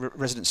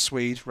resident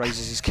Swede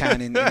raises his can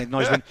in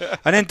acknowledgement.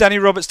 And then Danny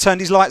Roberts turned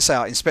his lights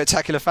out in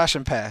spectacular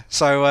fashion, pair.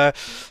 So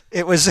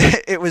it was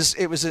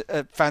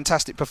a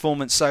fantastic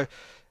performance. So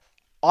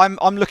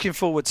I'm looking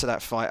forward to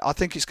that fight. I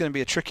think it's going to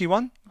be a tricky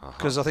one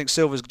because I think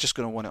Silva's just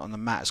going to want it on the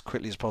mat as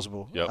quickly as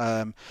possible.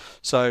 Yep.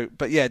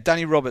 But yeah,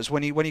 Danny Roberts,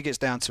 when he gets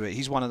down to it,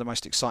 he's one of the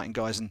most exciting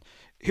guys, and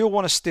he'll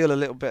want to steal a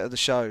little bit of the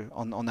show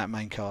on that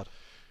main card.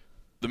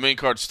 The main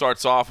card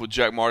starts off with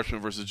Jack Marshman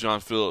versus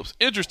John Phillips.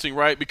 Interesting,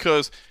 right?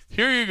 Because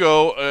here you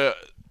go,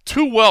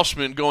 two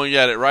Welshmen going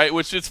at it, right?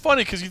 Which it's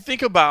funny because you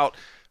think about,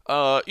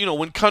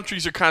 when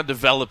countries are kind of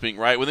developing,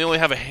 right? When they only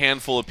have a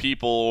handful of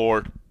people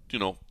or,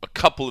 a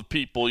couple of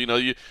people,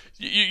 you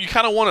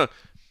kind of want to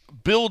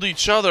build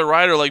each other,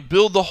 right? Or like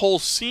build the whole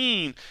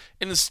scene.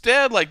 And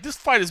instead, like this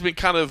fight has been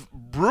kind of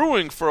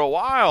brewing for a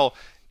while.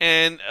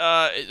 And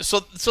so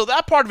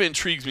that part of it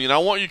intrigues me, and I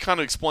want you to kind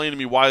of explain to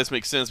me why this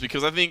makes sense,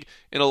 because I think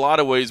in a lot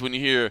of ways when you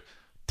hear,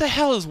 the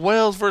hell is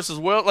Wales versus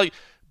Wales? Like,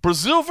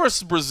 Brazil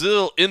versus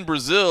Brazil in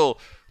Brazil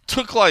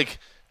took like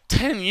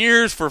 10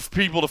 years for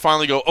people to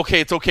finally go,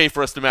 okay, it's okay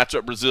for us to match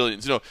up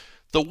Brazilians.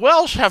 The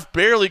Welsh have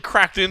barely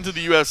cracked into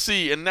the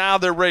UFC, and now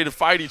they're ready to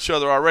fight each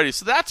other already.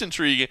 So that's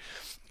intriguing.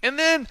 And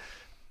then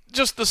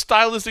just the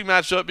stylistic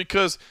matchup,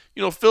 because,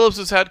 Phillips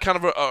has had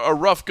kind of a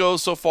rough go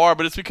so far,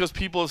 but it's because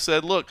people have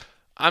said, look,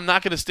 I'm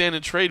not going to stand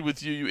and trade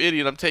with you, you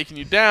idiot. I'm taking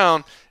you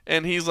down.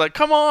 And he's like,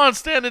 come on,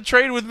 stand and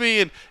trade with me.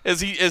 And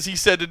as he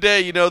said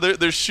today,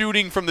 they're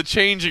shooting from the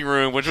changing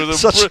room, which was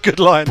such a good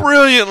line.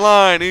 Brilliant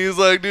line. He's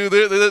like, dude,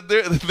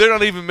 they're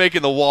not even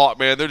making the walk,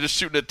 man. They're just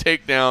shooting a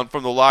takedown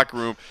from the locker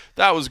room.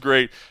 That was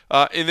great.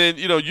 And then,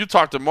 you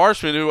talked to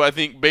Marshman, who I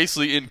think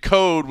basically in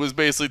code was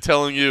basically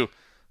telling you,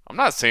 I'm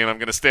not saying I'm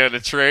going to stand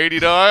and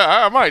trade.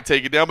 I might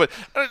take it down, but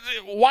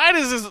why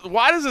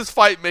does this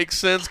fight make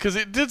sense? Because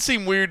it did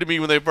seem weird to me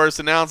when they first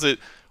announced it,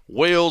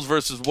 Wales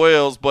versus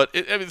Wales. But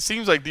it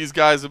seems like these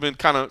guys have been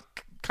kind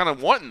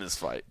of wanting this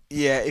fight.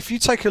 Yeah, if you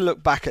take a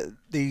look back at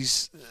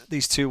these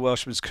two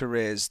Welshmen's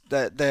careers,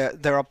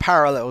 there are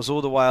parallels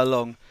all the way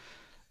along.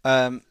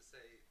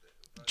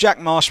 Jack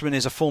Marshman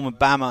is a former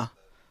BAMMA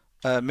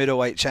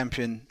middleweight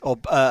champion, or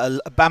a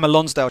BAMMA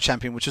Lonsdale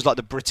champion, which is like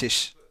the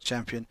British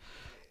champion.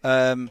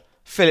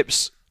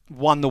 Phillips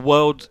won the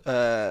world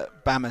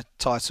BAMMA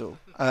title,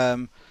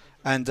 and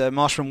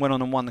Marshman went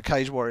on and won the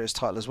Cage Warriors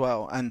title as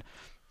well. And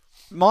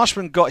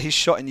Marshman got his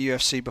shot in the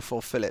UFC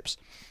before Phillips.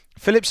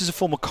 Phillips is a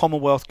former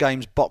Commonwealth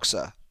Games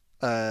boxer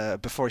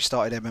before he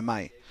started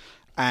MMA,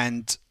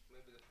 and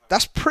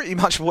that's pretty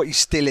much what he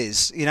still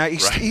is.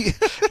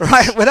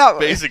 Right? Without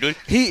basically,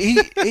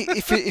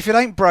 if it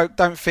ain't broke,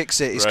 don't fix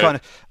it. It's right. kind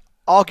of.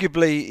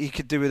 Arguably, he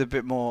could do with a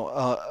bit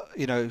more,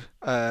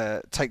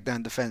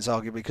 takedown defense.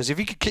 Arguably, because if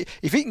he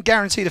can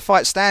guarantee the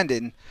fight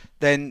standing,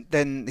 then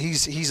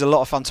he's a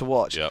lot of fun to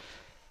watch. Yep.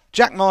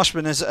 Jack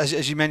Marshman,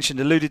 as you mentioned,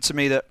 alluded to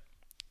me that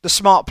the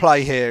smart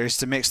play here is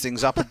to mix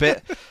things up a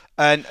bit.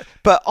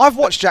 But I've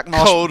watched Jack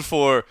Marshman. Code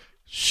for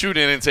shoot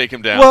in and take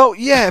him down. Well,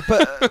 yeah,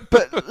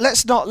 but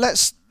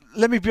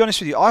let me be honest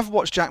with you. I've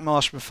watched Jack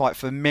Marshman fight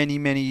for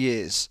many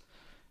years,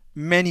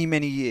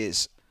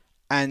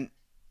 and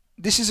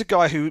this is a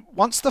guy who,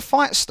 once the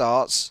fight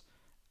starts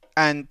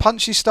and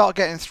punches start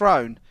getting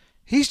thrown,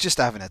 he's just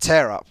having a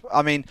tear-up.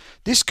 I mean,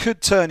 this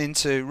could turn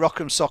into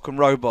Rock'em Sock'em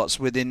Robots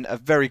within a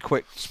very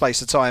quick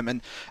space of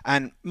time.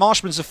 And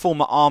Marshman's a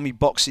former Army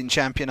boxing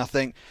champion, I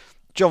think.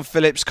 John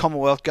Phillips,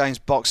 Commonwealth Games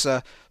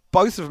boxer.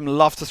 Both of them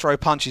love to throw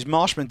punches.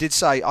 Marshman did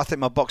say, I think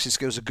my boxing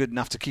skills are good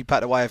enough to keep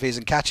out of the way of his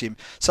and catch him.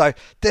 So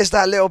there's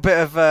that little bit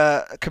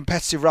of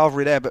competitive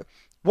rivalry there. But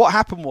what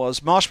happened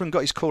was Marshman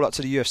got his call up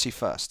to the UFC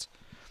first.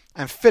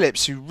 And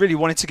Phillips, who really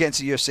wanted to get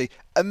into the UFC,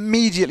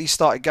 immediately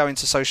started going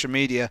to social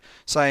media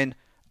saying,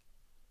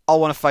 I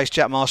want to face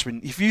Jack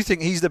Marshman. If you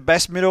think he's the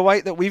best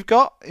middleweight that we've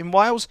got in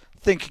Wales,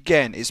 think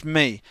again. It's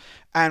me.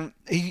 And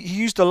he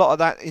used a lot of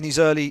that in his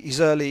early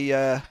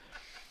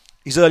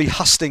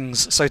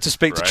hustings, so to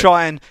speak, right, to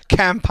try and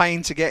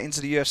campaign to get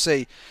into the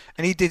UFC.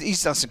 And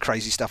he's done some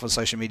crazy stuff on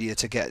social media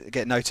to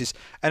get noticed.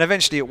 And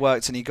eventually it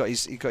worked, and he got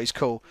his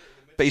call.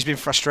 But he's been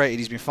frustrated.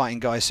 He's been fighting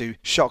guys who,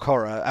 shock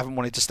horror, haven't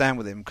wanted to stand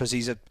with him because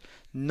he's a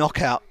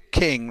knockout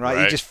king, right?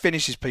 Right. He just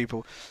finishes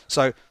people.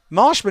 So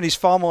Marshman is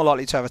far more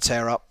likely to have a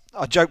tear-up.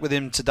 I joked with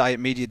him today at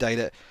Media Day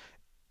that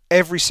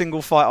every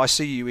single fight I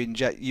see you in,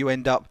 Jet, you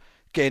end up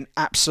getting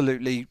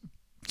absolutely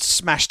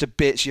smashed to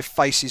bits. Your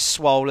face is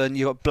swollen.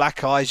 You've got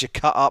black eyes. You're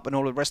cut up, and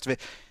all the rest of it.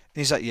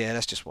 And he's like, "Yeah,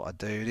 that's just what I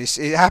do.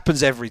 It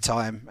happens every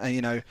time,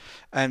 and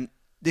and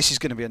this is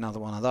going to be another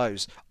one of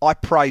those." I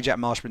pray Jack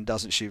Marshman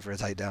doesn't shoot for a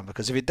takedown,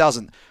 because if it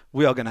doesn't,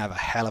 we are going to have a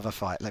hell of a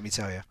fight. Let me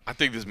tell you. I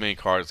think this main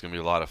card is going to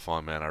be a lot of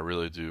fun, man. I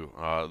really do.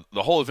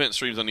 The whole event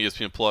streams on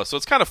ESPN Plus, so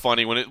it's kind of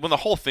funny when the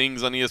whole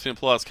thing's on ESPN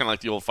Plus. Kind of like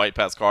the old Fight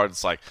Pass card.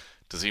 It's like,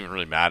 does it even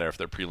really matter if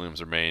they're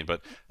prelims or main?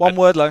 But One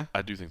word, Lo.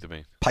 I do think the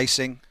main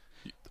Pacing.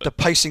 The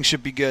pacing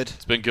should be good.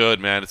 It's been good,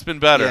 man. It's been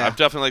better. Yeah. I've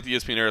definitely liked the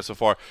ESPN era so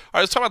far. All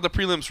right, let's talk about the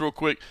prelims real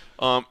quick.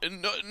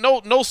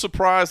 No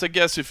surprise, I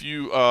guess, if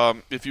you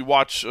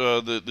watch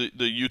the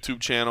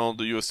YouTube channel,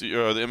 the UFC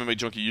or the MMA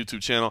Junkie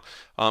YouTube channel,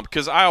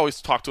 because I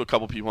always talk to a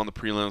couple people on the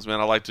prelims, man.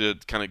 I like to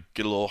kind of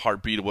get a little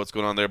heartbeat of what's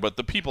going on there. But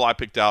the people I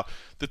picked out,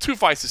 the two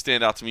fights that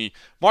stand out to me: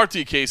 Mark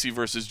Diakiese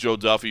versus Joe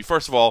Duffy.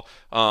 First of all,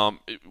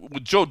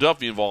 with Joe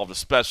Duffy involved,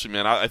 especially,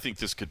 man, I think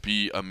this could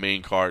be a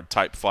main card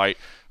type fight.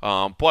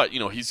 But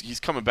he's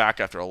coming back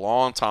after a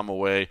long time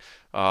away.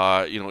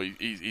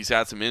 He's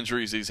had some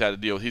injuries he's had to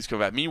deal with. He's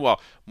coming back.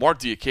 Meanwhile, Mark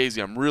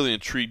Diakiese, I'm really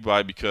intrigued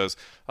by, because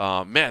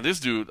man, this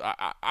dude,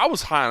 I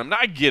was high on him. Now,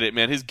 I get it,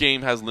 man. His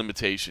game has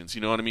limitations, you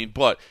know what I mean?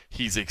 But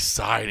he's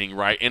exciting,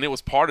 right? And it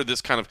was part of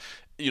this kind of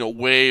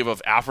wave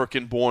of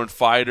African-born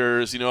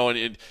fighters, and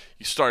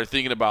you started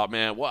thinking about,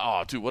 man,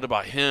 wow, dude, what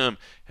about him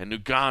and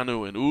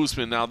Ngannou and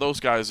Usman? Now those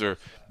guys are,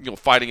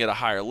 fighting at a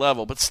higher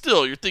level, but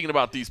still, you're thinking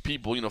about these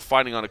people,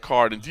 fighting on a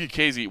card. And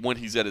Diakiese, when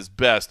he's at his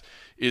best,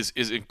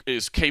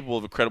 is capable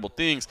of incredible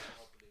things.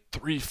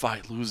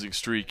 3-fight losing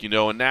streak,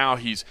 and now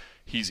he's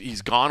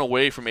gone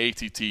away from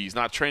ATT. He's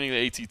not training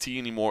the ATT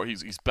anymore.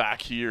 He's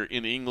back here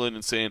in England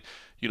and saying,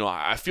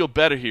 I feel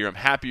better here. I'm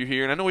happier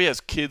here. And I know he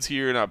has kids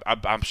here, and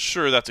I'm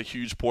sure that's a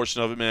huge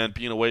portion of it, man.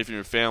 Being away from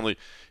your family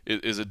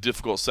is a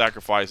difficult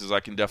sacrifice, as I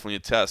can definitely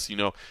attest,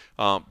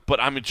 But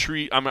I'm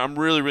intrigued. I'm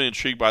really, really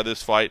intrigued by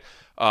this fight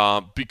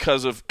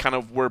because of kind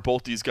of where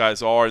both these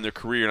guys are in their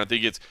career. And I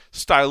think it's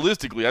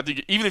stylistically, I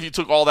think even if you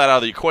took all that out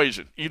of the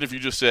equation, even if you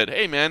just said,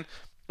 hey, man,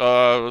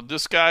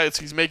 this guy,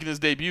 he's making his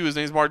debut. His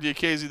name's Mark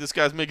Diakiese. This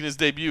guy's making his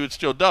debut. It's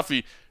Joe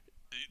Duffy.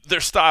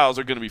 Their styles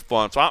are going to be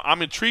fun. So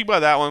I'm intrigued by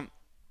that one.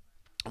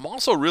 I'm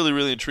also really,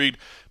 really intrigued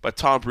by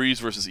Tom Breeze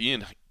versus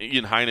Ian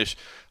Heinisch.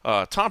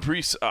 Tom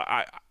Breeze,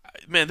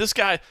 man, this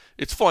guy,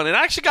 it's fun. And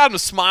I actually got him to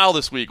smile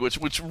this week,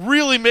 which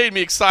really made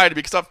me excited,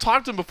 because I've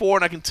talked to him before,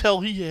 and I can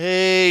tell he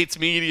hates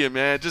media,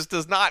 man. Just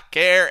does not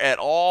care at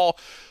all.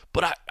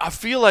 But I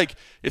feel like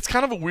it's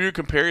kind of a weird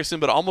comparison,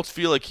 but I almost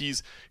feel like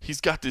he's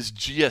got this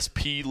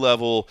GSP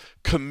level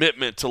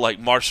commitment to like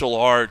martial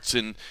arts,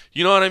 and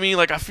you know what I mean?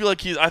 Like I feel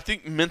like I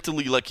think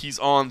mentally like he's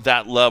on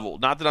that level.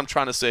 Not that I'm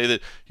trying to say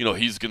that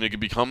he's going to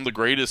become the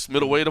greatest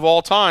middleweight of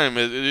all time,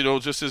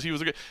 just as he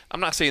was. I'm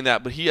not saying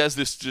that, but he has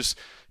this just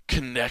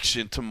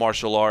connection to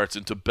martial arts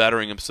and to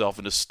bettering himself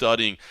and to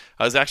studying.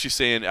 I was actually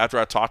saying after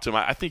I talked to him,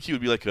 I think he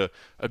would be like a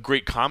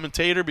great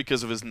commentator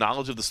because of his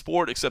knowledge of the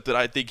sport, except that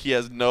I think he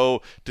has no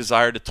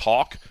desire to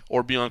talk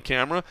or be on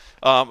camera.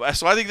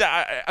 So I think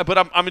that, but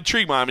I'm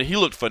intrigued by him. I mean, he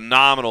looked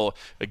phenomenal.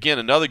 Again,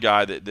 another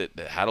guy that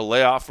had a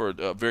layoff for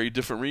a very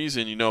different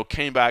reason,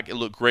 came back and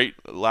looked great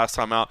last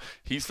time out.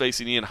 He's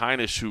facing Ian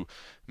Heinisch, who,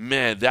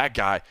 man, that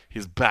guy,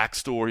 his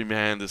backstory,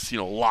 man, this,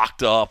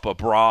 locked up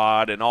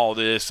abroad and all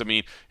this, I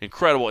mean,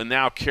 incredible, and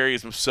now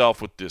carries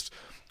himself with this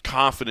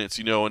confidence,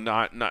 and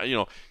not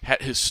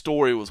his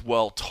story was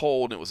well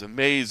told, and it was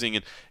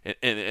amazing, and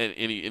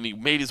he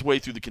made his way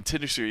through the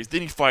Contender Series.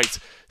 Then he fights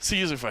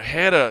Cesar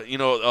Ferreira,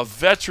 a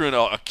veteran,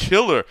 a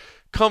killer,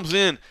 comes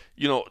in,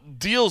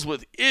 deals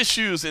with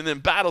issues, and then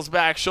battles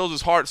back, shows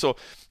his heart. So,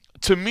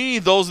 to me,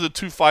 those are the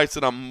two fights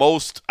that I'm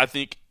most, I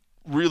think,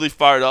 really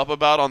fired up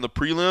about on the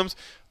prelims.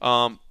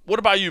 What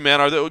about you,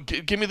 man?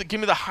 Give me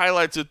the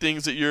highlights of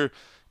things that you're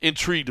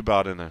intrigued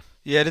about in there.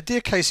 Yeah, the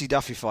Diakiese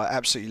Duffy fight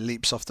absolutely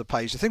leaps off the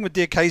page. The thing with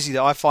Diakiese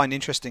that I find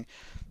interesting,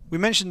 we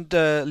mentioned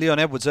Leon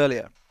Edwards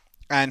earlier,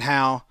 and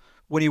how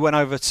when he went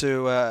over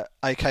to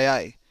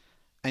AKA,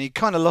 and he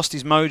kind of lost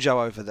his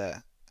mojo over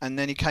there, and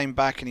then he came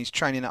back and he's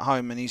training at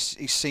home and he's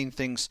seen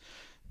things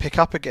pick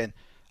up again.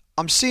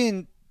 I'm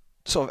seeing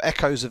sort of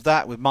echoes of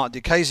that with Mark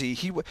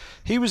Diakiese.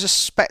 He was a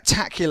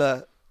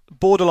spectacular,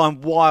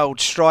 borderline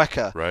wild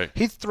striker. Right.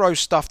 He'd throw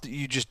stuff that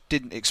you just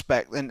didn't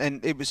expect, and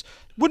it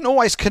wouldn't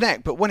always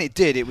connect, but when it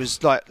did, it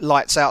was like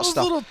lights out Those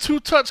stuff. little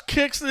two-touch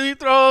kicks that he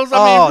throws. The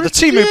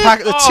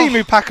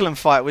Timu Packalum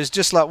fight was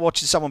just like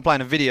watching someone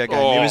playing a video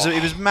game.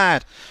 It was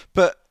mad.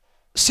 But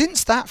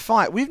since that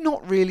fight, we've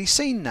not really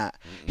seen that.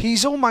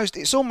 It's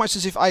almost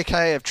as if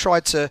AKA have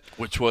tried to...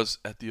 Which was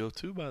at the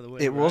O2, by the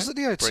way. It was at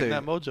the O2. Bring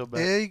that mojo back.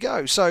 There you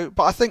go. So,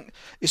 but I think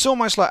it's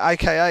almost like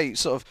AKA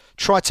sort of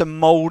tried to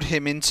mould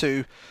him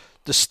into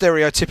the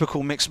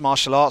stereotypical mixed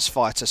martial arts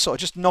fighter, sort of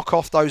just knock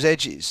off those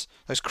edges,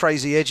 those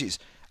crazy edges.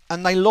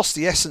 And they lost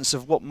the essence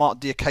of what Mark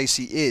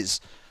Diakiese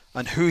is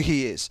and who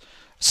he is.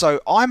 So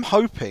I'm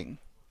hoping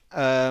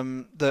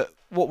that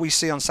what we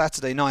see on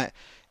Saturday night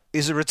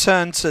is a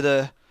return to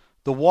the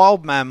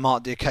wild man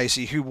Mark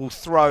Diakese, who will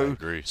throw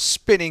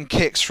spinning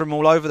kicks from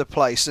all over the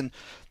place, and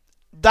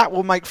that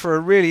will make for a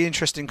really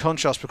interesting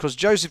contrast because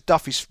Joseph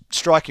Duffy's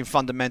striking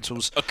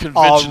fundamentals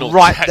are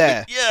right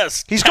there.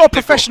 Yes, he's got a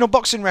professional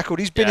boxing record.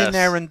 He's been in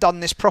there and done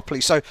this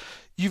properly. So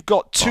you've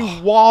got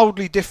two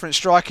wildly different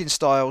striking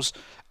styles,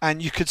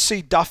 and you could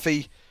see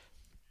Duffy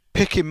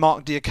picking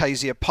Mark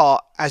Diakese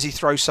apart as he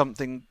throws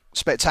something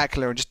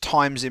spectacular and just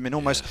times him and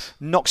almost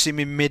knocks him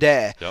in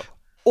midair. Yep.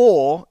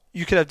 Or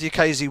you could have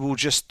Diakese will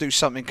just do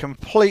something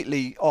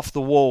completely off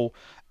the wall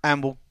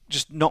and will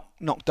just knock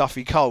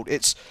Duffy cold.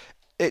 It's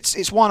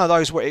one of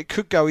those where it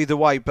could go either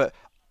way, but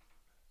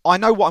I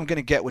know what I'm going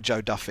to get with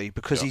Joe Duffy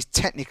because he's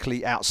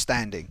technically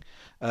outstanding.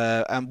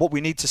 And what we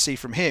need to see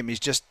from him is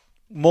just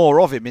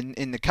more of him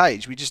in the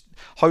cage. We just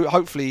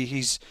hopefully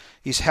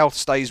his health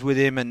stays with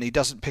him and he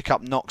doesn't pick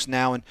up knocks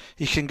now and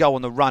he can go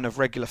on the run of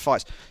regular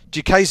fights.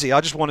 Diakese,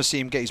 I just want to see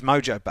him get his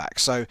mojo back.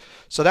 So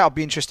that'll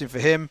be interesting for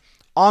him.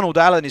 Arnold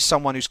Allen is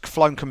someone who's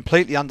flown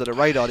completely under the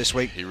radar this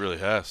week. He really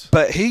has.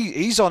 But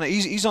he's on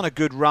a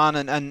good run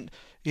and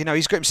you know,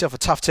 he's got himself a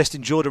tough test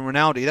in Jordan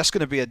Rinaldi. That's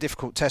going to be a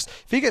difficult test.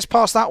 If he gets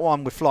past that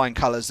one with flying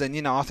colours, then,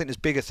 you know, I think there's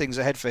bigger things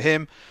ahead for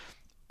him.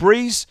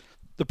 Breeze,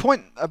 the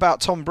point about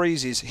Tom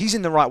Breeze is he's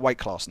in the right weight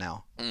class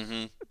now.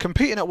 Mm-hmm.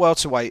 Competing at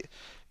welterweight,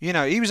 you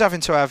know, he was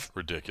having to have...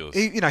 Ridiculous.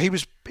 He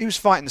was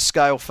fighting the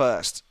scale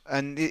first.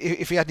 And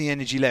if he had any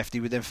energy left, he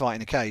would then fight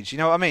in a cage. You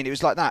know what I mean? It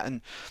was like that.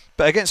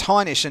 But against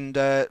Heinisch,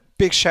 and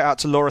big shout out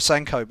to Laura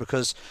Sanko,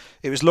 because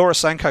it was Laura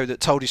Sanko that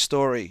told his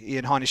story,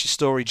 Ian Heinisch's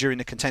story, during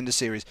the Contender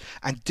Series,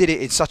 and did it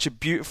in such a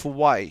beautiful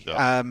way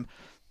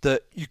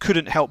that you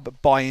couldn't help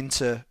but buy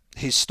into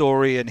his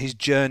story and his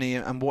journey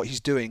and what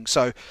he's doing.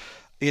 So,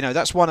 you know,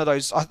 that's one of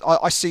those...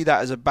 I see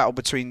that as a battle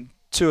between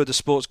two of the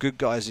sport's good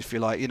guys, if you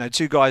like. You know,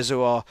 two guys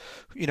who are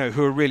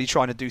really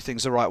trying to do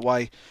things the right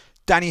way.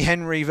 Danny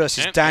Henry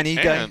versus Dan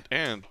Ige.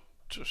 And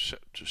just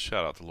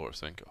shout out to Laura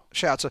Senko.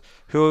 Shout out to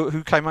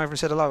who came over and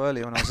said hello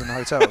earlier when I was in the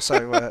hotel.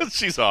 So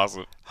she's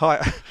awesome.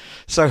 Hi.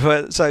 So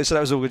that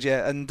was all good,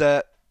 yeah. And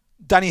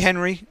Danny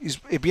Henry,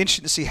 it'd be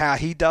interesting to see how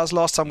he does.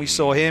 Last time we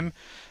saw him,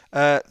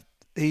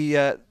 he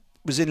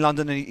was in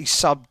London and he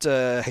subbed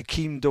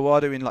Hakeem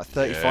Dawodu in like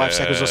 35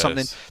 seconds or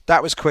something.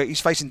 That was quick.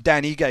 He's facing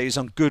Dan Ige, who's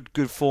on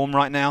good form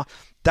right now.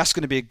 That's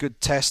going to be a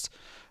good test.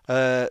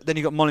 Then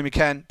you got Molly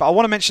McCann. But I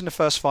want to mention the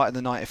first fight of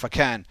the night if I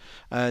can.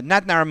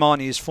 Nad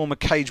Narimani is former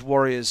Cage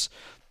Warriors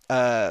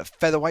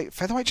featherweight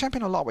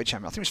champion or lightweight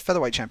champion? I think it was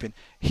featherweight champion.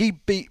 He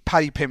beat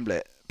Paddy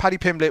Pimblett. Paddy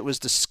Pimblett was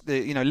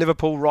the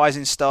Liverpool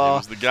rising star. He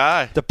was the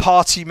guy. The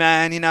party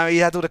man. You know, he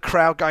had all the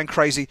crowd going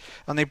crazy.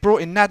 And they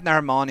brought in Nad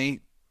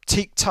Narimani,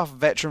 teak tough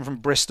veteran from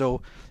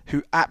Bristol,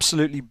 who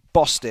absolutely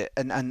bossed it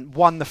and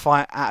won the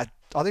fight at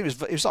I think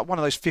it was like one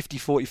of those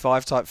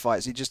 50-45 type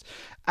fights.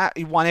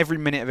 He won every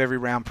minute of every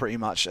round pretty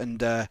much, and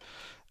got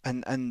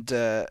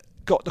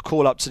the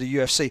call up to the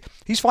UFC.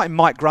 He's fighting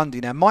Mike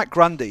Grundy now. Mike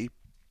Grundy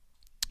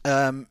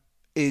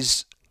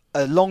is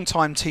a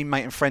long-time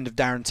teammate and friend of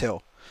Darren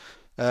Till.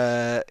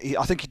 I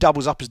think he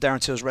doubles up as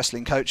Darren Till's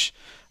wrestling coach.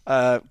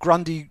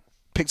 Grundy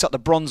picked up the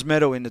bronze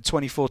medal in the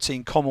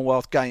 2014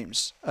 Commonwealth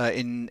Games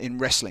in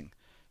wrestling.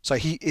 So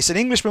it's an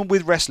Englishman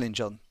with wrestling,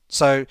 John.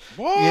 So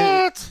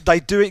they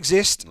do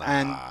exist,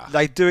 and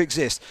they do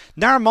exist.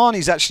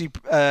 Narimani's actually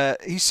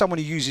he's someone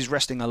who uses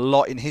wrestling a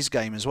lot in his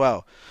game as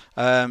well.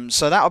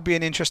 So that'll be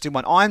an interesting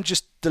one. I'm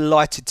just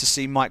delighted to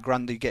see Mike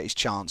Grundy get his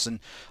chance,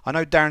 and I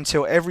know Darren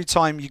Till. Every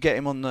time you get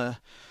him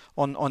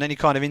on any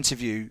kind of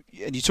interview,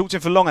 and you talk to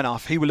him for long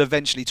enough, he will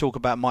eventually talk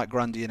about Mike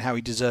Grundy and how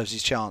he deserves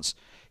his chance.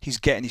 He's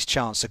getting his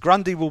chance. So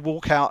Grundy will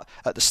walk out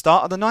at the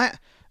start of the night,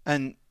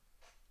 and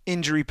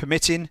injury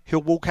permitting,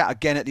 he'll walk out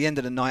again at the end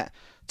of the night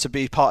to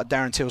be part of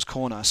Darren Till's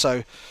corner.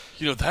 So,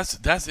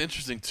 that's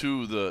interesting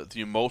too. The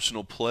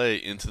emotional play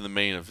into the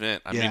main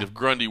event. I mean, if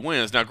Grundy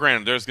wins, now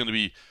granted, there's going to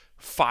be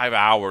 5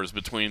 hours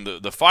between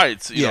the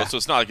fights. You know, so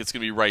it's not like it's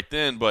going to be right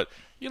then. But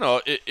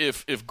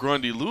if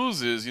Grundy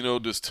loses,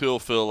 does Till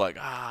feel like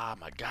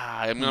my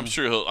guy? I mean, I'm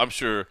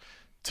sure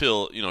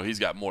Till, he's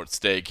got more at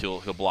stake.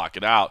 He'll block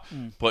it out.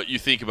 But you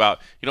think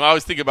about, I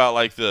always think about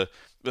like the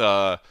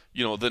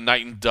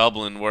night in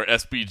Dublin where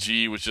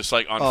SBG was just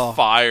like on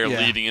fire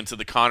leading into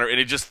the corner, and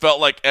it just felt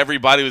like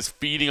everybody was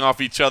feeding off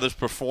each other's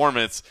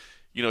performance.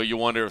 You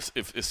wonder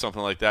if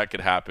something like that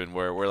could happen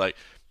where we're like,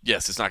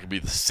 yes, it's not going to be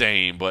the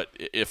same, but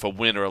if a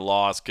win or a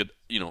loss could,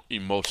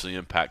 emotionally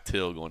impact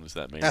Till going into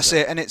that main That's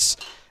event. it, and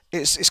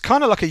it's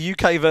kind of like a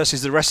UK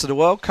versus the rest of the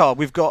world card.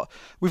 We've got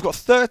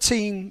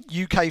 13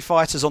 UK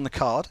fighters on the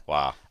card.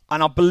 Wow.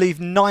 And I believe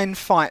 9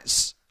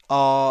 fights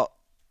are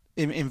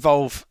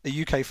involve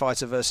a UK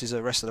fighter versus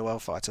a rest of the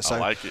world fighter. So, I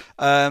like it.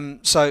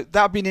 So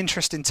that would be an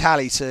interesting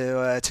tally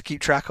to keep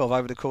track of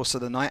over the course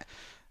of the night.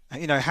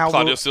 How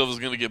Claudio Silva's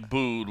going to get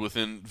booed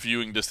within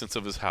viewing distance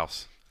of his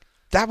house.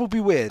 That would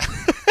be weird.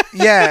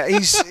 Yeah,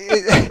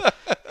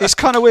 it's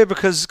kind of weird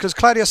because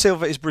Claudio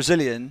Silva is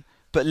Brazilian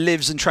but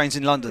lives and trains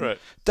in London. Right.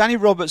 Danny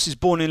Roberts is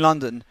born in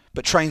London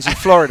but trains in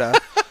Florida.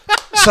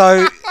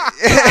 So,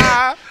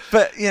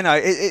 but you know,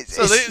 it's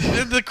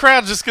the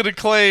crowd's just going to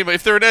claim,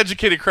 if they're an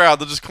educated crowd,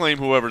 they'll just claim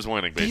whoever's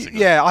winning, basically.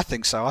 Yeah, I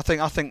think so. I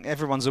think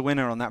everyone's a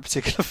winner on that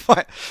particular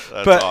fight.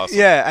 That's but awesome.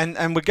 yeah,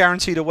 and we're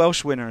guaranteed a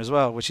Welsh winner as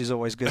well, which is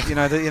always good.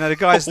 The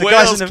guys. The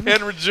Wales guys in the,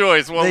 can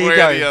rejoice one there you way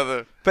go. or the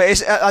other. But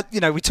it's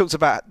we talked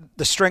about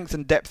the strength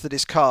and depth of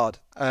this card,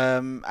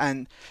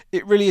 and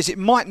it really is. It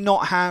might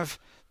not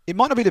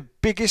be the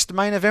biggest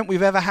main event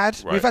we've ever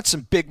had. Right. We've had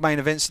some big main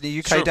events in the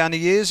UK Sure. down the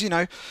years,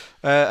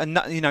 and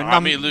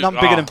none bigger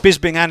than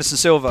Bisping, Anderson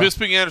Silva.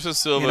 Bisping, Anderson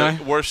Silva,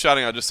 worth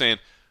shouting out. Just saying,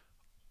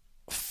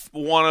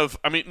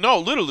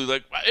 literally,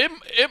 like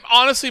it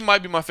honestly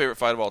might be my favorite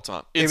fight of all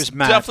time. It was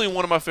mad. Definitely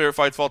one of my favorite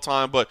fights of all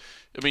time. But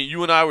I mean,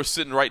 you and I were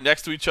sitting right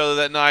next to each other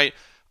that night.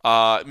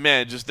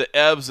 Man, just the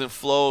ebbs and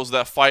flows of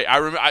that fight.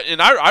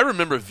 I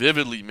remember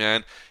vividly,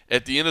 man.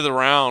 At the end of the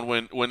round,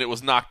 when it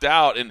was knocked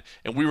out, and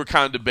we were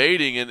kind of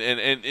debating,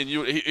 and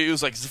he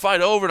was like, "Is the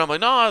fight over?" And I'm like,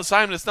 "No,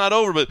 Simon, it's not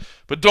over,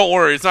 but don't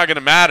worry, it's not going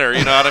to matter."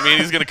 You know what I mean?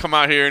 He's going to come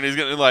out here and he's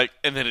going to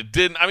and then it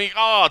didn't. I mean,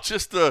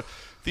 just the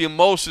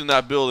emotion in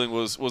that building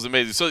was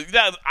amazing. So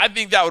I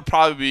think that would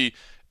probably be.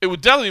 It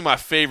would definitely be my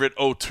favorite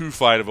 0-2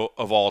 fight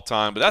of all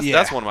time, but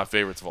that's one of my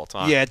favorites of all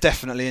time. Yeah,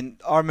 definitely.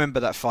 And I remember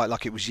that fight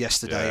like it was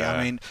yesterday. Yeah.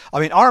 I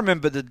mean, I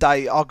remember the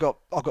day I got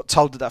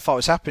told that fight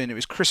was happening. It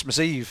was Christmas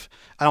Eve,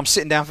 and I'm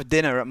sitting down for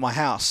dinner at my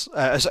house.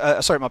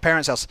 At my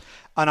parents' house,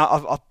 and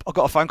I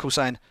got a phone call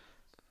saying,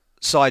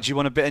 "Si, do you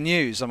want a bit of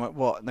news?" I'm like,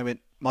 "What?" And they went,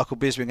 "Michael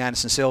Bisping,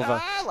 Anderson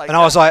Silva." I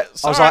was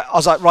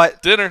like,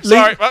 "Right, dinner.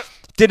 Sorry,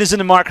 dinner's in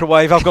the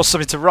microwave. I've got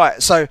something to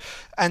write." So,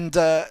 and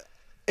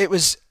it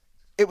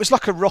was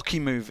like a Rocky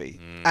movie,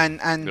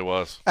 and it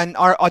was. And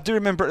I do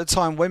remember at the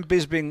time when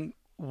Bisping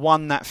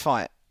won that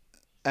fight,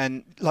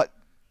 and like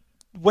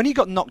when he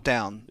got knocked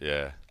down.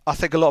 Yeah. I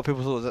think a lot of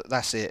people thought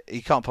that's it.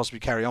 He can't possibly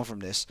carry on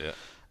from this.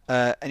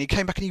 Yeah. And he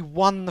came back and he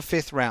won the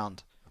 5th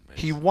round.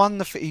 Amazing. He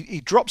won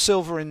he dropped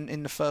Silva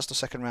in the first or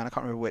second round. I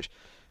can't remember which.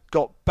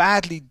 Got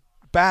badly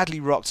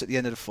rocked at the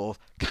end of the 4th.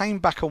 Came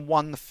back and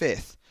won the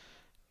 5th.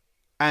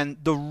 And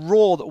the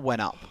roar that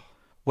went up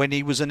when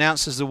he was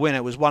announced as the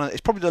winner was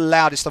it's probably the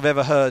loudest I've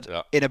ever heard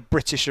in a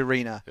British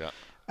arena. Yeah.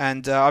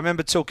 And I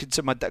remember talking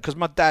to my dad, because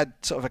my dad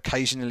sort of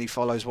occasionally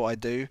follows what I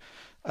do.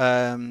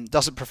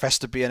 Doesn't profess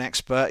to be an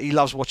expert. He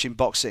loves watching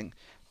boxing.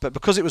 But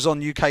because it was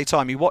on UK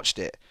time, he watched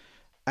it.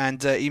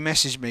 And he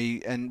messaged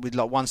me and with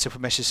like one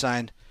simple message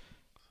saying,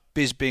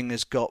 Bisping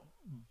has got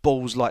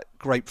balls like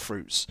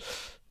grapefruits.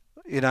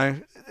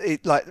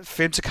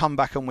 For him to come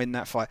back and win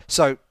that fight.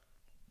 So,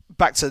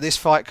 back to this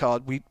fight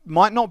card, we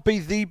might not be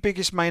the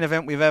biggest main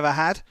event we've ever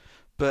had,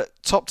 but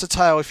top to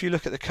tail, if you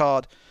look at the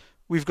card,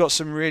 we've got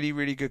some really,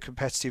 really good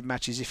competitive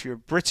matches. If you're a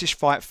British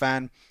fight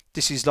fan,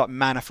 this is like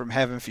manna from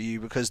heaven for you,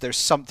 because there's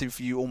something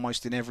for you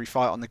almost in every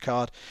fight on the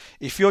card.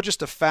 If you're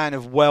just a fan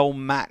of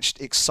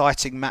well-matched,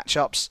 exciting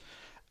matchups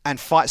and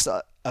fights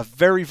that are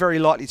very, very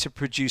likely to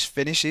produce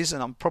finishes,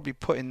 and I'm probably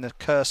putting the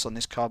curse on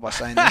this card by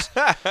saying this,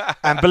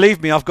 and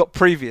believe me, I've got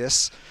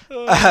previous,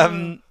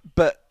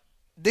 but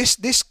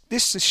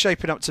This is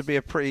shaping up to be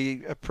a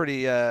pretty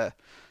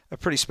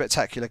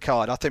spectacular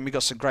card. I think we've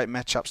got some great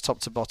matchups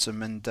top to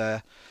bottom, and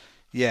I'm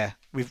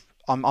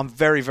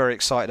very, very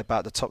excited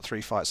about the top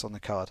 3 fights on the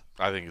card.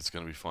 I think it's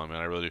going to be fun,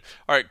 man. I really do.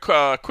 All right,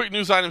 quick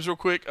news items real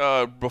quick.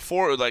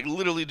 Before, like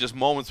literally just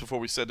moments before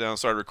we sat down and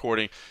started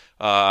recording,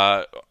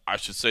 I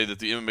should say that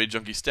the MMA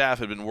Junkie staff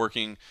had been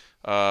working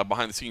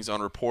behind the scenes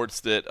on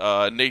reports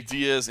that Nate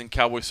Diaz and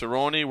Cowboy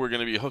Cerrone were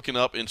going to be hooking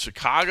up in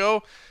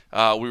Chicago.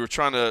 We were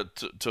trying to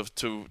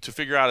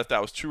figure out if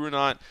that was true or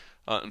not.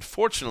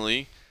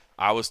 Unfortunately,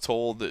 I was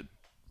told that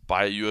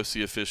by a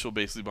UFC official,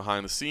 basically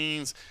behind the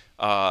scenes,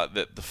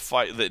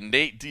 that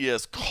Nate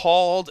Diaz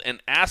called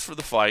and asked for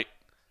the fight.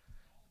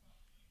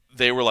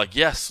 They were like,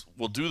 "Yes,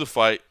 we'll do the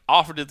fight."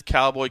 Offered it to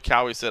Cowboy.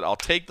 Cowboy said, "I'll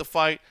take the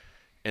fight."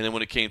 And then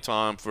when it came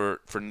time for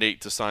Nate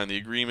to sign the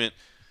agreement,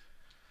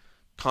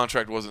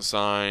 contract wasn't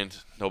signed.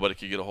 Nobody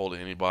could get a hold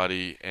of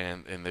anybody,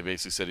 and they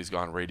basically said he's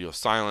gone radio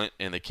silent,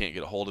 and they can't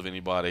get a hold of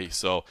anybody.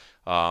 So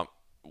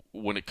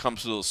when it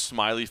comes to those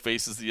smiley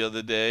faces the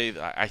other day,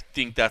 I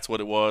think that's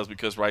what it was,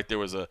 because there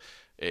was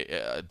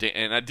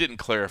and I didn't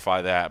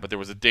clarify that, but there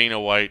was a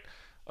Dana White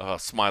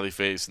smiley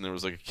face, and there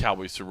was like a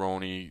Cowboy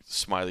Cerrone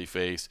smiley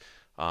face.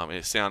 And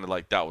it sounded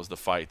like that was the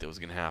fight that was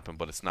going to happen,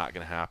 but it's not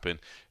going to happen.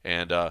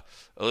 And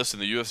listen,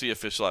 the UFC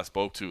official I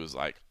spoke to was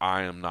like,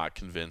 I am not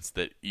convinced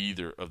that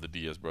either of the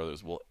Diaz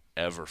brothers will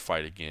ever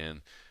fight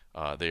again.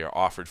 They are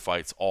offered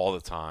fights all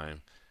the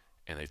time,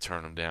 and they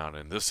turn them down.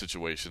 In this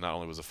situation, not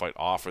only was the fight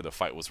offered, the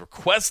fight was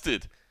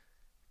requested,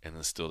 and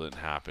then still didn't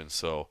happen.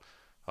 So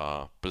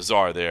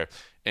bizarre there.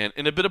 And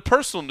in a bit of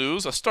personal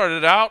news, I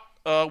started out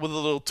with a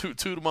little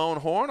toot of my own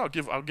horn. I'll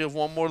give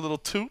one more little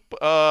toot.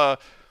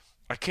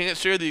 I can't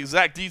share the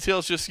exact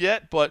details just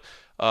yet, but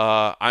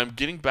I'm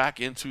getting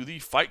back into the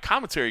fight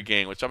commentary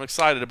game, which I'm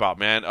excited about,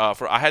 man.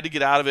 I had to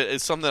get out of it.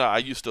 It's something that I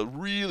used to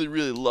really,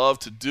 really love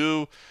to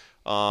do.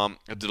 I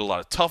did a lot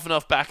of Tough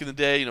Enough back in the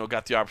day.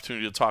 Got the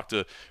opportunity to talk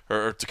to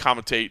or to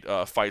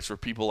commentate fights for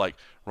people like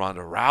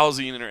Ronda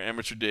Rousey in her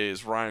amateur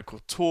days, Ryan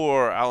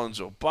Couture, Alan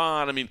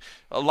Joban. I mean,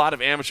 a lot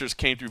of amateurs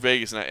came through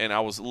Vegas, and I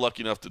was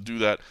lucky enough to do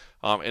that.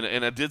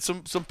 And I did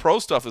some pro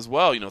stuff as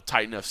well.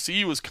 Titan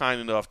FC was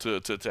kind enough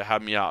to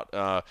have me out.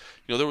 There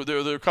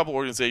were a couple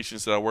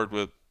organizations that I worked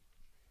with.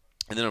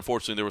 And then,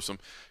 unfortunately, there were some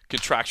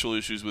contractual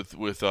issues with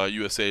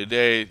USA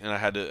Today, and I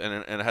had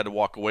to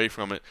walk away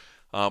from it.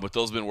 But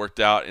those have been worked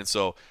out, and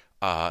so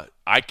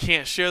I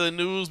can't share the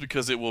news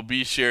because it will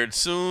be shared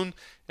soon,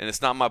 and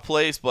it's not my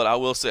place. But I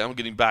will say I'm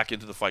getting back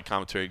into the fight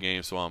commentary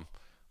game, so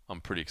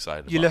I'm pretty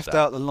excited. You about left that.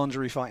 out the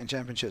lingerie fighting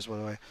championships, by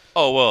the way.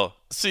 Oh well,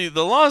 see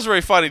the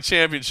lingerie fighting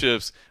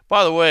championships.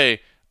 By the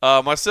way.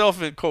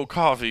 Myself and Cold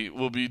Coffee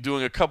will be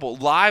doing a couple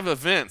live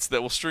events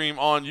that will stream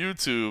on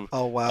YouTube.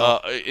 Oh wow!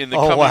 In the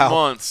coming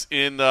months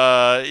in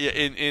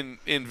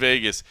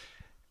Vegas.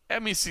 I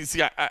mean,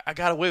 see, I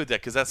got away with that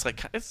because that's like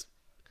it's.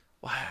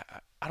 Well,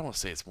 I don't want to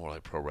say it's more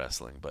like pro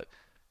wrestling, but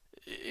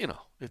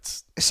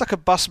it's like a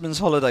busman's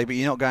holiday, but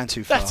you're not going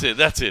too far.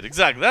 That's it.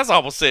 Exactly. That's all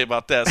I'm gonna say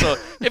about that. So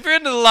if you're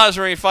into the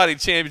lingerie fighting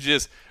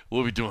championships.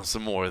 We'll be doing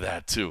some more of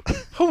that, too.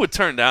 Who would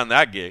turn down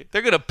that gig?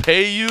 They're going to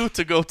pay you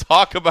to go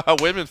talk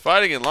about women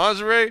fighting in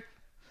lingerie?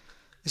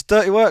 It's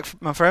dirty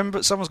work, my friend,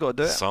 but someone's got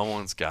to do it.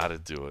 Someone's got to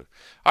do it.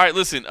 All right,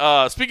 listen.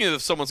 Speaking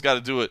of someone's got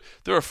to do it,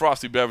 there are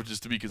frosty beverages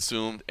to be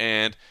consumed,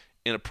 and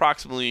in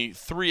approximately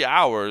 3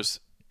 hours,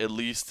 at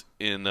least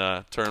in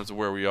terms of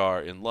where we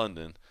are in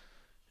London,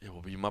 it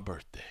will be my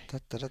birthday.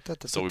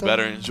 So we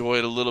better enjoy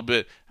it a little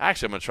bit.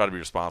 Actually, I'm going to try to be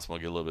responsible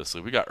and get a little bit of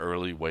sleep. We got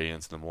early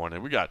weigh-ins in the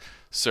morning. We got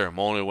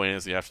ceremonial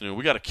weigh-ins in the afternoon.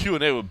 We got a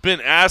Q&A with Ben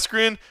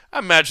Askren. I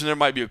imagine there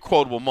might be a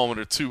quotable moment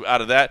or two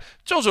out of that.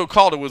 JoJo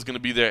Calder was going to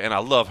be there, and I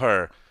love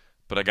her.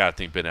 But I got to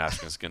think Ben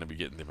Askren is going to be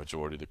getting the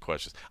majority of the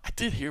questions. I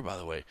did hear, by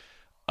the way,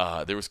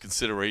 there was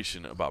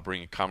consideration about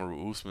bringing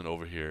Kamaru Usman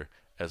over here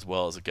as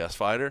well as a guest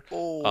fighter.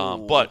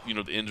 But,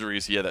 the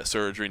injuries, he had that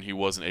surgery and he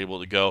wasn't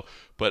able to go.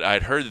 But I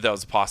had heard that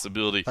was a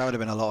possibility. That would have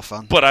been a lot of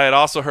fun. But I had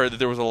also heard that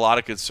there was a lot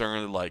of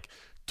concern that, like,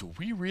 do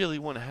we really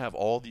want to have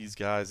all these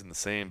guys in the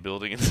same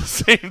building at the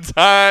same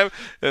time?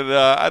 And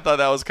I thought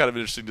that was kind of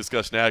an interesting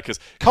discussion to have. Because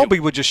Colby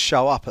would just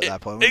show up at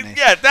that point, wouldn't he?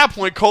 Yeah, at that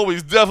point,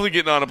 Colby's definitely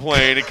getting on a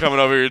plane and coming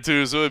over here,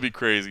 too. So it'd be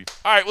crazy.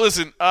 All right,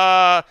 listen.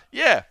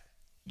 Yeah,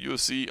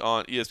 UFC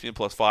on ESPN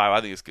Plus 5.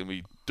 I think it's going to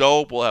be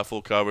dope. We'll have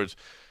full coverage.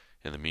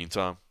 In the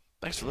meantime,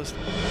 thanks for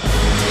listening.